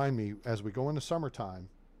 and remind me, as we go into summertime,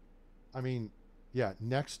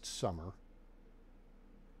 next summer,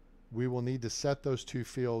 we will need to set those 2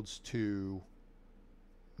 fields to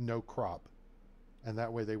no crop, and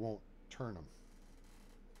that way they won't turn them.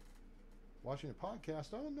 Watching a podcast?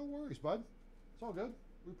 Oh, no worries, bud. It's all good.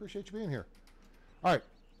 We appreciate you being here. All right.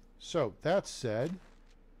 So that said,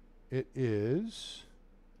 it is...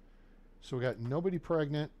 So we got nobody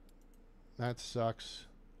pregnant. That sucks.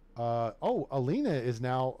 Alina is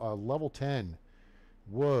now level 10.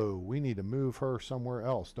 Whoa, we need to move her somewhere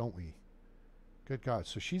else, don't we? Good God.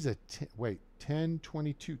 So she's a 10,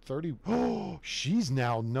 22, 30. Oh, she's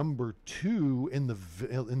now number 2 in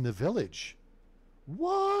the village.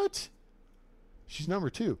 What? She's number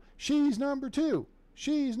 2. She's number 2.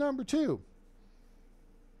 She's number 2.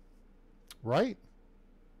 Right?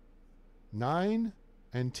 9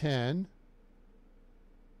 and 10.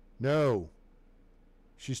 No.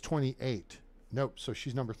 She's 28. Nope. So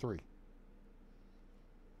she's number 3.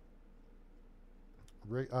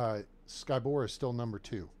 Skybora is still number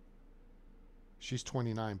 2. She's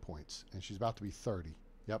 29 points, and she's about to be 30.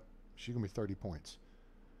 Yep, she's going to be 30 points.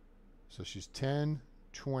 So she's 10,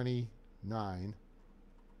 29.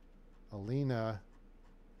 Alina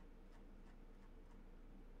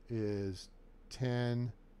is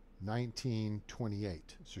 10, 19,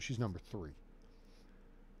 28. So she's number 3.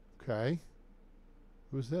 Okay.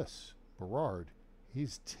 Who's this? Berard.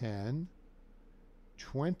 He's 10,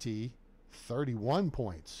 20, 31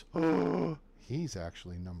 points. He's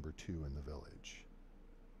actually number 2 in the village.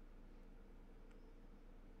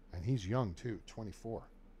 And he's young too, 24.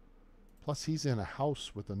 Plus he's in a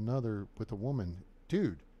house with a woman.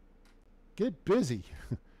 Dude, get busy.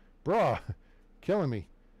 Bruh, Killing me.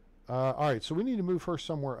 All right, so we need to move her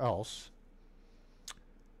somewhere else.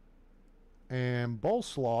 And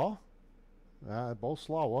Bolslaw,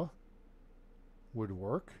 Bolslawa would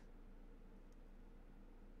work.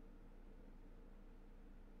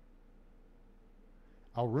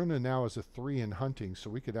 Alruna now is a 3 in hunting, so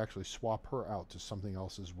we could actually swap her out to something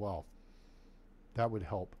else as well. That would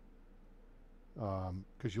help.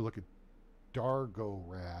 Because you look at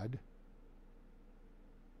Dargorad.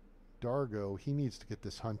 Dargo, he needs to get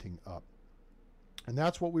this hunting up. And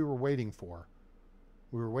that's what we were waiting for.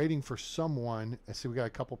 We were waiting for someone. I see we got a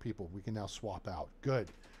couple people we can now swap out. Good.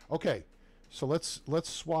 Okay. So let's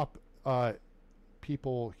swap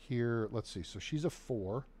people here. Let's see. So she's a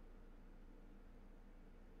 4.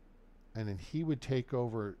 And then he would take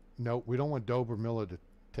over. No, we don't want Dobromilla to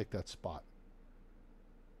take that spot.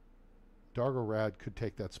 Dargorad could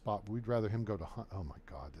take that spot, but we'd rather him go to hunt. Oh my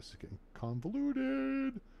God, this is getting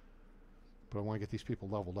convoluted. But I want to get these people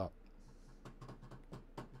leveled up.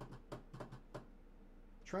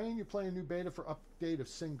 Train, you're playing a new beta for update of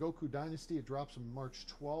Sengoku Dynasty. It drops on March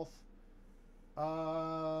 12th.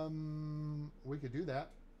 We could do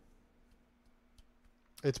that.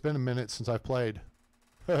 It's been a minute since I've played.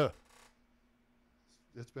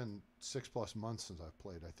 It's been 6+ months since I've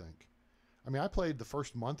played, I think. I mean, I played the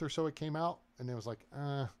first month or so it came out, and it was like,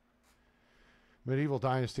 Medieval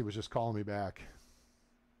Dynasty was just calling me back.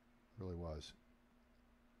 It really was.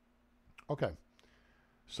 Okay.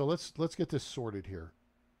 So let's get this sorted here.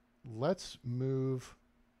 Let's move.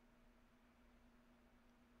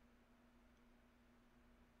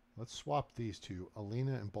 Let's swap these two,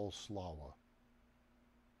 Alina and Bolslawa.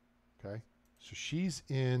 Okay. So she's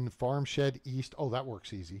in Farm Shed East. Oh, that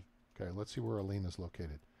works easy. Okay, let's see where Alina's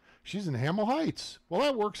located. She's in Hamel Heights. Well,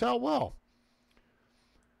 that works out well.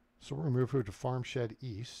 So we're going to move her to Farm Shed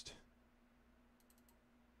East.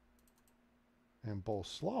 And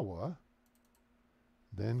Bolslawa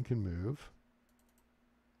then can move.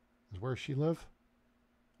 Where does she live?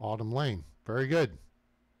 Autumn Lane. Very good.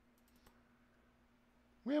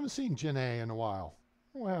 We haven't seen Janae in a while.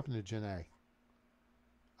 What happened to Janae?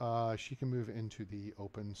 She can move into the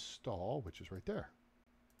open stall, which is right there.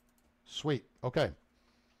 Sweet. Okay.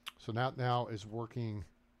 So now is working.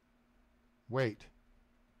 Wait.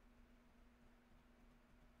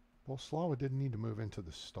 Bolslawa didn't need to move into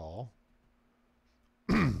the stall.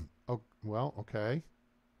 Oh, well, okay.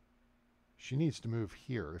 She needs to move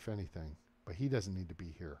here, if anything. But he doesn't need to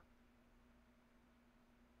be here.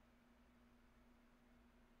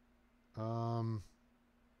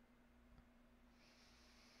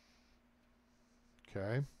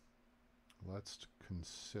 Okay. Let's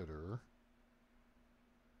consider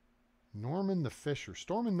Norman the Fisher.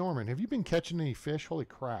 Storm and Norman, have you been catching any fish? Holy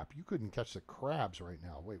crap. You couldn't catch the crabs right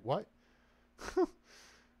now. Wait, what?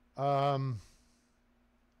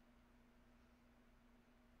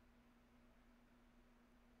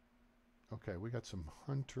 Okay, we got some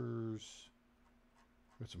hunters.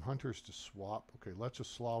 We got some hunters to swap. Okay,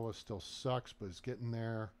 Lecheslawa still sucks, but is getting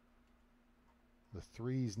there. The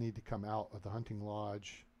 3s need to come out of the hunting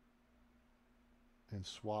lodge and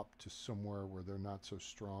swap to somewhere where they're not so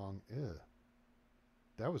strong. Ew.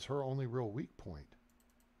 That was her only real weak point.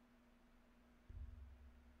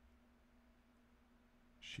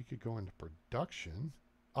 She could go into production.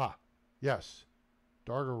 Ah, yes.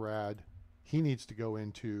 Dargorad, he needs to go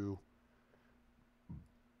into,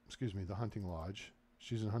 excuse me, the hunting lodge.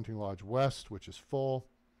 She's in Hunting Lodge West, which is full.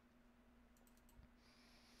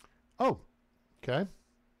 Oh, okay.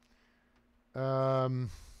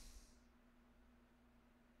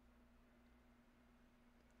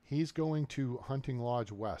 He's going to Hunting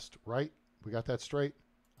Lodge West, right? We got that straight?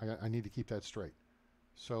 I need to keep that straight.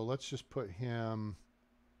 So let's just put him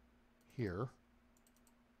here.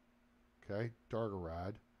 Okay,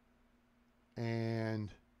 Dargorad.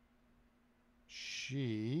 And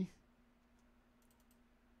she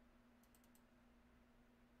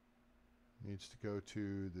needs to go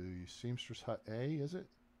to the Seamstress Hut A, is it?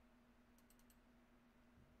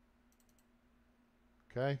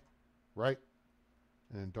 Okay, right.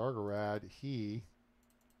 And Dargorad, he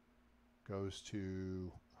goes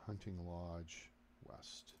to Hunting Lodge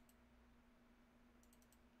West.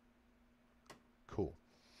 Cool.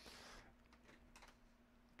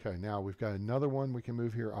 Okay, now we've got another one we can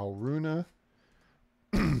move here. Alruna.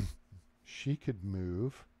 She could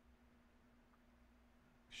move.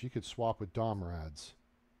 She could swap with Domrads.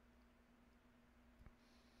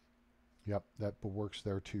 Yep, that works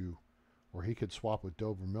there too. Or he could swap with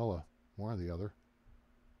Dobromilla, one or the other.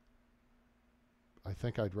 I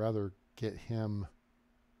think I'd rather get him.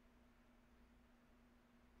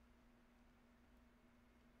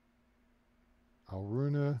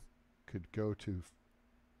 Alruna could go to...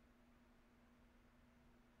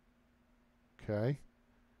 Okay.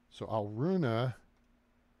 So Alruna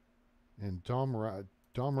and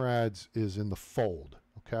Domrad's is in the fold.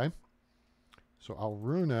 Okay. So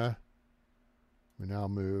Alruna, we now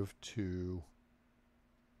move to...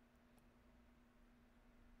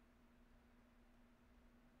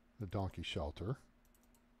 the donkey shelter.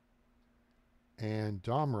 And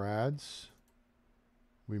Domrad's,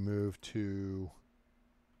 we move to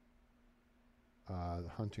the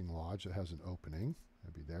hunting lodge that has an opening.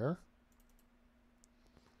 That'd be there.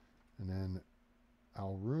 And then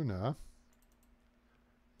Alruna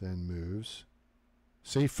then moves.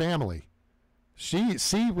 See, family. See,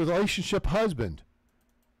 relationship husband.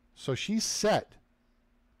 So she's set.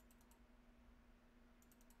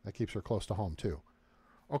 That keeps her close to home, too.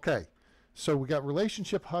 Okay. So we got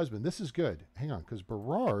relationship husband. This is good. Hang on, because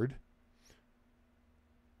Berard.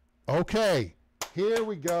 Okay. Here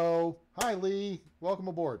we go. Hi, Lee. Welcome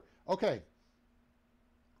aboard. Okay.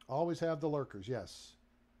 Always have the lurkers. Yes.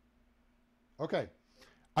 Okay.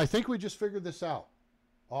 I think we just figured this out.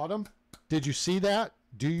 Autumn, did you see that?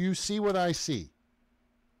 Do you see what I see?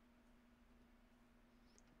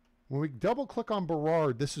 When we double click on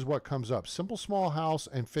Berard, this is what comes up. Simple small house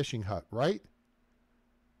and fishing hut, right?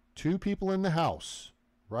 2 people in the house,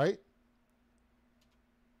 right?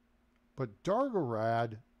 But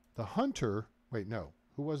Dargarad, the hunter, wait, no.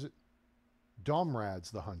 Who was it?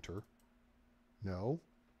 Domrad's the hunter. No.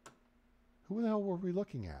 Who the hell were we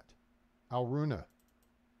looking at? Alruna.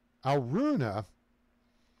 Alruna,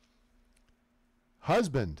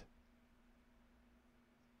 husband.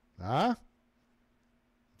 Huh?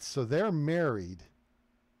 So they're married.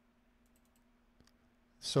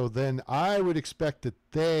 So then I would expect that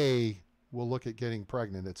they will look at getting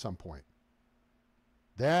pregnant at some point.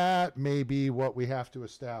 That may be what we have to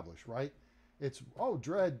establish, right? It's, oh,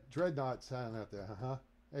 Dreadnought's hanging out there. Uh-huh.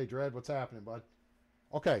 Hey, Dread, what's happening, bud?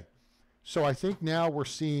 Okay. So I think now we're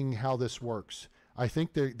seeing how this works. I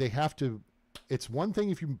think they have to, it's one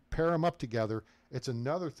thing if you pair them up together. It's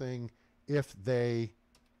another thing if they,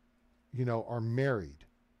 you know, are married.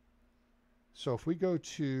 So if we go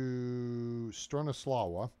to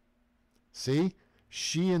Stronislawa, see,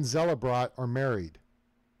 she and Zelibrat are married.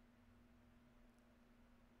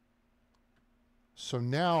 So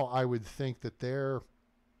now I would think that their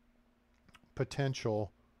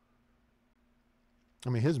potential, I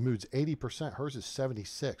mean, his mood's 80%, hers is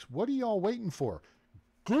 76. What are y'all waiting for?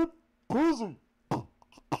 Get busy.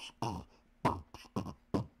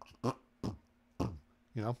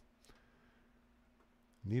 You know?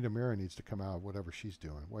 Nita Mira needs to come out of whatever she's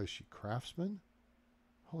doing. What is she, craftsman?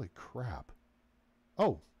 Holy crap.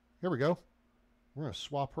 Oh, here we go. We're going to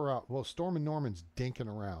swap her out. Well, Storm and Norman's dinking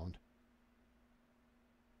around.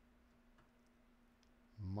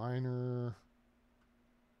 Minor.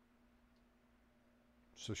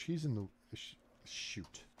 So she's in the...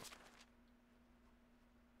 shoot.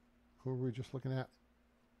 Who are we just looking at?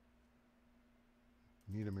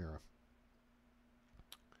 Nita Mira.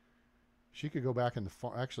 She could go back in the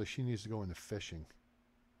farm. Actually, she needs to go into fishing.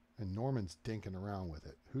 And Norman's dinking around with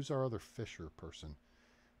it. Who's our other fisher person?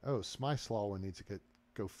 Oh, Smyslaw needs to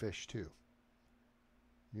go fish too.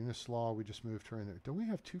 Unislaw, we just moved her in there. Don't we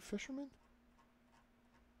have 2 fishermen?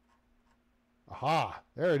 Aha!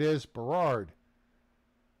 There it is. Berard.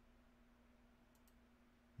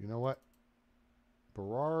 You know what?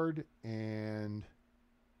 Berard and...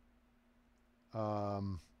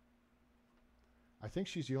 I think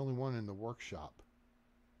she's the only one in the workshop.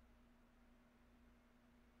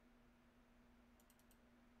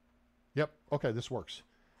 Yep. Okay, this works.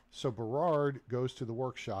 So Berard goes to the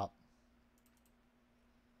workshop.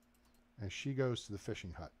 And she goes to the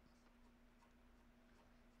fishing hut.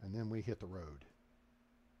 And then we hit the road.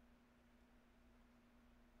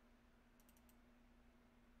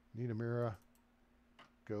 Nita Mira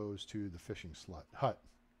goes to the fishing hut.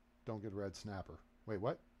 Don't get a red snapper. Wait,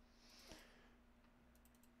 what?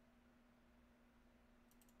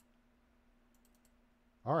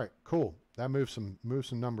 All right, cool. That moves some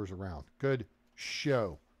numbers around. Good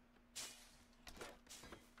show.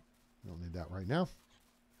 We don't need that right now.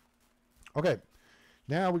 Okay,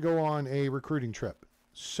 now we go on a recruiting trip.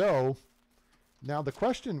 So now the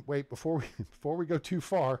question. Wait, before we go too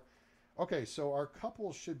far. Okay, so our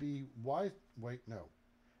couple should be Alruna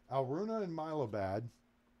and Milobad,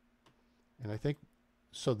 and I think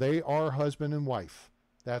so. They are husband and wife.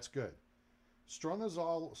 That's good.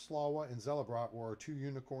 Stronislawa and Zelibrat were our 2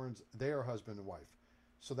 unicorns. They are husband and wife.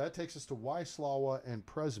 So that takes us to Wyslawa and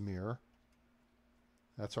Presmir.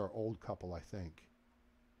 That's our old couple, I think.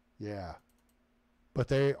 Yeah. But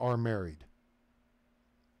they are married.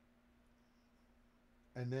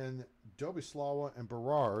 And then Dobislawa and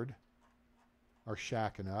Berard are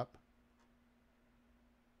shacking up.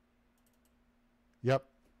 Yep.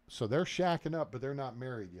 So they're shacking up, but they're not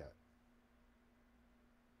married yet.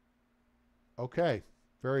 Okay.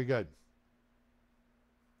 Very good.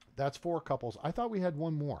 That's 4 couples. I thought we had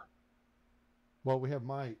one more. Well, we have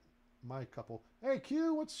my couple. Hey,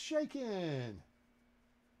 Q, what's shaking?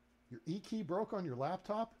 Your E key broke on your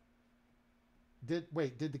laptop? Did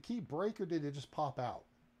the key break or did it just pop out?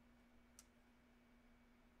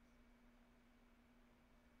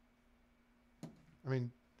 I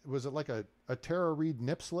mean, was it like a Tara Reid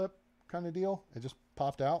nip slip kind of deal? It just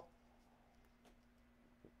popped out?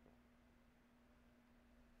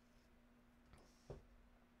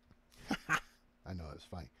 I know, it's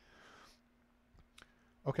funny.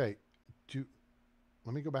 Okay,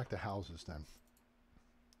 let me go back to houses then.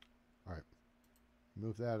 All right.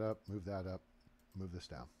 Move that up, move this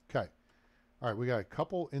down. Okay. All right, we got a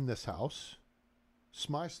couple in this house.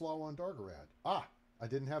 Smyslaw on Dargarad. Ah, I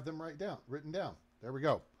didn't have them written down. There we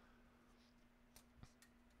go.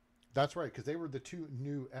 That's right, because they were the 2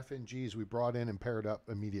 new FNGs we brought in and paired up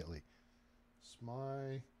immediately.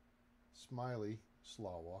 Smiley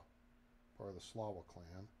Slawa, part of the Slawa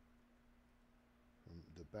clan. From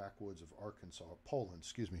the backwoods of Arkansas. Poland.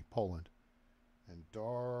 And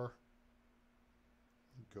Dar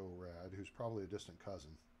Gorad, who's probably a distant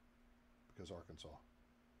cousin because Arkansas.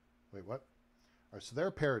 Wait, what? All right, so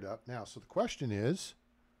they're paired up now. So the question is,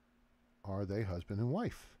 are they husband and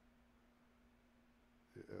wife?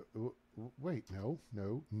 Wait, no.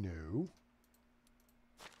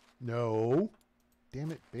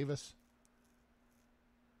 Damn it, Beavis.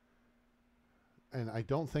 And I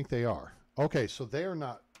don't think they are. Okay, so they are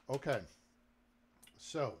not. Okay.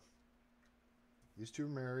 So, these 2 are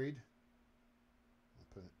married. I'll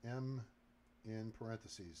put an M in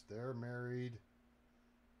parentheses. They're married.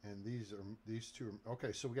 And these 2 are.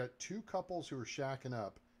 Okay, so we got 2 couples who are shacking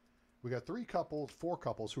up. We got 4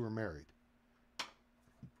 couples who are married.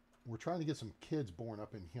 We're trying to get some kids born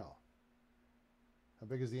up in here. How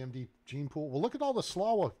big is the MD gene pool? Well, look at all the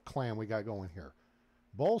Slawa clan we got going here.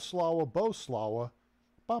 Bolslawa, Boslawa,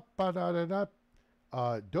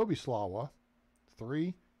 Dobislawa,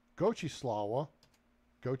 3, Gochislawa,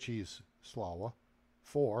 Gochi's Slawa,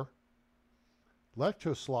 4,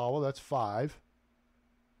 Lektoslawa, that's 5.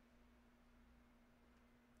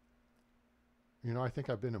 You know, I think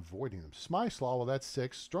I've been avoiding them. Smyslawa, that's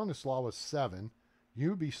 6, Stronislawa, 7,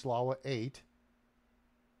 Ubislawa, 8,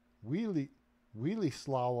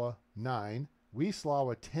 Wheelislawa, 9,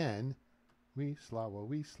 Weslawa, 10,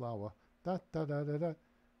 Weslawa,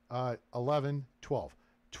 11, 12.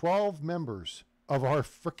 12 members of our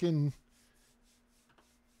frickin'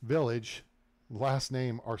 village, last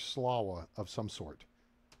name are Slawa of some sort.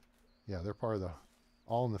 Yeah, they're part of the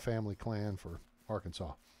all in the family clan for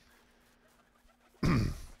Arkansas.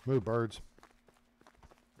 Move, birds.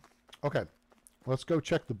 Okay, let's go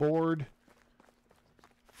check the board.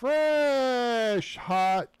 Fresh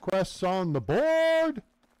hot quests on the board.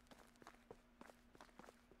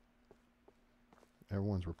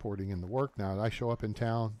 Everyone's reporting in the work now that I show up in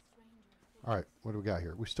town. All right, what do we got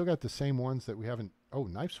here? We still got the same ones that we haven't. Oh,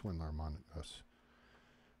 Knife Swindler among us.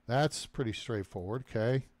 That's pretty straightforward.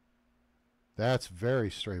 Okay. That's very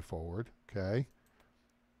straightforward. Okay.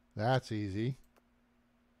 That's easy.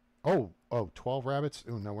 Oh, 12 rabbits.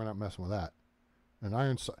 Oh, no, we're not messing with that. An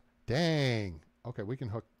iron. Dang. Okay, we can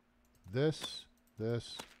hook this, and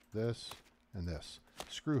this.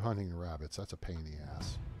 Screw hunting the rabbits. That's a pain in the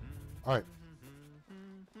ass. All right.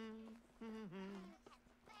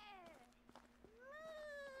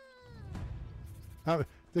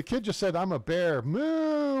 The kid just said, "I'm a bear."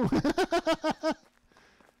 Moo!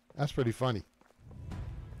 That's pretty funny.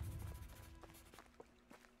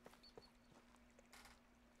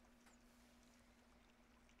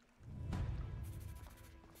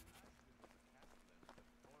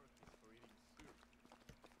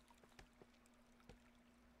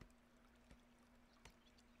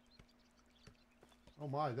 Oh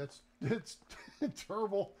my, it's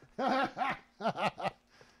terrible.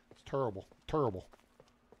 It's terrible.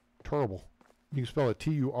 You can spell it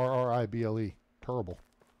Turrible. Terrible.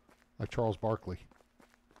 Like Charles Barkley.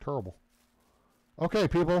 Terrible. Okay,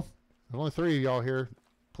 people. There's only 3 of y'all here.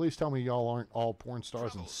 Please tell me y'all aren't all porn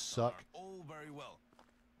stars and suck. All very well,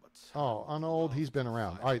 but Oh, Unold, he's been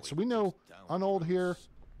around. All right, so we know Unold here.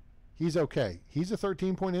 He's okay. He's a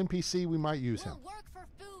 13-point NPC. We might use him. We'll work for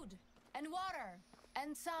food and water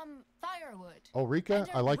and some firewood. Oh, Rika,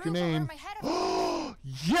 I like your name. Roof over my head.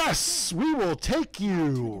 Yes, we will take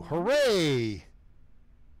you. Hooray.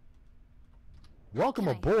 Welcome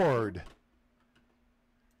Can I aboard.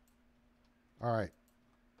 All right.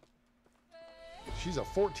 She's a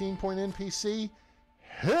 14-point NPC.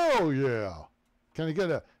 Hell yeah. Can I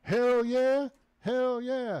get a hell yeah? Hell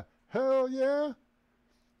yeah. Hell yeah.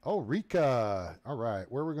 Oh, Rika. All right.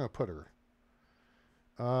 Where are we going to put her?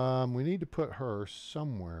 We need to put her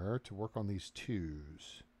somewhere to work on these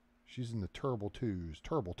twos. She's in the turbo twos.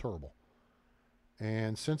 Turbo.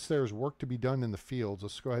 And since there's work to be done in the fields,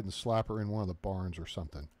 let's go ahead and slap her in one of the barns or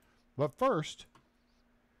something. But first,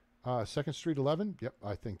 2nd Street 11. Yep,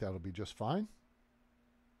 I think that'll be just fine.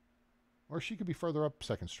 Or she could be further up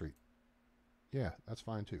 2nd Street. Yeah, that's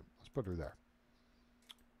fine too. Let's put her there.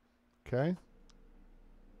 Okay.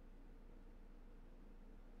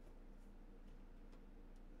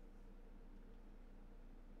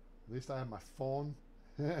 At least I have my phone.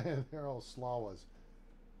 There all slawas.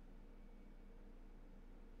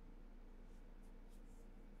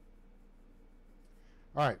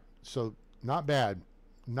 All right, so not bad.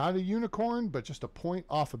 Not a unicorn, but just a point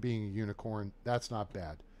off of being a unicorn. That's not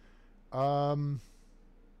bad. You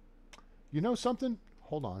know something?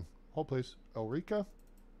 Hold on. Hold, please. Ulrika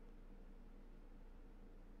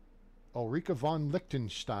von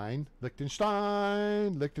Liechtenstein.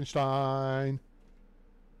 Liechtenstein.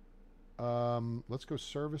 Let's go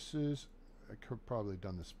services. I could have probably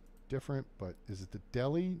done this different, but is it the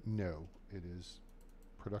deli? No, it is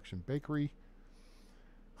production bakery.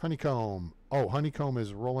 Honeycomb. Oh, Honeycomb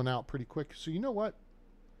is rolling out pretty quick. So you know what?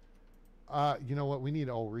 We need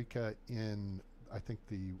Ulrika in, I think,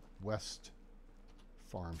 the West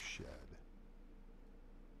Farm Shed.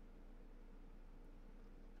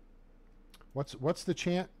 What's the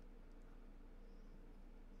chant?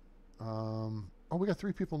 Oh, we got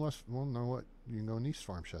 3 people in West. Well, know what? You can go in East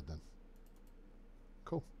Farm Shed then.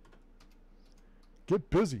 Cool. Get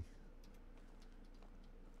busy.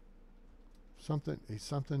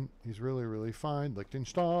 He's really, really fine.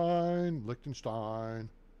 Liechtenstein.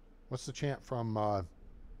 What's the chant from,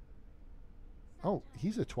 oh,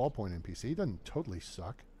 he's a 12-point NPC. He doesn't totally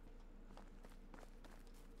suck.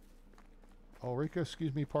 Ulrika,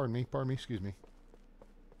 excuse me, pardon me, excuse me.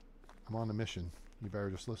 I'm on a mission. You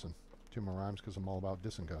better just listen to my rhymes because I'm all about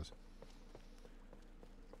dissing guys.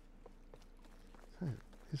 Hey,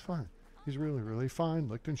 he's fine. He's really, really fine.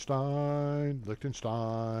 Liechtenstein.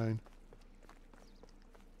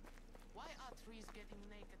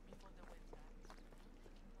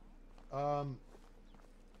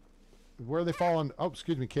 Where are they falling? Oh,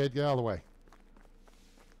 excuse me, kid. Get out of the way.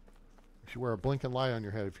 You should wear a blinking light on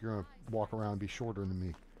your head if you're going to walk around and be shorter than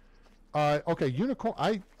me. Okay,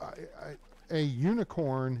 unicorn. A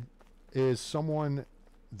unicorn is someone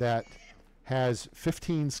that has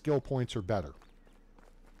 15 skill points or better.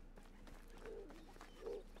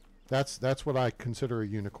 That's what I consider a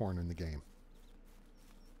unicorn in the game.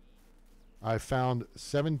 I've found 2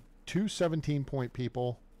 17-point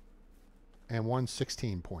people and 1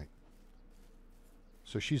 16-point.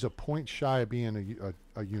 So she's a point shy of being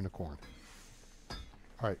a unicorn.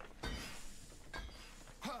 All right.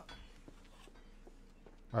 All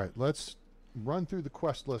right, let's run through the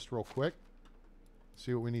quest list real quick.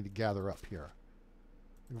 See what we need to gather up here.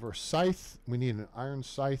 For a scythe, we need an iron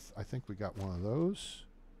scythe. I think we got one of those.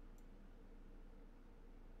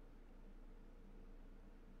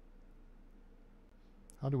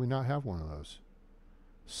 How do we not have one of those?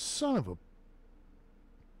 Son of a...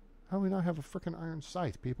 How do we not have a frickin' iron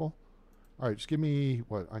scythe, people? All right, just give me,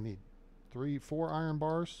 what, I need 4 iron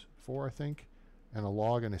bars. 4, I think. And a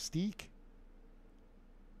log and a steak.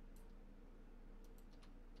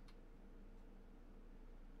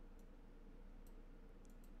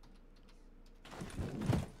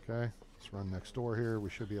 Okay, let's run next door here. We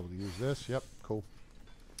should be able to use this. Yep, cool.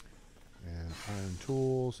 And iron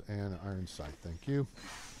tools and iron scythe. Thank you.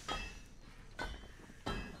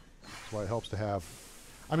 That's why it helps to have...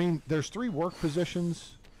 I mean, there's 3 work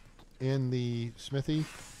positions in the smithy.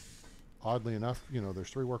 Oddly enough, there's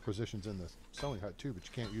 3 work positions in the sewing hut too, but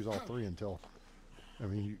you can't use all 3 until... I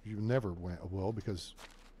mean, you never will because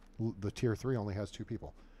the tier 3 only has 2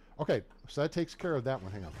 people. Okay, so that takes care of that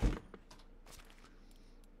one. Hang on.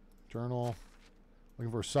 Journal.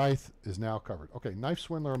 Looking for a scythe is now covered. Okay, knife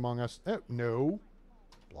swindler among us. No.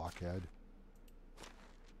 Blockhead.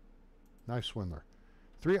 Knife swindler.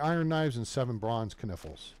 3 iron knives and 7 bronze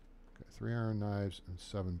kniffles. Okay, 3 iron knives and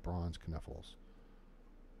 7 bronze kniffles.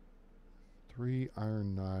 3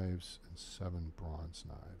 iron knives and 7 bronze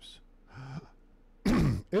knives.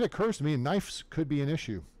 It occurs to me knives could be an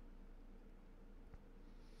issue.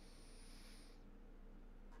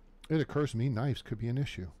 It occurs to me knives could be an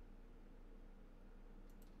issue.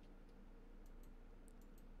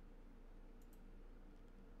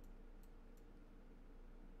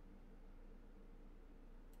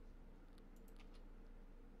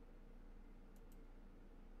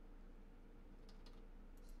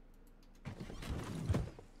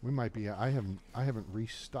 We might be. I haven't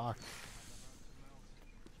restocked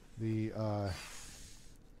the.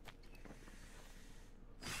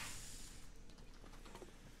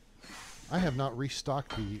 I have not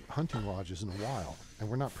restocked the hunting lodges in a while, and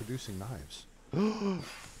we're not producing knives.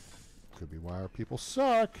 Could be why our people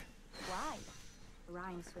suck. Why?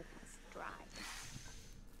 Rhymes with dry.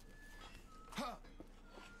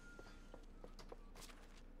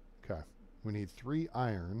 Okay, we need 3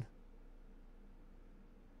 iron.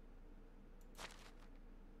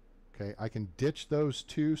 Okay, I can ditch those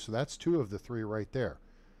 2, so that's 2 of the 3 right there.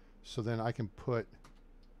 So then I can put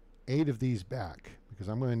 8 of these back, because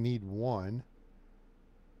I'm going to need 1.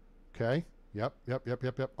 Okay, yep.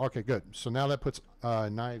 Okay, good. So now that puts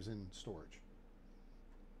knives in storage.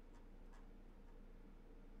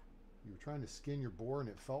 You were trying to skin your boar and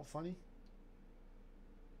it felt funny?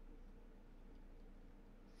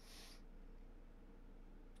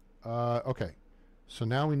 Okay, so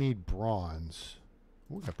now we need bronze.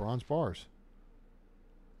 Ooh, we got bronze bars.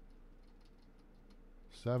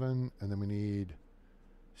 7, and then we need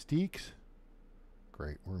steaks.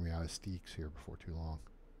 Great, we're going to be out of steaks here before too long.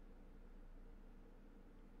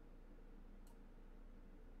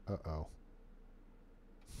 Uh-oh.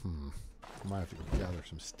 I might have to go gather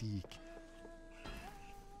some steak.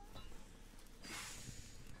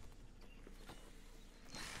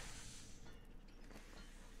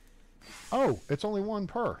 Oh, it's only 1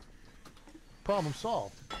 per. Problem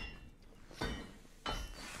solved.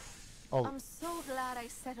 Oh, I'm so glad I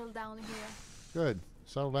settled down here. good.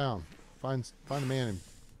 Settle down. Find a man and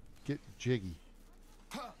get jiggy.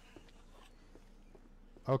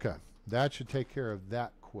 Okay, that should take care of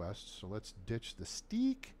that quest. So let's ditch the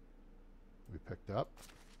steak we picked up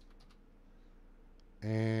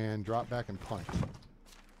and drop back and punt.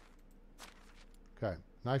 Okay,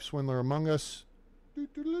 knife swindler among us.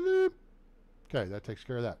 Okay, that takes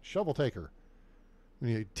care of that. Shovel taker.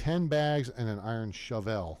 We need 10 bags and an iron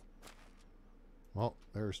shovel. Well,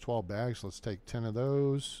 there's 12 bags. Let's take 10 of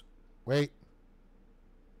those. Wait.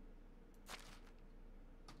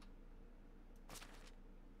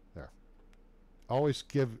 There. Always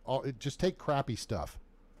just take crappy stuff.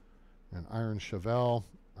 An iron shovel.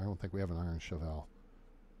 I don't think we have an iron shovel.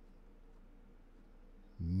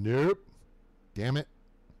 Nope. Damn it.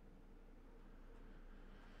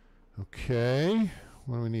 Okay.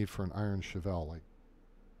 What do we need for an iron shovel? Like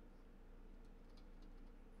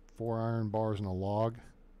 4 iron bars and a log.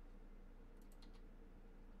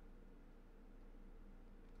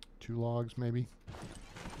 2 logs, maybe.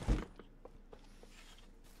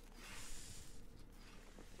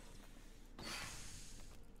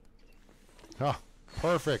 Ah,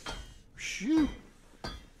 perfect. Shoot.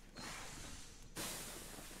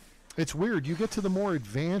 It's weird. You get to the more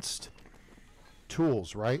advanced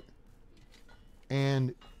tools, right?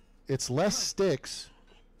 And it's less sticks,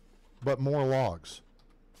 but more logs.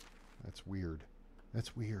 That's weird.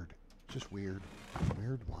 That's weird. Just weird.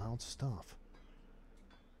 Weird, wild stuff.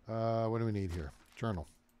 What do we need here? Journal.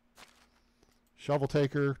 Shovel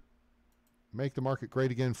taker. Make the market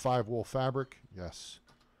great again. 5 wool fabric. Yes.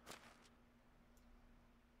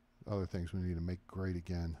 Other things we need to make great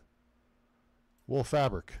again. Wool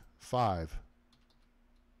fabric. 5.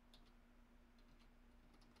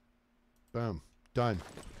 Boom. Done.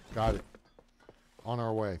 Got it. On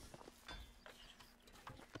our way.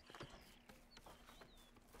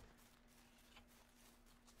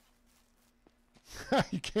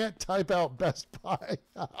 You can't type out Best Buy.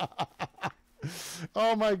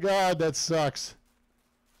 Oh my God, that sucks.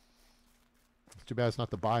 It's too bad it's not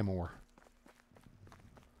the buy more.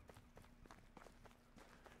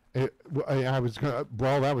 I was gonna,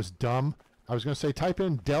 well, that was dumb. I was gonna say type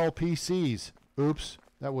in Dell PCs. Oops,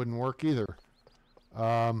 that wouldn't work either.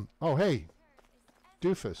 Oh hey,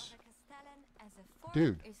 doofus.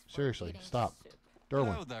 Dude, seriously, stop.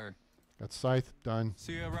 Derwin. Hello there. Got scythe done.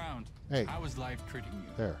 See you around. Hey. How is life treating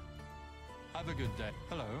you? There. Have a good day.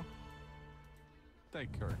 Hello.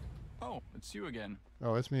 Take care. Oh, it's you again.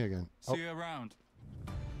 Oh, it's me again. See you around.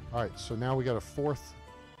 All right, so now we got a 4th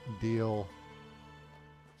deal.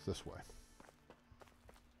 It's this way.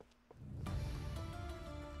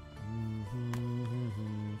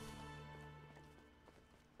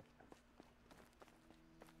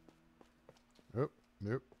 Oh,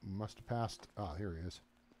 nope. Must have passed. Ah, here he is.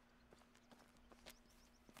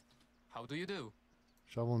 How do you do?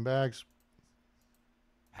 Shoveling bags.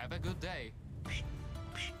 Have a good day.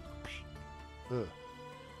 Ugh.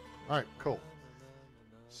 All right, cool.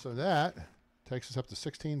 So that takes us up to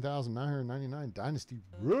 16,999 Dynasty.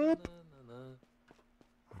 Rep.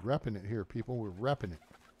 Repping it here, people. We're repping it.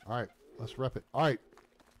 All right, let's rep it. All right,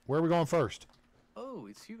 where are we going first? Oh,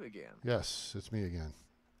 it's you again. Yes, it's me again.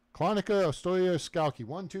 Klonica, Ostoya, Skalki.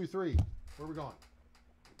 1, 2, 3. Where are we going?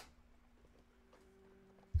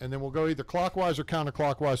 And then we'll go either clockwise or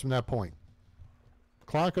counterclockwise from that point.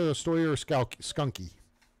 Klonica, Ostoya, or Skunky.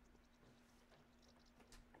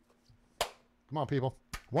 Come on, people.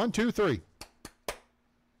 1, 2, 3.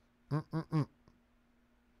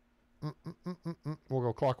 We'll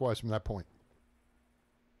go clockwise from that point.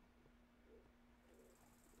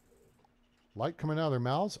 Light coming out of their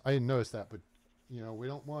mouths. I didn't notice that, but you know we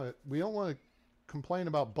don't want to complain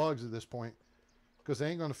about bugs at this point because they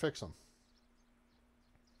ain't going to fix them,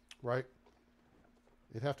 right?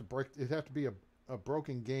 It'd have to be a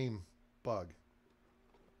broken game bug.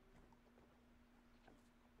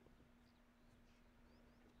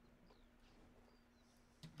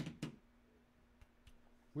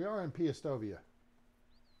 We are in Piastovia.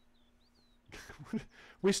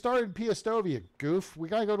 We started Piastovia, goof. We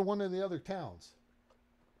gotta go to one of the other towns.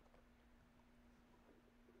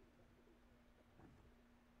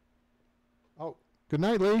 Oh, good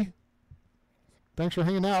night, Lee. Thanks for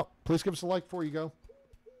hanging out. Please give us a like before you go.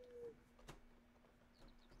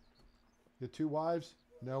 You 2 wives?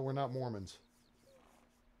 No, we're not Mormons.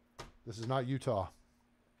 This is not Utah.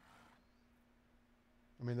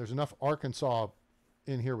 I mean, there's enough Arkansas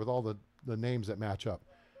in here with all the names that match up.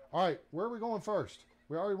 All right, where are we going first?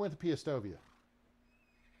 We already went to Piastovia.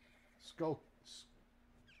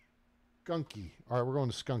 Skunky. All right, we're going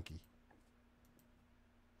to Skunky.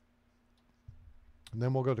 And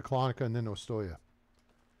then we'll go to Klonica and then Ostoya.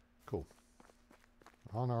 Cool.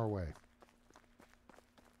 On our way.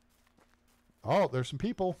 Oh, there's some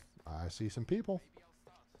people. I see some people. Maybe I'll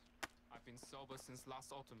start. I've been sober since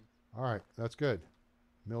last autumn. All right, that's good.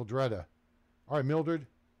 Mildreda. All right, Mildred.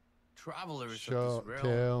 Travelers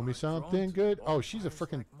Tell me something good. Oh, she's a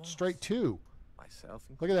freaking straight 2. Myself.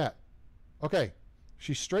 Look at that. Okay,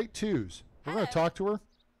 she's straight 2s. We're going to talk to her.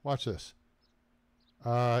 Watch this.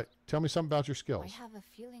 Tell me something about your I skills. have a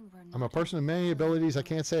feeling we're not I'm a person of many abilities. I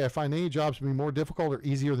can't say I find any jobs to be more difficult or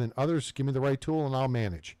easier than others. Give me the right tool and I'll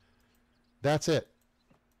manage. That's it.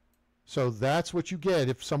 So that's what you get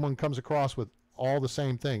if someone comes across with all the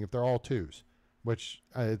same thing, if they're all 2s, which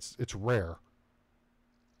it's rare.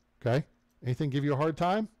 Okay? Anything give you a hard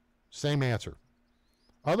time? Same answer.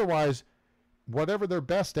 Otherwise, whatever they're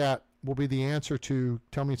best at will be the answer to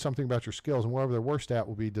tell me something about your skills, and whatever they're worst at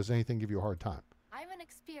will be does anything give you a hard time. I'm an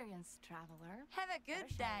experienced traveler. Have a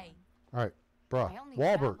good day. All right, bruh. I only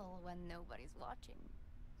Walbert. travel when nobody's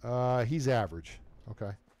watching. He's average.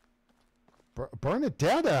 Okay.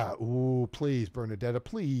 Bernadetta. Ooh, please, Bernadetta,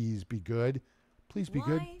 please be good. Please be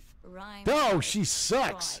good. Rhyme. No, she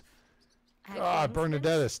sucks. God,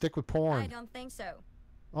 Bernadetta, stick with I porn. don't think so.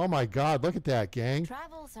 Oh my God, look at that, gang.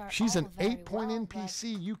 Travels are She's all an very 8-point well,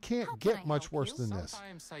 NPC. You can't how can get I much help worse you? than this.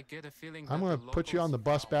 Sometimes I get a feeling I'm that going the to put you on the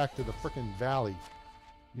locals bus back to the frickin' valley.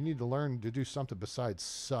 You need to learn to do something besides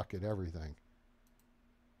suck at everything.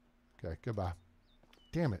 Okay, goodbye.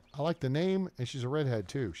 Damn it. I like the name, and she's a redhead,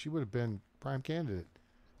 too. She would have been prime candidate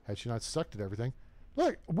had she not sucked at everything.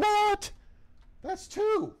 Look, what? That's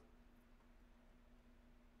 2.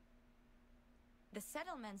 The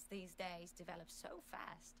settlements these days develop so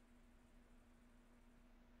fast.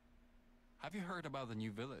 Have you heard about the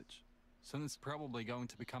new village? Soon it's probably going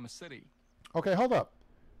to become a city. Okay, hold up.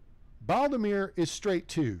 Baldemir is straight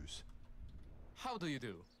 2s. How do you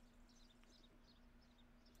do?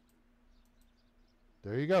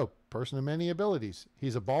 There you go. Person of many abilities.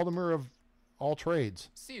 He's a Baldemir of all trades.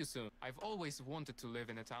 See you soon. I've always wanted to live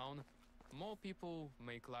in a town. More people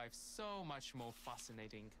make life so much more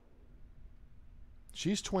fascinating.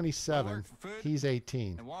 She's 27. for food He's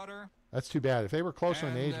 18. And water. That's too bad. If they were closer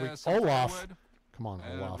in age, we... some Olaf. firewood, Come on,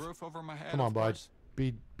 and Olaf. a roof over my head. Come on, of bud. course.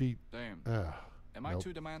 Be... Damn. Am I nope.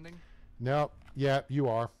 too demanding? Nope. Yeah, you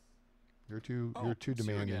are. You're too Oh, too it's you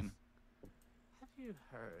demanding. again. Have you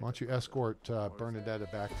heard? Why don't you escort Bernadetta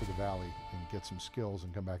back to the valley and get some skills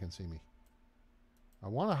and come back and see me? I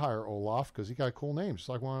want to hire Olaf because he got a cool name. Just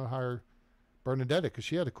like I want to hire Bernadetta because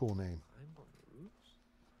she had a cool name. I'm on the roofs.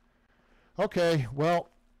 Okay, well,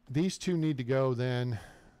 these 2 need to go then.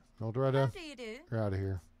 How Mildreda, do you do? you're out of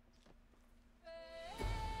here.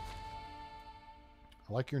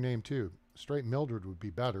 I like your name too. Straight Mildred would be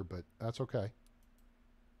better, but that's okay.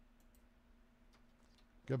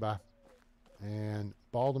 Goodbye. And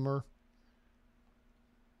Baldemir.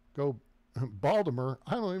 Go. Baldemir.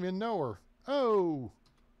 I don't even know her. Oh.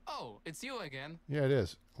 Oh, it's you again. Yeah, it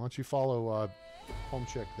is. Why don't you follow Home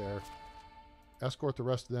Chick there. Escort the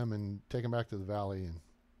rest of them and take them back to the valley and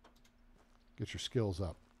get your skills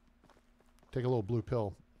up. Take a little blue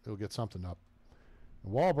pill. It'll get something up.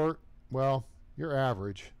 And Walbert, well, You're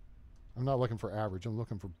average. I'm not looking for average. I'm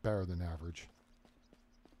looking for better than average.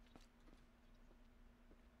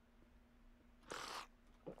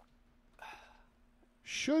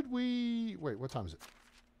 Should we... Wait, what time is it?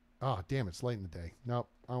 Oh, damn, it's late in the day. Nope,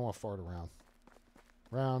 I don't want to fart around.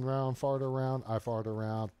 Round, round, fart around. I fart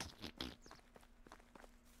around.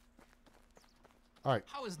 All right,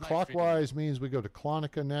 How is life clockwise means we go to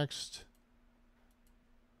Clonica next.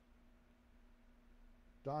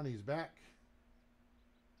 Donnie's back.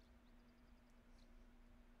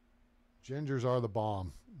 Gingers are the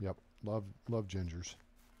bomb. Yep, love gingers.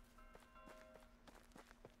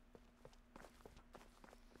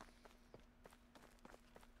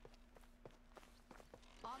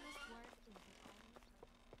 Honest work is the only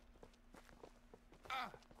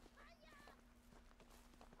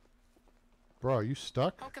Bro, are you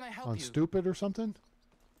stuck How can I help on you? stupid or something?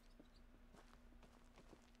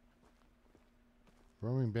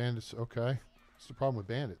 Roaming bandits. Okay. What's the problem with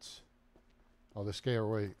bandits? Oh, they scare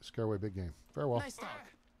away big game. Very well. Nice talk.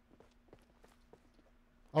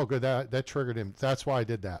 Oh, good. That triggered him. That's why I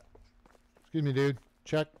did that. Excuse me, dude.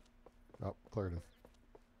 Check. Oh, cleared him.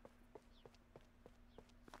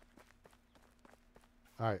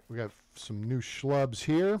 All right, we got some new schlubs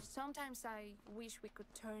here. Sometimes I wish we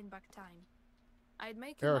could turn back time. I'd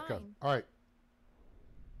make you Erica. mine. All right.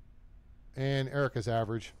 And Erica's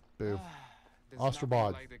average. Boo. There's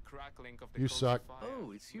Ostrabod. nothing like the crackling of the You cozy suck. fire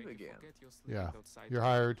Oh, it's to you make again. forget you're sleeping Yeah. outside. You're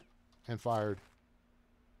hired and fired.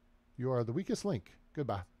 You are the weakest link.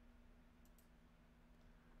 Goodbye.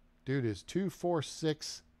 Dude is 2, 4,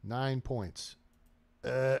 6, 9 points.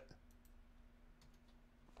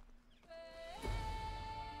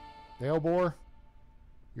 Dalebor,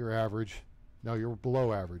 you're average. No, you're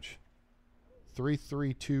below average. 3,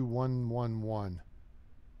 3, 2, 1, 1, 1.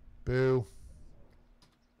 Boo.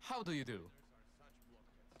 How do you do?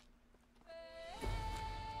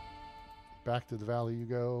 Back to the valley you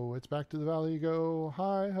go. It's back to the valley you go.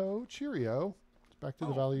 Hi ho, cheerio. It's back to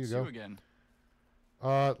the valley you it's go. you again.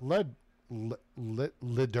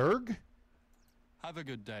 Lidurg? Have a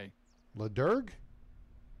good day. Lidurg?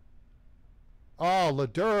 Oh,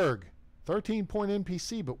 Lidurg. 13-point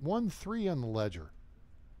NPC, but 1-3 on the ledger.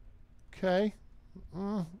 Okay.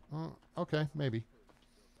 Okay, maybe.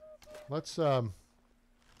 Let's see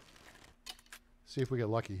if we get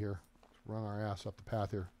lucky here. Run our ass up the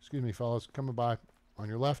path here. Excuse me, fellas. Coming by. On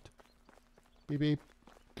your left. Beep, beep.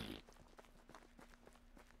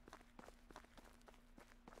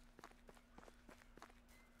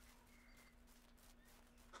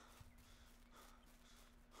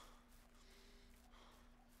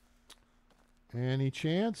 Any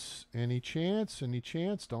chance? Any chance? Any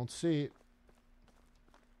chance? Don't see it.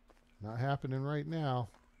 Not happening right now.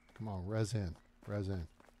 Come on, res in. Res in.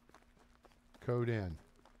 Code in.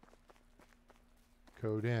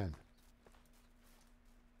 Code in.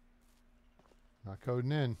 Not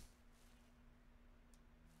coding in.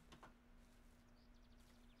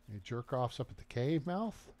 Any jerk offs up at the cave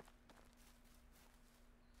mouth?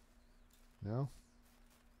 No?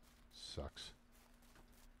 Sucks.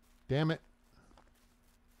 Damn it.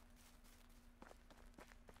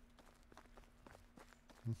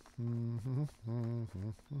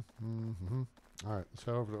 All right, let's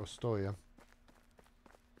head over to Ostoya.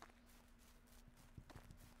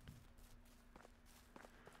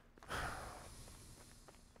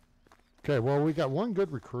 Okay, well, we got one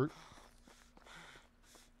good recruit.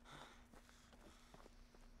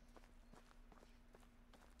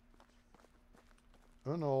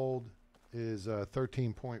 Unold is a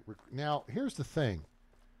 13-point recruit. Now, here's the thing.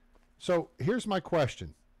 So, here's my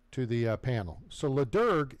question to the panel. So,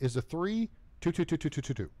 Lidurg is a 3, 2, 2, 2, 2, 2,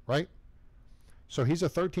 2, 2, right? So, he's a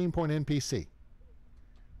 13-point NPC.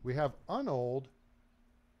 We have Unold,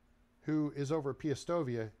 who is over at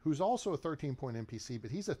Piastovia, who's also a 13-point NPC, but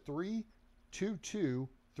he's a 3, 2, 2,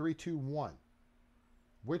 3, 2, 1.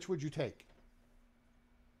 Which would you take?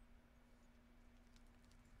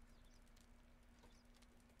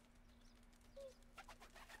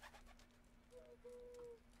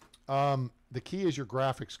 The key is your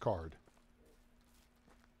graphics card.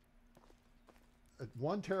 A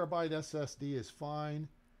 1 terabyte SSD is fine.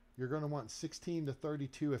 You're going to want 16 to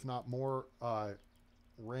 32, if not more,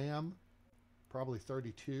 RAM, probably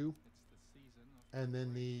 32. And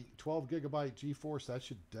then the 12 gigabyte GeForce, that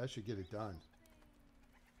should get it done.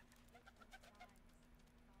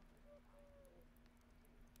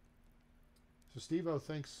 So Steve-O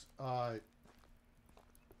thinks all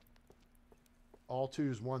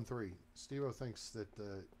 2s 1, 3. Steve-O thinks that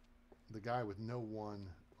the guy with no 1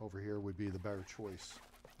 over here would be the better choice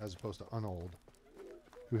as opposed to Unold,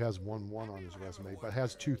 who has 1-1 on his resume, but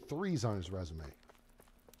has 2 3s on his resume.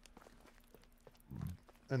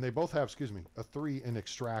 And they both have, excuse me, a 3 in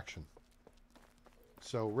extraction.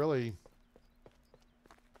 So really,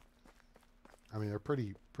 I mean, they're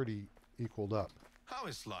pretty equaled up. How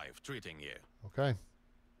is life treating you? Okay.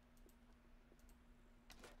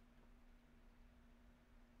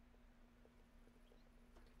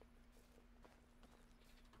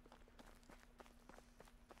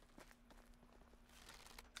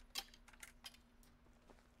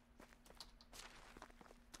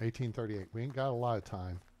 $18.38. We ain't got a lot of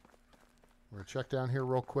time. We're gonna check down here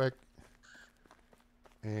real quick,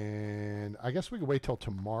 and I guess we can wait till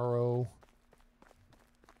tomorrow.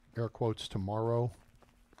 Air quotes tomorrow.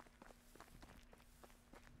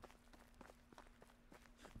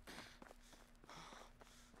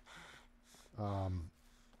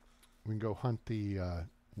 We can go hunt the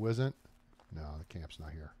Wizzent. No, the camp's not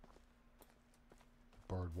here.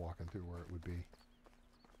 Bird walking through where it would be.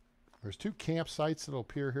 There's 2 campsites that'll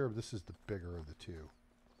appear here, but this is the bigger of the 2.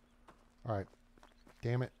 All right.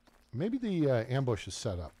 Damn it. Maybe the ambush is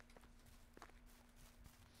set up.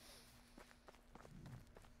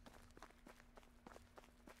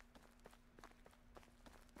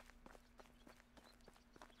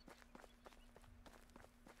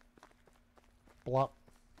 Blop.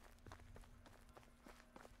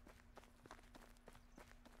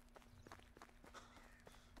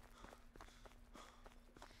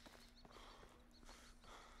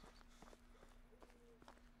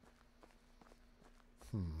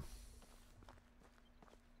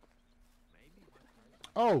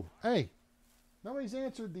 Oh, hey. Nobody's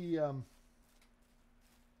answered the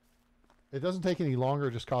it doesn't take any longer,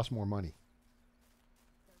 it just costs more money.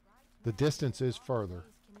 The distance is further.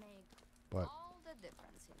 But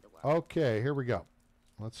okay, here we go.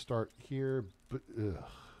 Let's start here.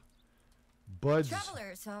 Buds.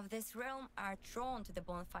 Travelers of this realm are drawn to the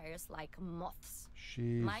bonfires like moths.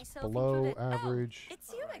 She's Myself below included. average. Oh,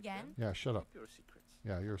 it's you again. Yeah, shut up. Your secrets.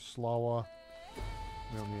 Yeah, you're Slawa.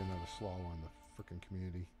 We don't need another Slawa in the freaking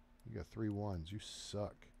community. You got 3 1s. You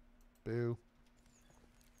suck. Boo.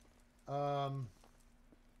 Tell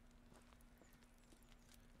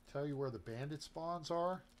you where the bandit spawns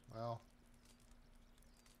are? Well,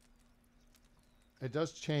 it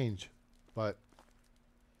does change, but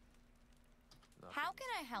How can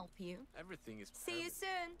I help you? Everything is See you perfect.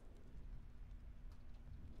 soon.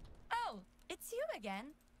 Oh, it's you again.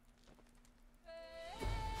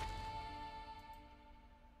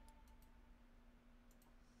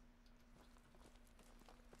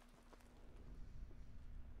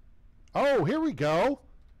 oh, here we go.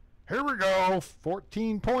 Here we go.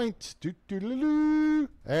 14 points. Doo-doo-doo-doo.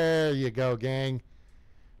 There you go, gang.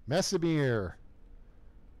 Messamir.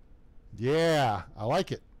 Yeah, I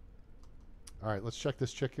like it. All right, let's check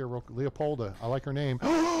this chick here. Leopolda. I like her name.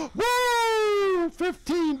 Woo!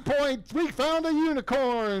 15 points. We found a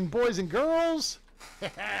unicorn, boys and girls.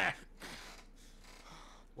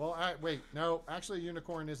 Well, wait. No, actually, a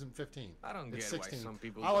unicorn isn't 15. I don't It's get 16. why some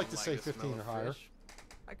people I like don't to say the 15 smell or of higher. fish.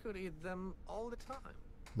 I could eat them all the time.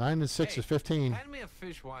 9 and 6 Hey, is 15. Hand me a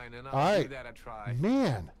fish wine and All I'll right. give that a try.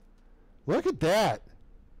 Man, look at that.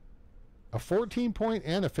 A 14 point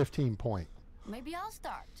and a 15 point. Maybe I'll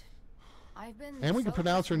start. I've been And we can so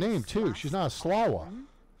pronounce her name confused too. last She's not a Slawa. time.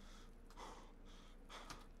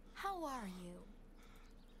 How are you?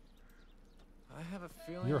 I have a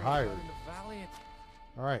feeling You're we're hired. out in the valley.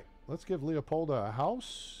 All right, let's give Leopolda a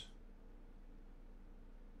house.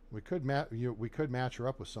 We could match her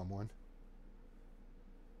up with someone.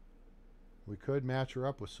 We could match her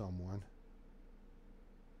up with someone.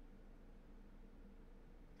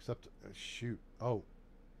 Except, shoot. Oh.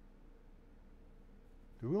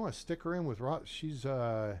 Do we want to stick her in with Ross? She's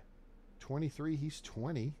 23. He's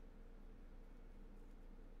 20.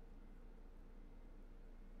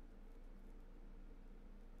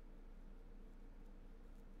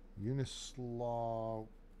 Unislaw.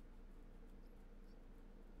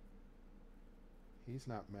 He's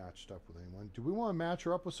not matched up with anyone. Do we want to match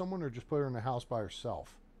her up with someone or just put her in the house by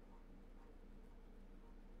herself?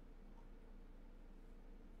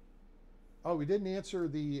 Oh, we didn't answer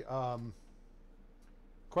the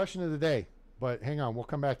question of the day, but hang on, we'll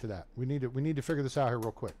come back to that. We need to figure this out here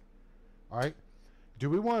real quick. All right. Do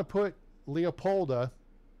we want to put Leopolda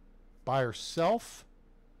by herself,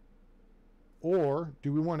 or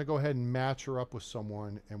do we want to go ahead and match her up with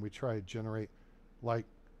someone and we try to generate, like,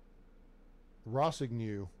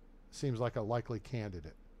 Rossignew seems like a likely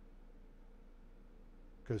candidate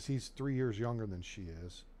because he's 3 years younger than she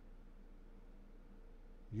is.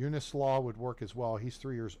 Unislaw would work as well. He's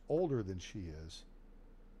 3 years older than she is.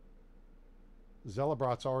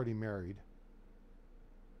 Zellebrot's already married.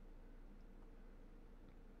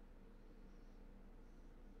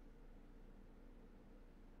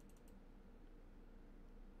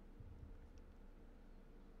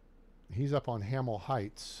 He's up on Hamel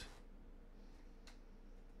Heights.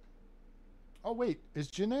 Oh, wait. Is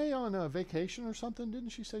Janae on a vacation or something? Didn't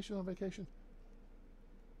she say she was on vacation?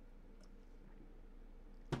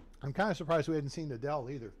 I'm kind of surprised we hadn't seen Adele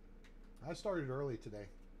either. I started early today.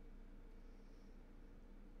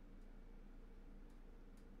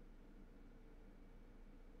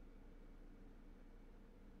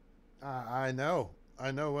 I know.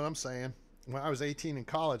 I know what I'm saying. When I was 18 in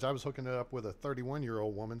college, I was hooking it up with a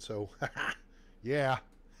 31-year-old woman, so yeah.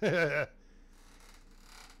 I'm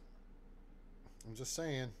just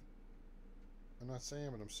saying. I'm not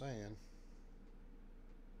saying what I'm saying.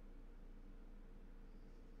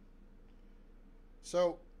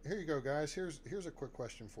 So, here you go, guys. Here's a quick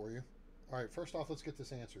question for you. All right, first off, let's get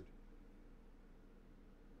this answered.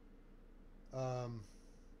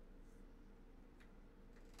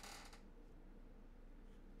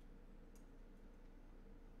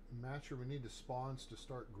 Matcher, we need the spawns to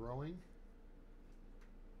start growing.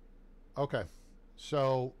 Okay,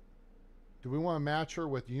 so do we want to match her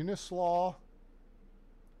with Unislaw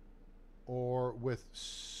or with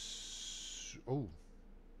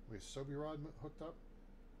wait, Sobirod hooked up?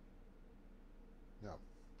 No.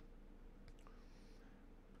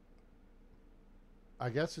 I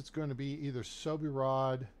guess it's going to be either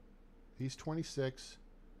Sobirod, he's 26,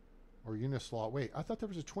 or Unislaw. Wait, I thought there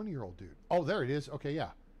was a 20-year-old dude. Oh, there it is. Okay,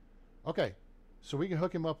 yeah. Okay, so we can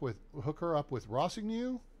hook her up with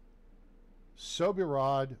Rossignol,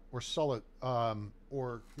 Sobirod, or Sulit,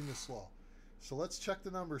 or Unislaw. So let's check the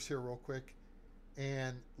numbers here real quick.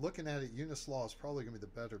 And looking at it, Unislaw is probably going to be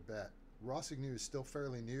the better bet. Rossignol is still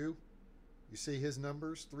fairly new. You see his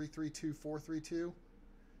numbers, 332, 432.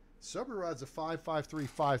 Sobirod's a 553,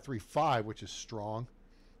 535, which is strong.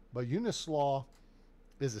 But Unislaw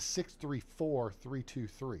is a 634,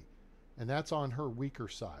 323. And that's on her weaker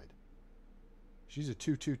side. She's a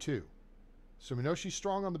 222. So we know she's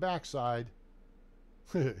strong on the backside.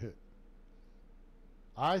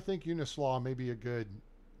 I think Unislaw may be a good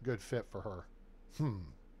fit for her.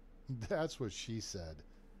 That's what she said.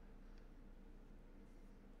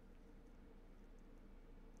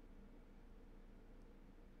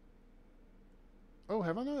 Oh,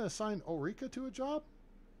 have I not assigned Ulrika to a job?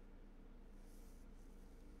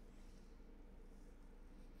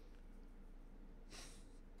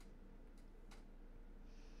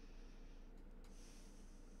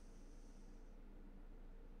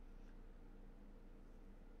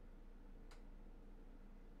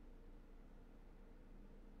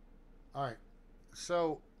 All right,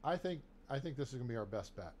 so I think this is gonna be our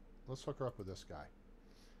best bet. Let's hook her up with this guy.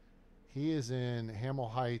 He is in Hamel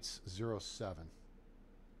Heights 07.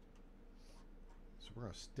 So we're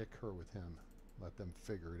gonna stick her with him. Let them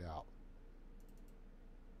figure it out.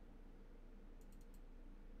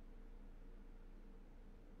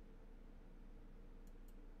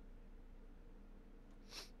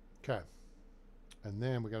 Okay, and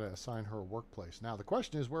then we got to assign her a workplace. Now the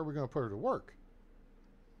question is, where are we going to put her to work?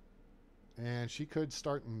 And she could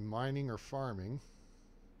start mining or farming.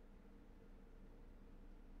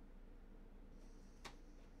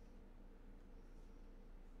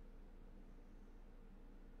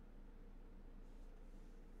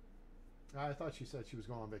 I thought she said she was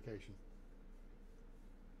going on vacation.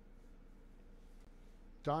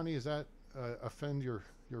 Donnie, does that offend your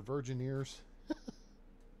virgin ears?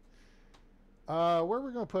 Where are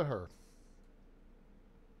we going to put her?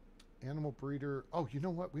 Animal breeder. Oh, you know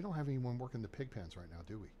what? We don't have anyone working the pig pens right now,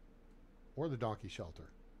 do we? Or the donkey shelter.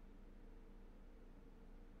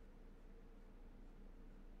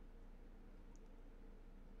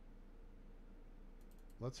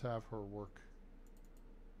 Let's have her work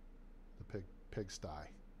the pigsty.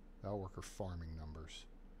 That'll work her farming numbers.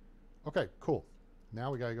 Okay, cool.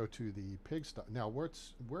 Now we got to go to the pigsty. Now,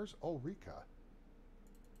 where's Ulrika?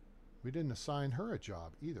 We didn't assign her a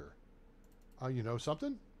job either. You know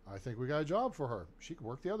something? I think we got a job for her. She can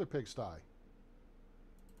work the other pigsty.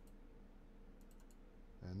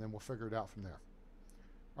 And then we'll figure it out from there.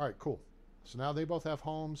 All right, cool. So now they both have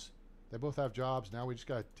homes. They both have jobs. Now we just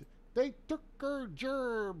got to... They took her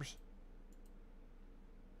gerbs.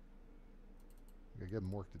 We gotta give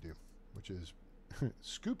them work to do, which is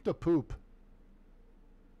scoop the poop.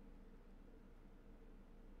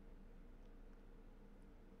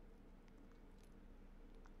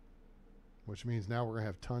 Which means now we're going to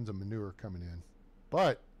have tons of manure coming in.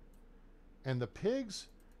 But, and the pigs,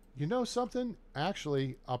 you know something?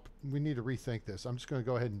 Actually, we need to rethink this. I'm just going to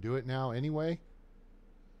go ahead and do it now anyway.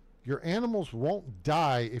 Your animals won't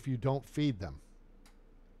die if you don't feed them.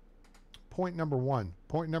 Point number one.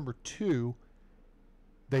 Point number two,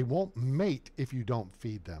 they won't mate if you don't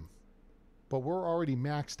feed them. But we're already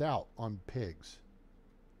maxed out on pigs.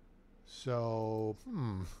 So,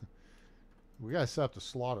 we got to set up the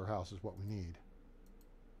slaughterhouse is what we need.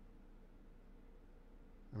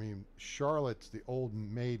 I mean, Charlotte's the old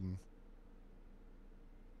maiden.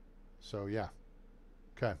 So, yeah.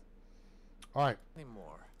 Okay. All right.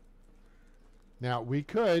 Anymore. Now, we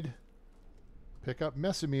could pick up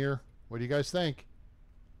Messamere. What do you guys think?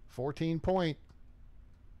 14 point.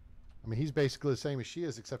 I mean, he's basically the same as she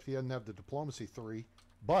is, except he doesn't have the diplomacy 3.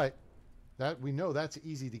 But that we know that's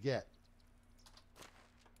easy to get.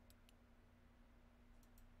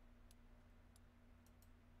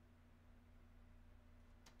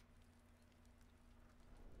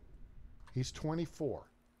 He's 24.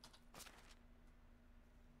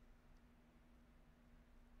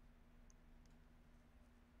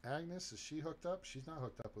 Agnes, is she hooked up? She's not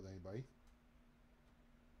hooked up with anybody.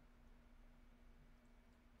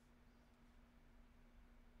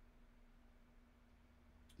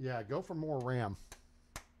 Yeah, go for more RAM.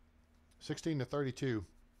 16 to 32.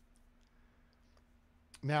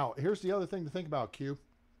 Now, here's the other thing to think about, Q.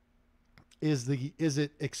 Is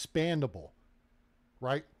it expandable?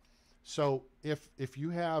 Right? So if you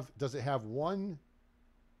have, does it have one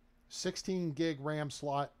 16 gig RAM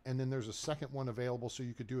slot and then there's a second one available so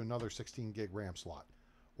you could do another 16 gig RAM slot,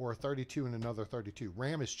 or a 32 and another 32?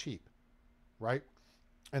 RAM is cheap, right?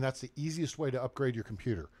 And that's the easiest way to upgrade your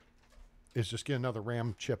computer, is just get another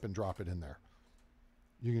RAM chip and drop it in there.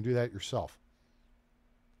 You can do that yourself.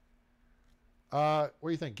 What do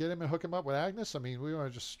you think? Get him and hook him up with Agnes? I mean, we want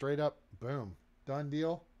to just straight up, boom, done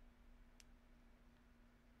deal.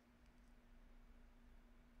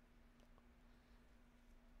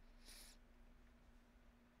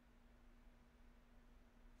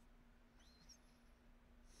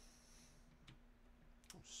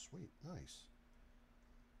 Oh, sweet, nice.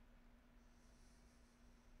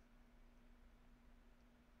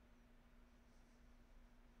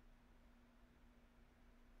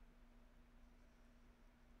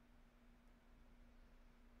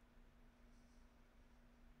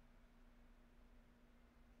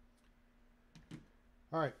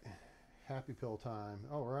 All right, happy pill time.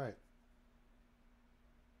 All right.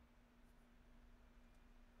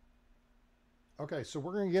 Okay, so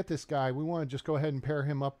we're going to get this guy. We want to just go ahead and pair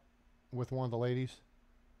him up with one of the ladies.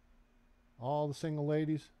 All the single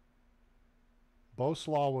ladies.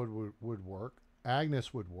 Boslaw would work.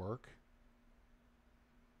 Agnes would work.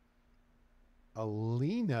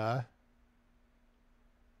 Alina.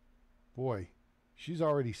 Boy, she's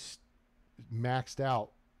already maxed out.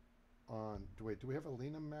 Wait, do we have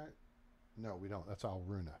Alina Mac? No, we don't. That's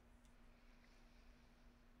Alruna.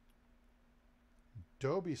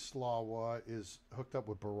 Dobislawa is hooked up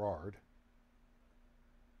with Berard.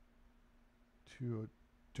 To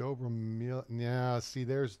Dobromil. Yeah, see,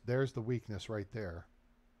 there's the weakness right there.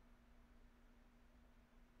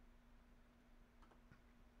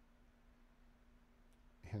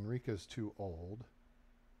 Henrika's too old.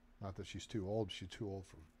 Not that she's too old. She's too old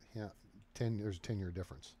for him. There's a 10-year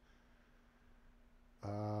difference.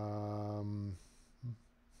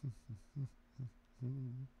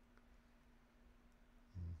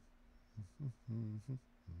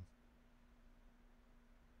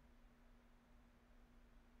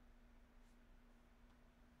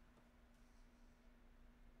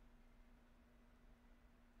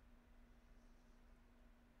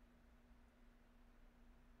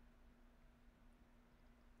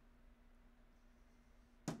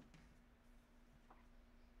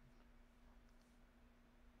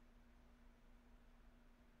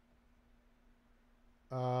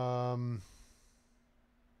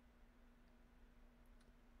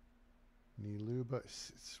 Niluba,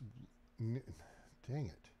 dang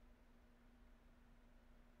it.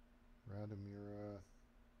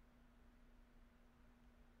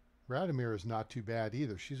 Radomir is not too bad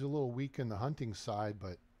either. She's a little weak in the hunting side,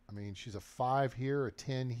 but I mean, she's a 5 here, a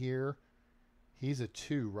 10 here. He's a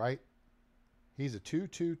 2, right? He's a 2,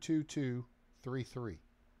 2, 2, 2, 3, 3.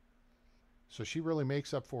 So she really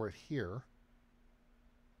makes up for it here.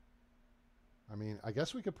 I mean, I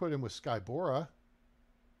guess we could put him with Skybora.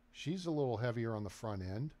 She's a little heavier on the front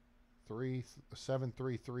end. 7,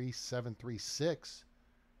 3, 3, 7, 3, 6.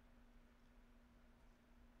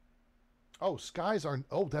 Oh, Sky's our...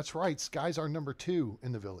 Oh, that's right. Sky's our number 2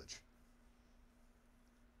 in the village.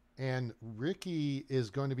 And Ricky is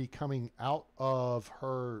going to be coming out of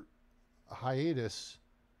her hiatus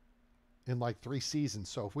in like 3 seasons.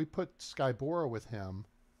 So if we put Skybora with him...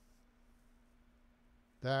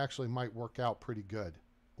 That actually might work out pretty good.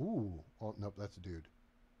 Ooh. Oh, nope, that's a dude.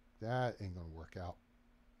 That ain't going to work out.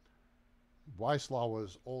 Weislaw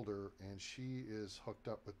was older, and she is hooked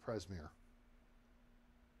up with Presmere.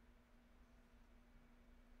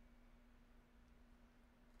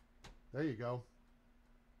 There you go.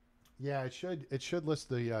 Yeah, it should list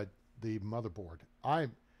the motherboard.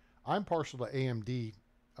 I'm partial to AMD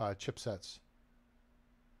chipsets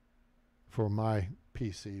for my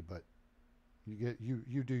PC, but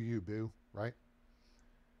you do you, boo, right?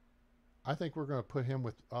 I think we're going to put him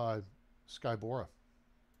with Skybora.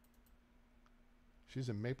 She's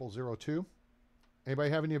in Maple 02. Anybody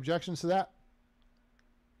have any objections to that?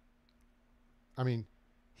 I mean,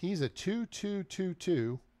 he's a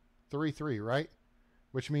 2-2-2-2-3-3, right?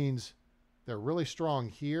 Which means they're really strong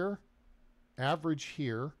here, average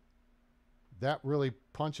here. That really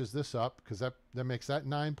punches this up because that makes that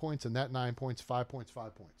 9 points and that 9 points, 5 points,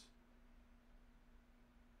 5 points.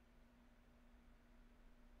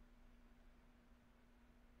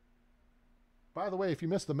 By the way, if you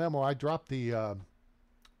missed the memo, I dropped the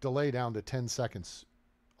delay down to 10 seconds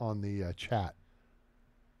on the chat.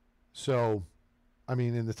 So, I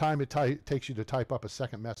mean, in the time it takes you to type up a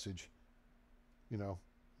second message, you know,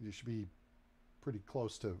 you should be pretty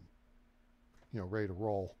close to, you know, ready to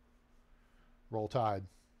roll tide.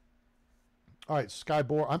 All right,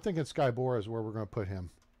 Skybora. I'm thinking Skybora is where we're going to put him.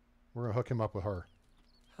 We're going to hook him up with her.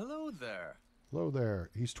 Hello there. Hello there.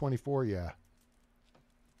 He's 24, yeah.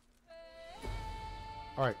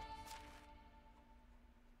 All right.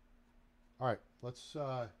 All right, let's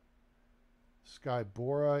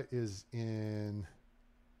Skybora is in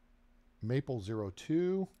Maple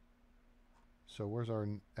 02. So where's our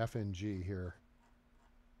FNG here?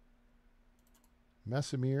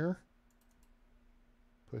 Messamere.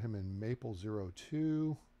 Put him in Maple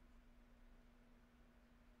 02.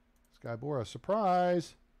 Skybora,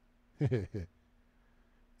 surprise.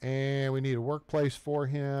 And we need a workplace for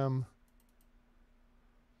him.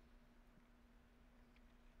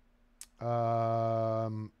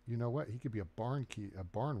 You know what? He could be a barn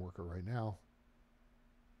worker right now.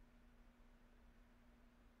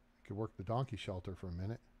 He could work the donkey shelter for a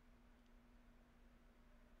minute.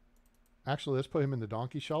 Actually, let's put him in the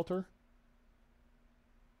donkey shelter.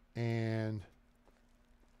 And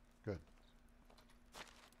good.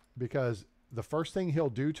 Because the first thing he'll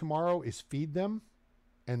do tomorrow is feed them,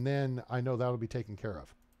 and then I know that'll be taken care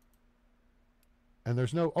of. And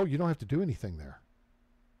there's no, oh, you don't have to do anything there.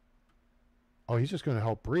 Oh, he's just going to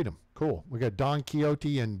help breed them. Cool. We got Don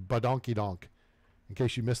Quixote and Badonky Donk, in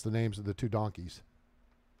case you missed the names of the two donkeys.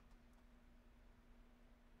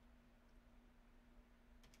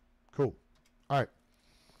 Cool. All right.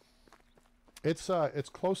 It's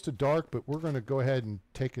close to dark, but we're going to go ahead and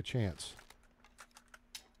take a chance.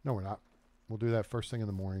 No, we're not. We'll do that first thing in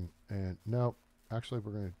the morning. And no, actually,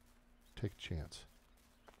 we're going to take a chance.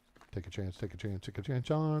 Take a chance, take a chance, take a chance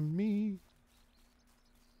on me.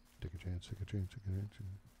 Take a chance, take a chance, take a chance.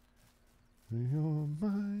 You're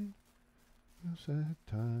mine. No sad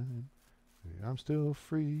time. I'm still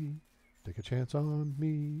free. Take a chance on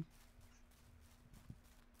me.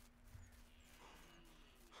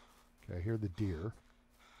 Okay, I hear the deer.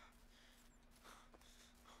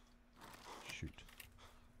 Shoot.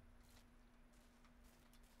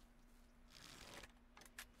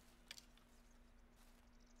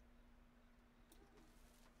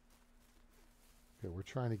 Okay, we're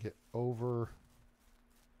trying to get over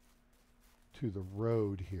to the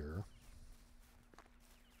road here.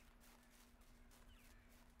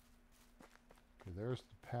 Okay, there's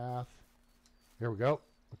the path. Here we go.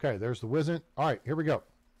 Okay, there's the Wizzent. All right, here we go.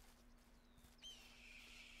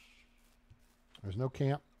 There's no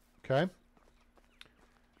camp. Okay.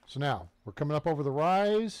 So now we're coming up over the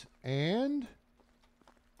rise and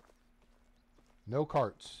no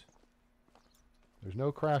carts. There's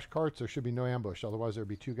no crash carts. There should be no ambush. Otherwise, there'd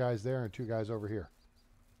be two guys there and two guys over here.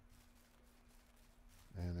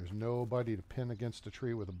 And there's nobody to pin against a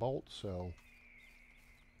tree with a bolt. So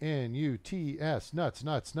N-U-T-S. Nuts,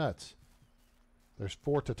 nuts, nuts. There's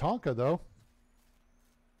 4 Tatanka, though.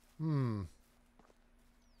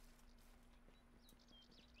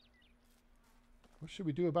 What should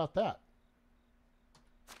we do about that?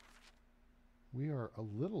 We are a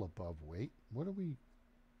little above weight. What are we...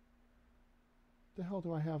 the hell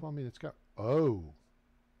do I have on me that's got... oh.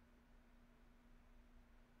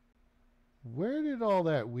 Where did all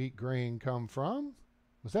that wheat grain come from?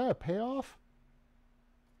 Was that a payoff?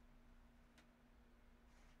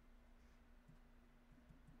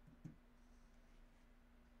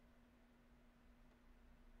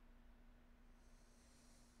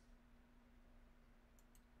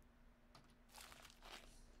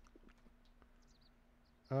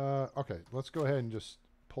 Okay, let's go ahead and just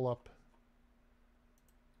pull up.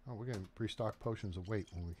 Oh, we're getting pre-stock potions of weight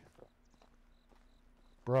when we...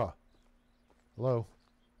 Bruh. Hello?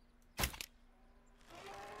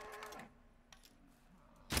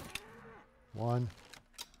 One.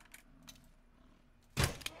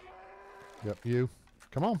 Yep, you.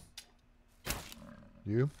 Come on.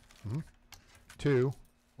 You. Mm-hmm. Two.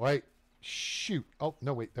 Wait. Shoot. Oh,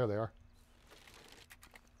 no, wait. There they are.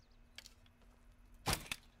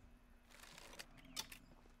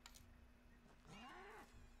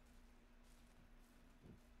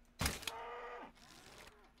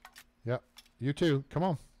 Yep. You too. Come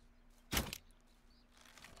on.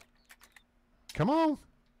 Come on.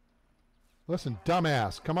 Listen,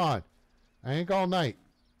 dumbass. Come on. I ain't all night.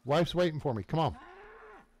 Wife's waiting for me. Come on.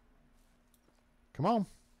 Come on.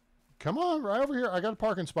 Come on. Right over here. I got a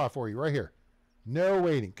parking spot for you. Right here. No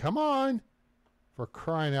waiting. Come on. For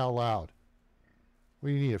crying out loud. What,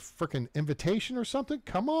 do you need a freaking invitation or something?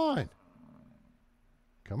 Come on.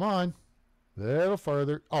 Come on. A little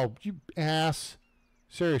further. Oh, you ass.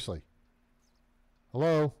 Seriously.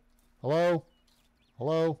 Hello? Hello?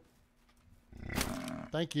 Hello?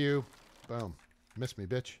 Thank you. Boom. Miss me,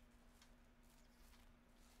 bitch.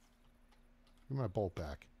 Give me my bolt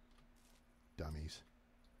back. Dummies.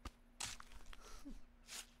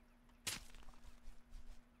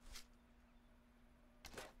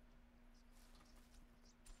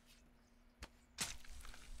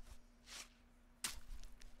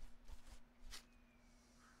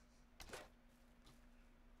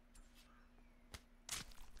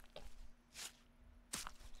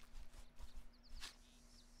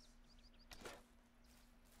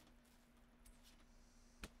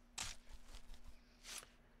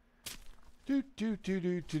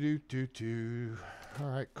 Do. All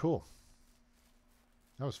right, cool.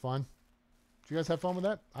 That was fun. Did you guys have fun with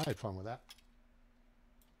that? I had fun with that.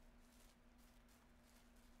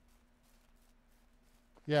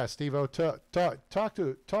 Yeah, Steve-O, talk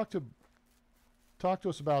to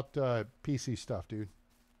us about PC stuff, dude.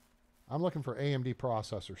 I'm looking for AMD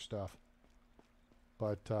processor stuff,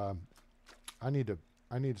 but I need to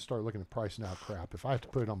start looking at pricing out crap. If I have to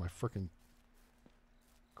put it on my freaking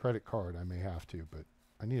credit card, I may have to, but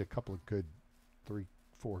I need a couple of good, 3-4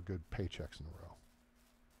 good paychecks in a row.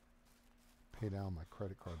 Pay down my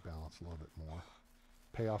credit card balance a little bit more.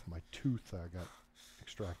 Pay off my tooth that I got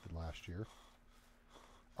extracted last year.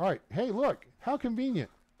 All right. Hey, look. How convenient.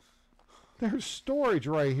 There's storage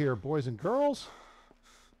right here, boys and girls.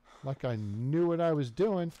 Like I knew what I was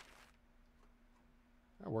doing.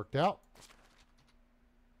 That worked out.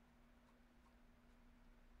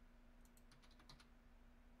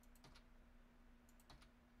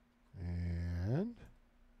 And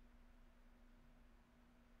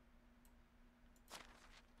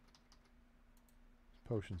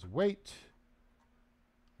potions of weight.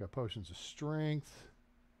 Got potions of strength.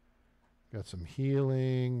 Got some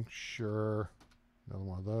healing. Sure. Another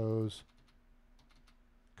one of those.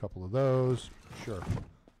 A couple of those. Sure.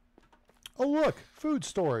 Oh, look. Food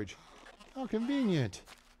storage. How convenient.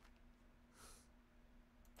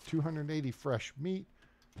 280 fresh meat.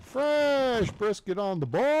 Fresh brisket on the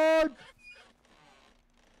board.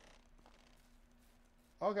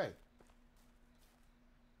 Okay.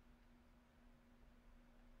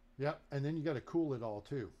 Yep, and then you got to cool it all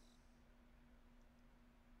too.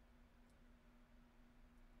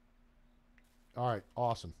 All right,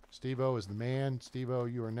 awesome. Steve-O is the man. Steve-O,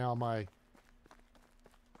 you are now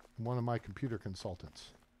one of my computer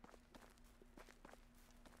consultants.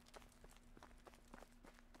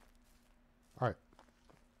 All right.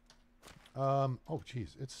 Oh,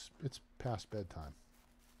 geez, it's past bedtime.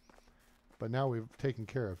 But now we've taken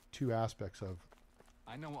care of two aspects of...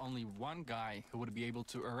 I know only one guy who would be able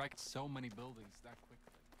to erect so many buildings that quickly.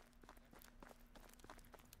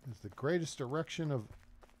 It's the greatest erection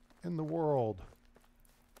in the world.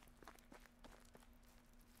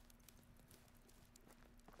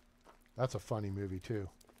 That's a funny movie, too.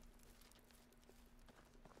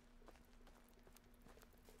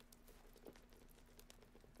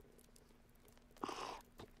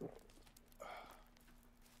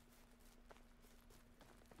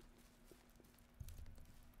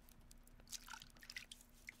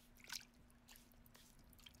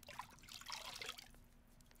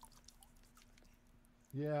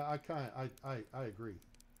 Yeah, I agree.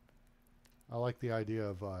 I like the idea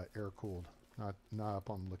of air cooled, not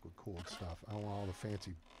up on liquid cooled stuff. I don't want all the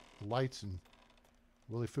fancy lights and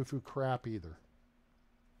really foo-foo crap either.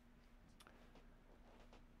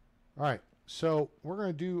 All right, so we're going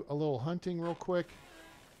to do a little hunting real quick.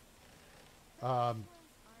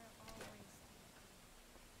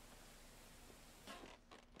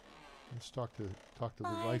 Let's talk to the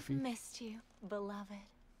I've wifey. missed you, beloved.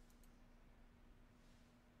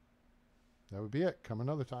 That would be it. Come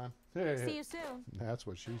another time. See you soon. That's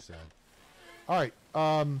what she said. All right.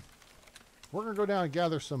 We're going to go down and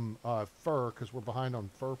gather some fur because we're behind on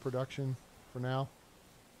fur production for now.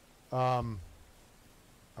 Oh,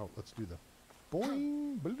 let's do the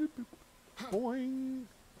boing, bloop, boing,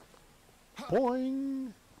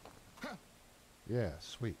 boing. Yeah,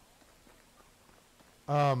 sweet.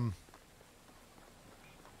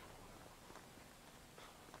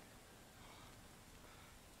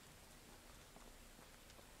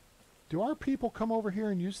 Do our people come over here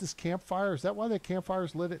and use this campfire? Is that why the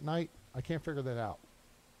campfire's lit at night? I can't figure that out.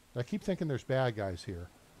 I keep thinking there's bad guys here.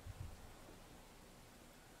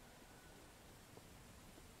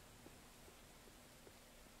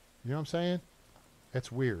 You know what I'm saying?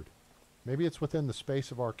 It's weird. Maybe it's within the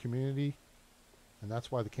space of our community, and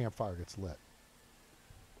that's why the campfire gets lit.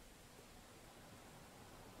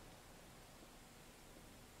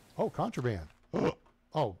 Oh, contraband.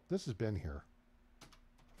 Oh, this has been here.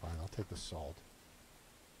 Fine, I'll take the salt.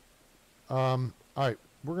 All right,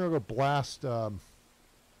 we're going to go blast the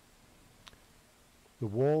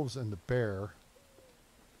wolves and the bear.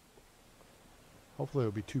 Hopefully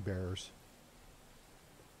it'll be 2 bears.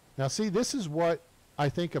 Now, see, this is what I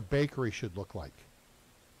think a bakery should look like.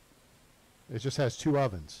 It just has 2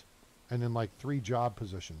 ovens and then like 3 job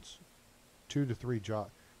positions. 2 to 3 job.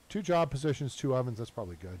 2 job positions, 2 ovens. That's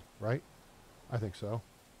probably good, right? I think so.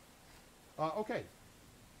 Okay.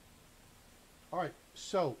 All right,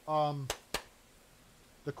 so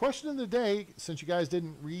the question of the day, since you guys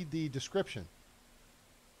didn't read the description.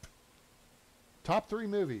 Top 3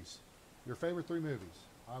 movies. Your favorite 3 movies.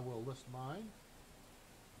 I will list mine.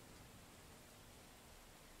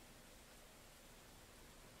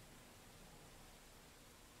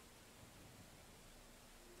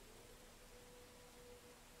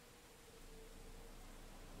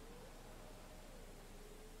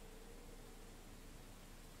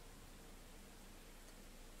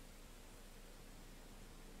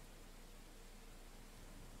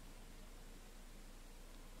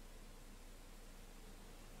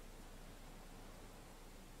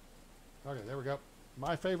 Okay, there we go.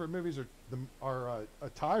 My favorite movies are a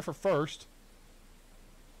tie for first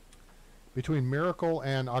between Miracle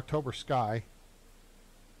and October Sky,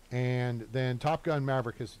 and then Top Gun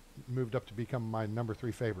Maverick has moved up to become my number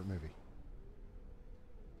 3 favorite movie.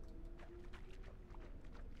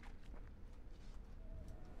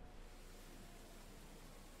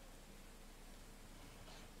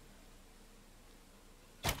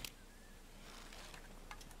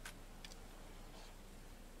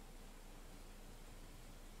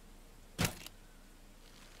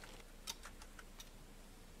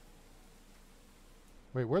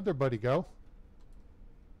 Wait, where'd their buddy go?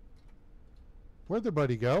 Where'd their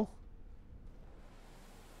buddy go?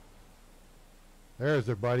 There's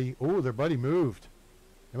their buddy. Oh, their buddy moved.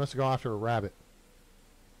 They must have gone after a rabbit.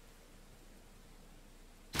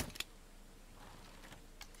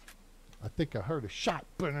 I think I heard a shot.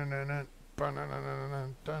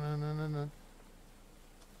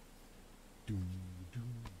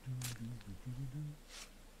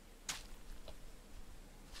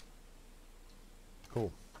 Cool.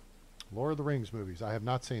 Lord of the Rings movies. I have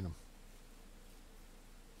not seen them.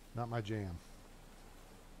 Not my jam.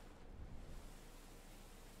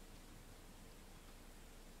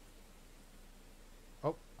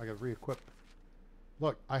 Oh, I got to re-equip.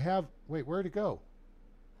 Look, I have... Wait, where'd it go?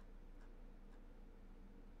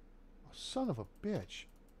 Oh, son of a bitch.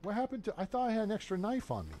 What happened to... I thought I had an extra knife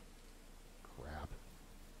on me. Crap.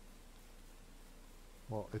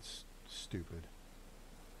 Well, it's stupid.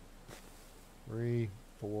 3,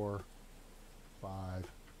 4,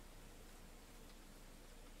 5.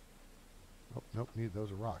 Oh, nope,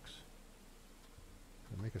 those are rocks.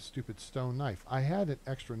 Gonna make a stupid stone knife. I had an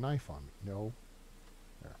extra knife on me. No.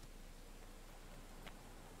 There.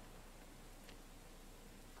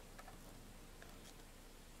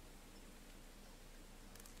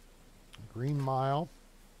 Green Mile.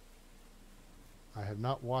 I have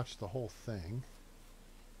not watched the whole thing.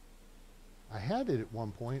 I had it at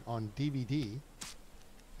one point on DVD,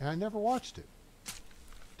 and I never watched it.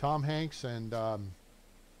 Tom Hanks and oh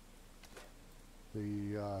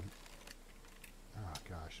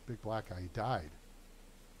gosh, big black guy. He died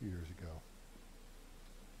a few years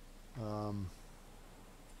ago.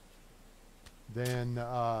 Then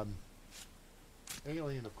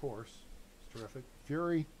Alien, of course, is terrific.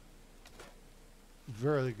 Fury,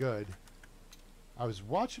 very good. I was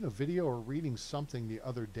watching a video or reading something the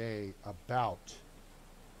other day about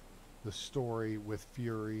the story with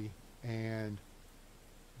Fury and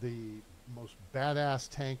the most badass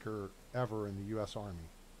tanker ever in the U.S. Army.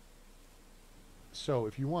 So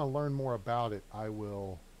if you want to learn more about it, I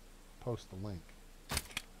will post the link.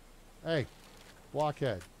 Hey,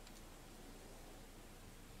 blockhead.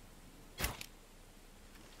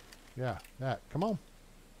 Yeah, that. Come on.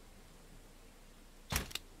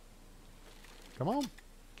 Come on.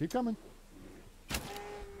 Keep coming.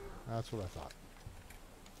 That's what I thought.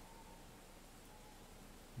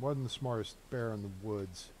 Wasn't the smartest bear in the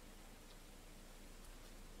woods.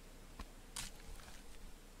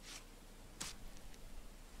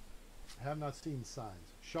 I have not seen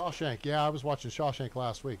signs. Shawshank. Yeah, I was watching Shawshank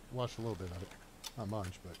last week. Watched a little bit of it. Not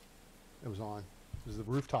much, but it was on. It was the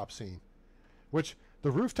rooftop scene. Which,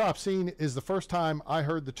 the rooftop scene is the first time I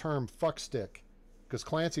heard the term fuck stick. Because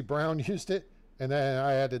Clancy Brown used it, and then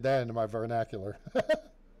I added that into my vernacular.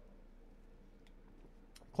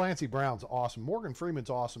 Clancy Brown's awesome. Morgan Freeman's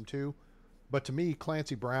awesome too. But to me,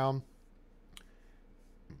 Clancy Brown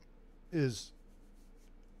is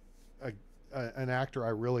an actor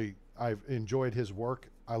I've enjoyed his work.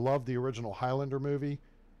 I love the original Highlander movie.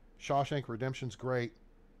 Shawshank Redemption's great.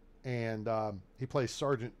 And he plays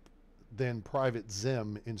Sergeant, then Private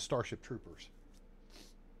Zim in Starship Troopers.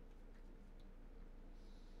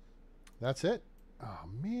 That's it. Oh,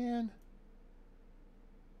 man.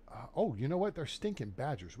 Oh, you know what? They're stinking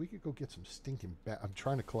badgers. We could go get some stinking I'm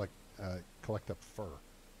trying to collect up fur.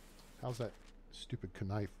 How's that stupid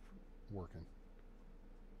knife working?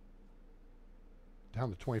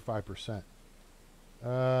 Down to 25%.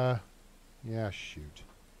 Yeah, shoot.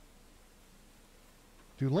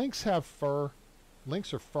 Do lynx have fur?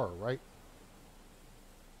 Lynx are fur, right?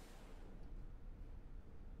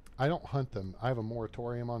 I don't hunt them. I have a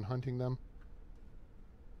moratorium on hunting them.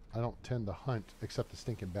 I don't tend to hunt except the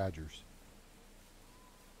stinking badgers.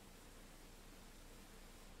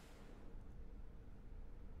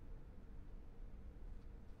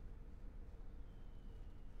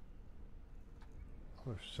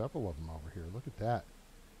 Oh, there's several of them over here. Look at that.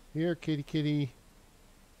 Here, kitty kitty.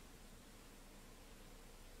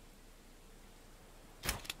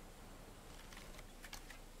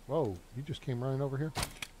 Whoa, you just came running over here?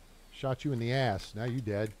 Shot you in the ass. Now you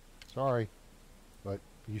dead. Sorry. But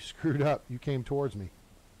you screwed up. You came towards me.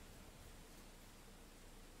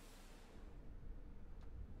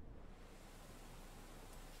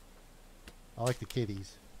 I like the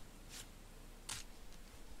kitties.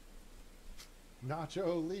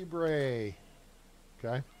 Nacho Libre.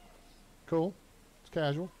 Okay. Cool. It's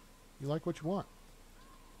casual. You like what you want.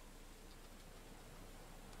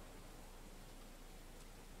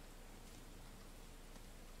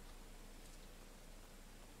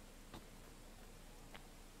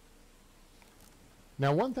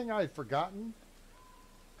 Now, one thing I had forgotten,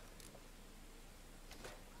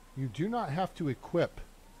 you do not have to equip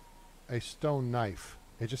a stone knife.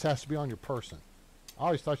 It just has to be on your person. I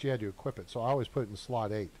always thought you had to equip it, so I always put it in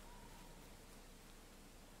slot 8.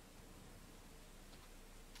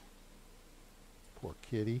 Poor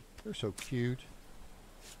kitty. They're so cute.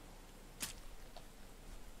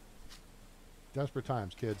 Desperate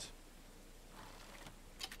times, kids.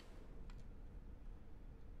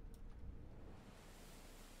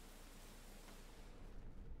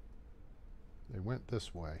 They went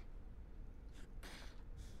this way.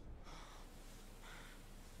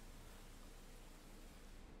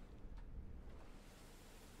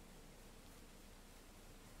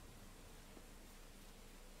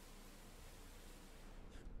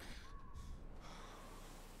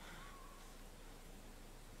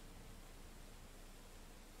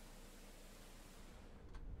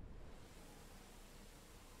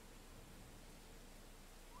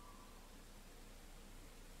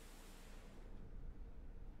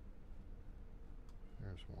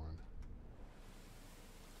 There's one.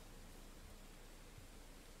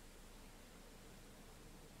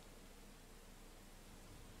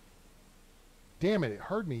 Damn it, it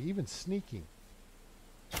heard me even sneaking.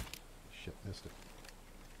 Shit, missed it.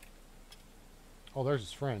 Oh, there's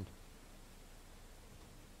his friend.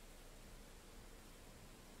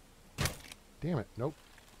 Damn it, nope.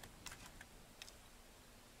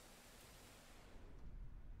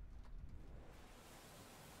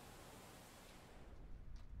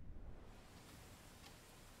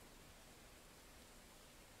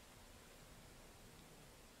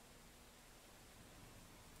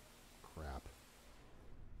 Crap.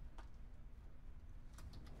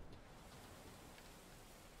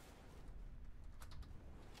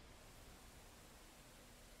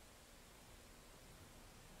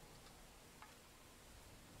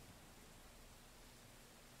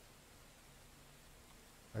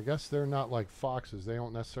 I guess they're not like foxes. They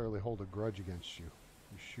don't necessarily hold a grudge against you.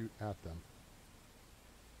 You shoot at them.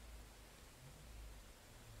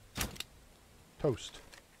 Toast.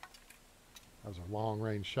 That was a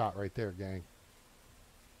long-range shot right there, gang.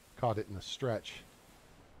 Caught it in a stretch.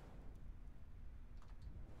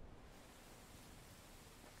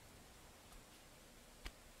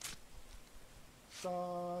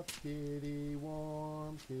 Soft kitty,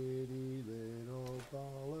 warm kitty, little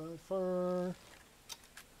ball of fur.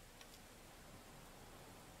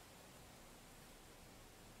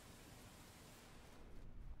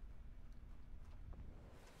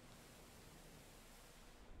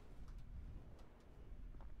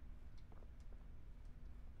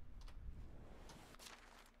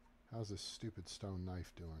 How's this stupid stone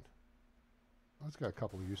knife doing? Oh, it's got a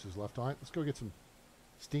couple of uses left on it. Let's go get some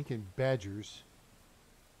stinking badgers.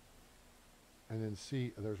 And then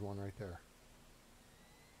see, there's one right there.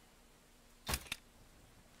 I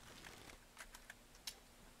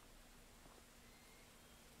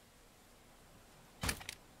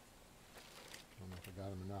don't know if I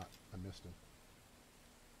got him or not. I missed him.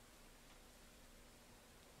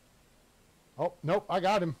 Oh, nope, I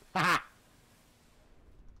got him. Ha ha!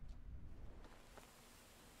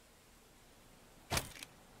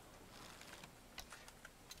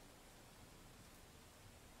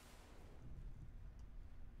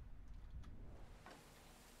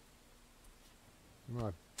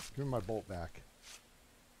 Give me my bolt back.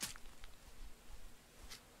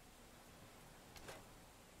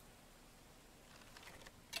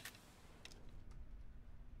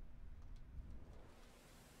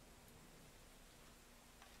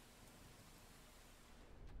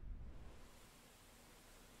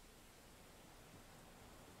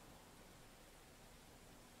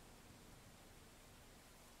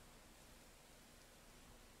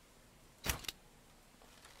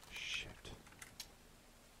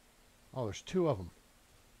 Oh, there's two of them.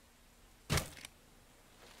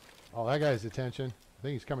 Oh, that guy's attention. I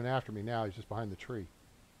think he's coming after me now. He's just behind the tree.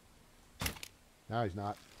 Now he's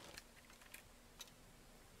not.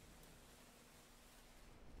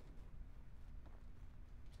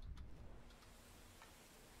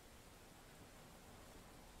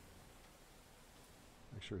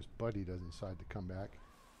 Make sure his buddy doesn't decide to come back.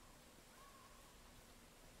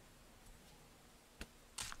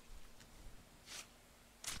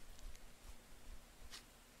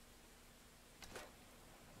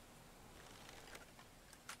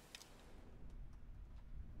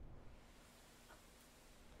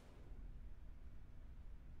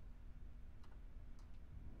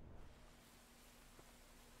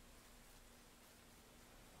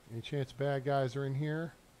 Any chance bad guys are in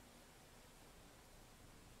here?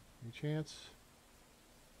 Any chance?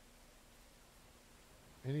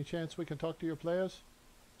 Any chance we can talk to your players?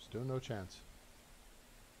 Still no chance.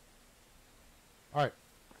 Alright,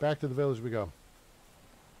 back to the village we go.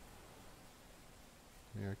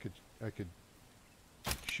 Yeah, I could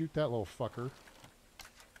shoot that little fucker.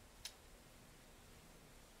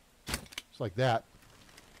 Just like that.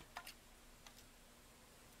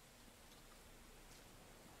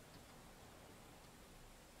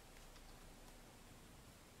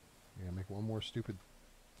 Make one more stupid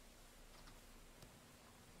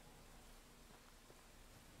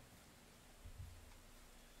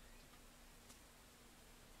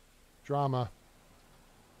drama.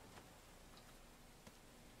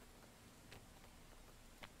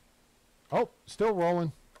 Oh, still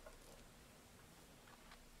rolling.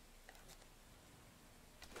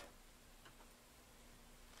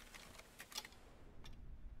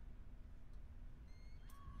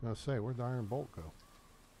 I was gonna say, where'd the iron bolt go?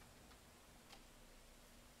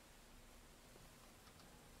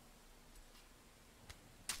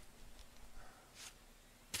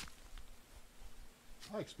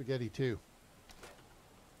 I like spaghetti too.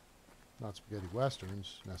 Not spaghetti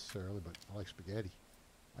westerns necessarily, but I like spaghetti.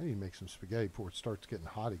 I need to make some spaghetti before it starts getting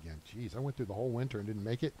hot again. Jeez, I went through the whole winter and didn't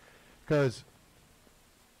make it. Because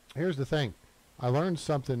here's the thing. I learned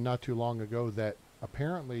something not too long ago that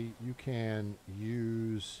apparently you can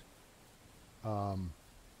use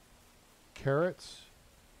carrots.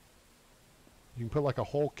 You can put like a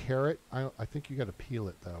whole carrot. I think you got to peel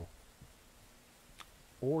it though.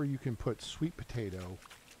 Or you can put sweet potato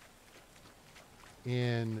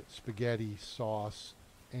in spaghetti sauce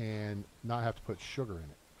and not have to put sugar in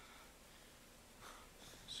it.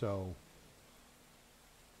 So,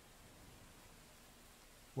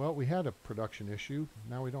 well, we had a production issue.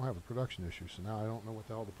 Now we don't have a production issue. So now I don't know what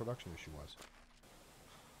the hell the production issue was.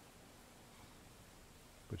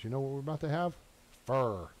 But you know what we're about to have?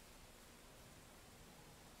 Fur.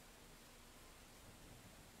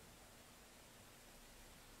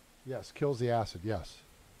 Yes, kills the acid, yes.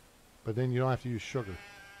 But then you don't have to use sugar.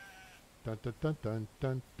 Dun dun dun dun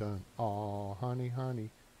dun dun. Aw, honey, honey.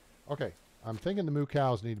 Okay, I'm thinking the moo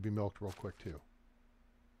cows need to be milked real quick too.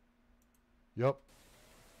 Yep.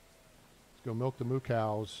 Let's go milk the moo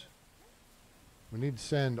cows. We need to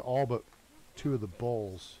send all but 2 of the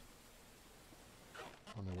bulls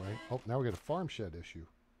on their way. Oh, now we got a farm shed issue.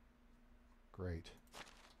 Great.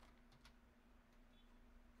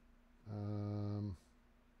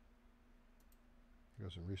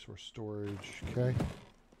 Goes in resource storage. Okay.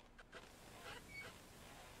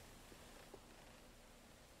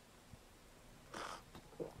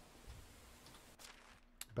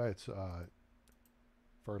 Bet it's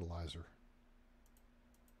fertilizer.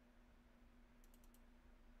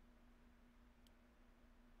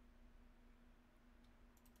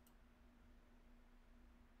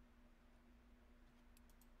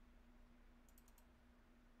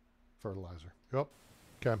 Fertilizer. Yep.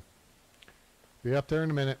 Okay. Be up there in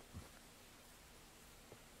a minute.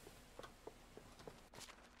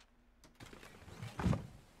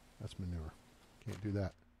 That's manure. Can't do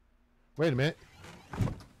that. Wait a minute.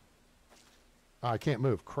 I can't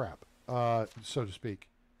move. Crap. So to speak.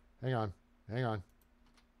 Hang on. Hang on.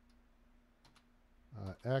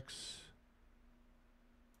 X.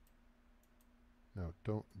 No,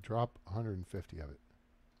 don't drop 150 of it.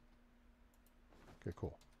 Okay,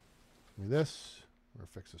 cool. Give me this. We're going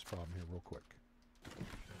to fix this problem here real quick.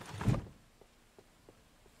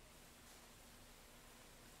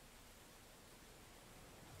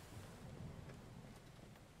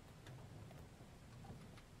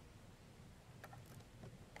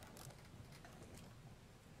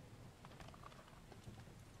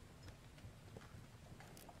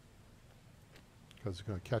 Because it's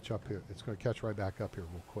going to catch up here. It's going to catch right back up here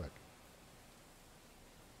real quick.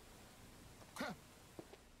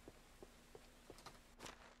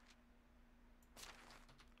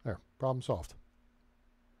 There, problem solved.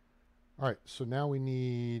 All right, so now we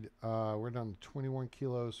need, we're down to 21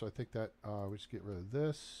 kilos, so I think that, we just get rid of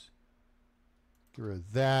this. Get rid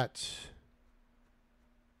of that.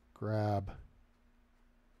 Grab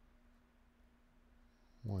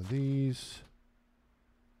one of these.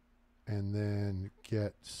 And then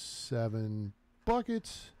get 7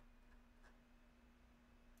 buckets.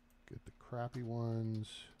 Get the crappy ones.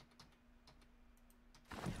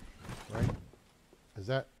 Right? Is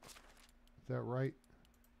that right?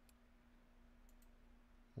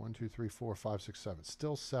 1, 2, 3, 4, 5, 6, 7.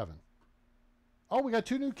 Still 7. Oh, we got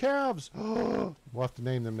 2 new calves. We'll have to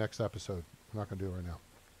name them next episode. I'm not going to do it right now.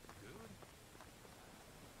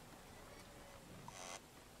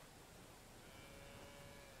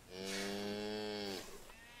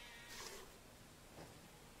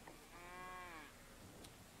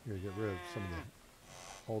 Here, get rid of some of the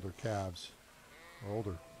older calves or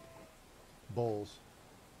older bulls.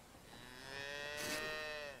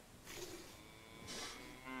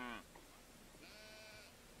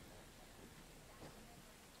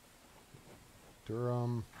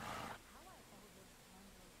 Durham.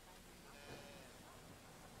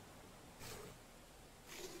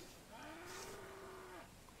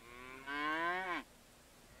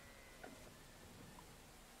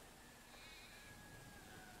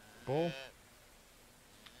 Bull.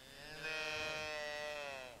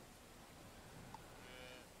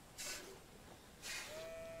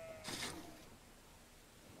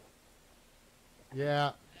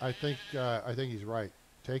 Yeah, I think he's right.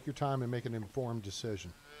 Take your time and make an informed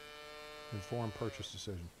decision. Informed purchase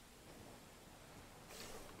decision.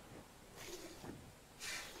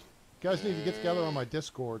 You guys need to get together on my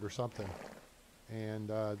Discord or something. And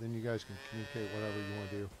then you guys can communicate whatever you want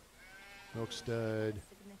to do. Milk stud.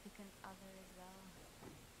 Significant other as well.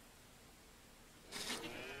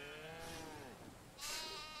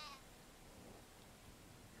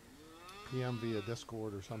 PM via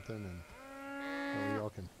Discord or something, and y'all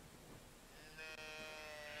can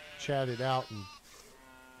chat it out and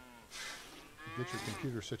get your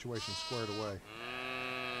computer situation squared away.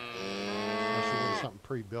 Unless you want something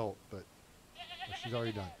pre-built, but she's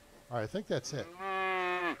already done. All right, I think that's it.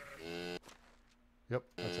 Yep,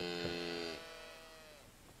 that's it. Okay.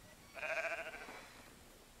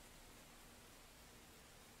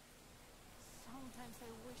 Sometimes I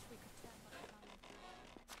wish we could turn back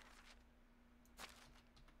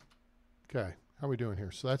time. Okay, how are we doing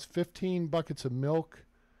here? So that's 15 buckets of milk,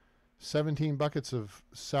 17 buckets of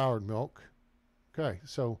soured milk. Okay,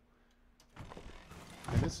 so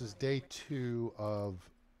and this is day 2 of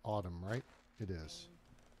autumn, right? It is.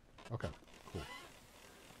 Okay, cool.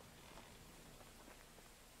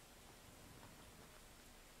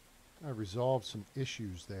 I resolved some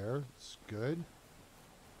issues there. It's good.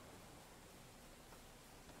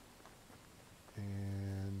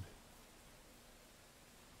 And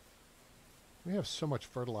we have so much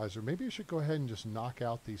fertilizer. Maybe I should go ahead and just knock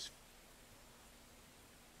out these.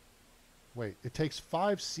 Wait, it takes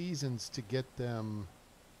 5 seasons to get them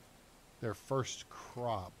their first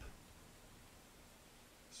crop.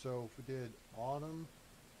 So if we did autumn,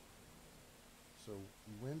 so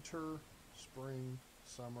winter, spring,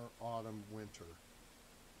 summer, autumn, winter.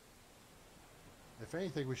 If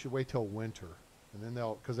anything, we should wait till winter, and then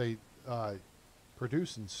they'll, because they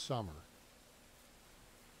produce in summer.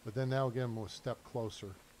 But then that'll get them a step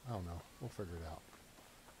closer. I don't know. We'll figure it out.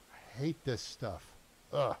 I hate this stuff.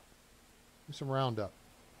 Ugh. Do some Roundup.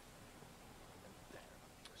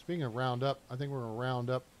 Speaking of Roundup, I think we're going to round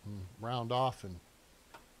up and round off and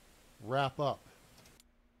wrap up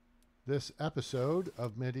this episode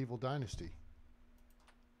of Medieval Dynasty.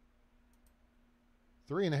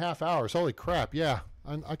 3.5 hours. Holy crap. Yeah.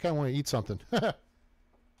 I kind of want to eat something. Let's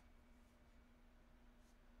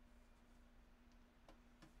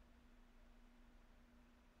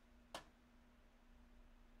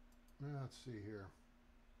see here.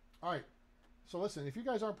 All right. So listen, if you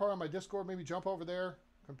guys aren't part of my Discord, maybe jump over there,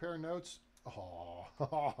 compare notes. Oh.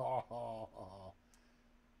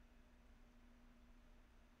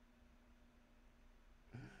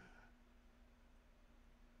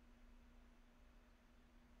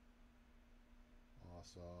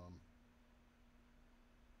 Awesome.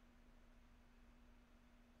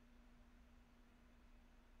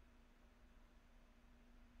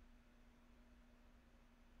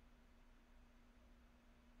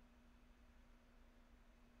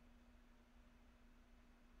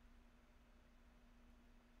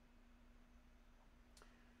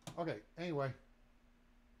 Okay, anyway.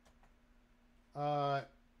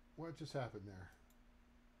 What just happened there?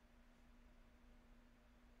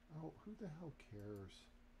 Oh, who the hell cares?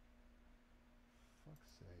 Fuck's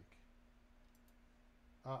sake.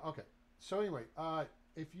 Okay, so anyway,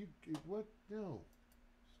 if you... What? No.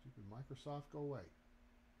 Stupid Microsoft, go away.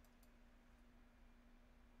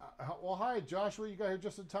 Well, hi, Joshua. You got here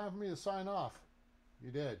just in time for me to sign off.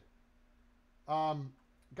 You did.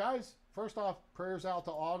 Guys, first off, prayers out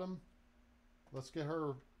to Autumn. Let's get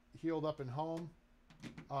her healed up and home.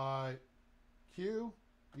 Q,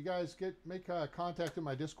 you guys make contact in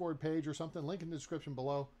my Discord page or something. Link in the description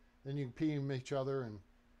below. Then you can PM each other and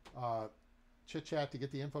chit chat to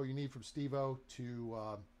get the info you need from Steve-O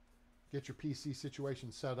to get your PC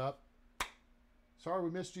situation set up. Sorry we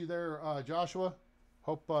missed you there, Joshua.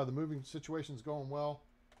 Hope the moving situation's going well,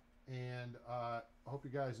 and I hope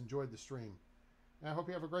you guys enjoyed the stream. And I hope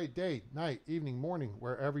you have a great day, night, evening, morning,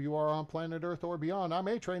 wherever you are on planet Earth or beyond. I'm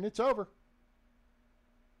A-Train. It's over.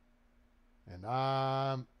 And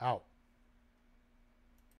I'm out.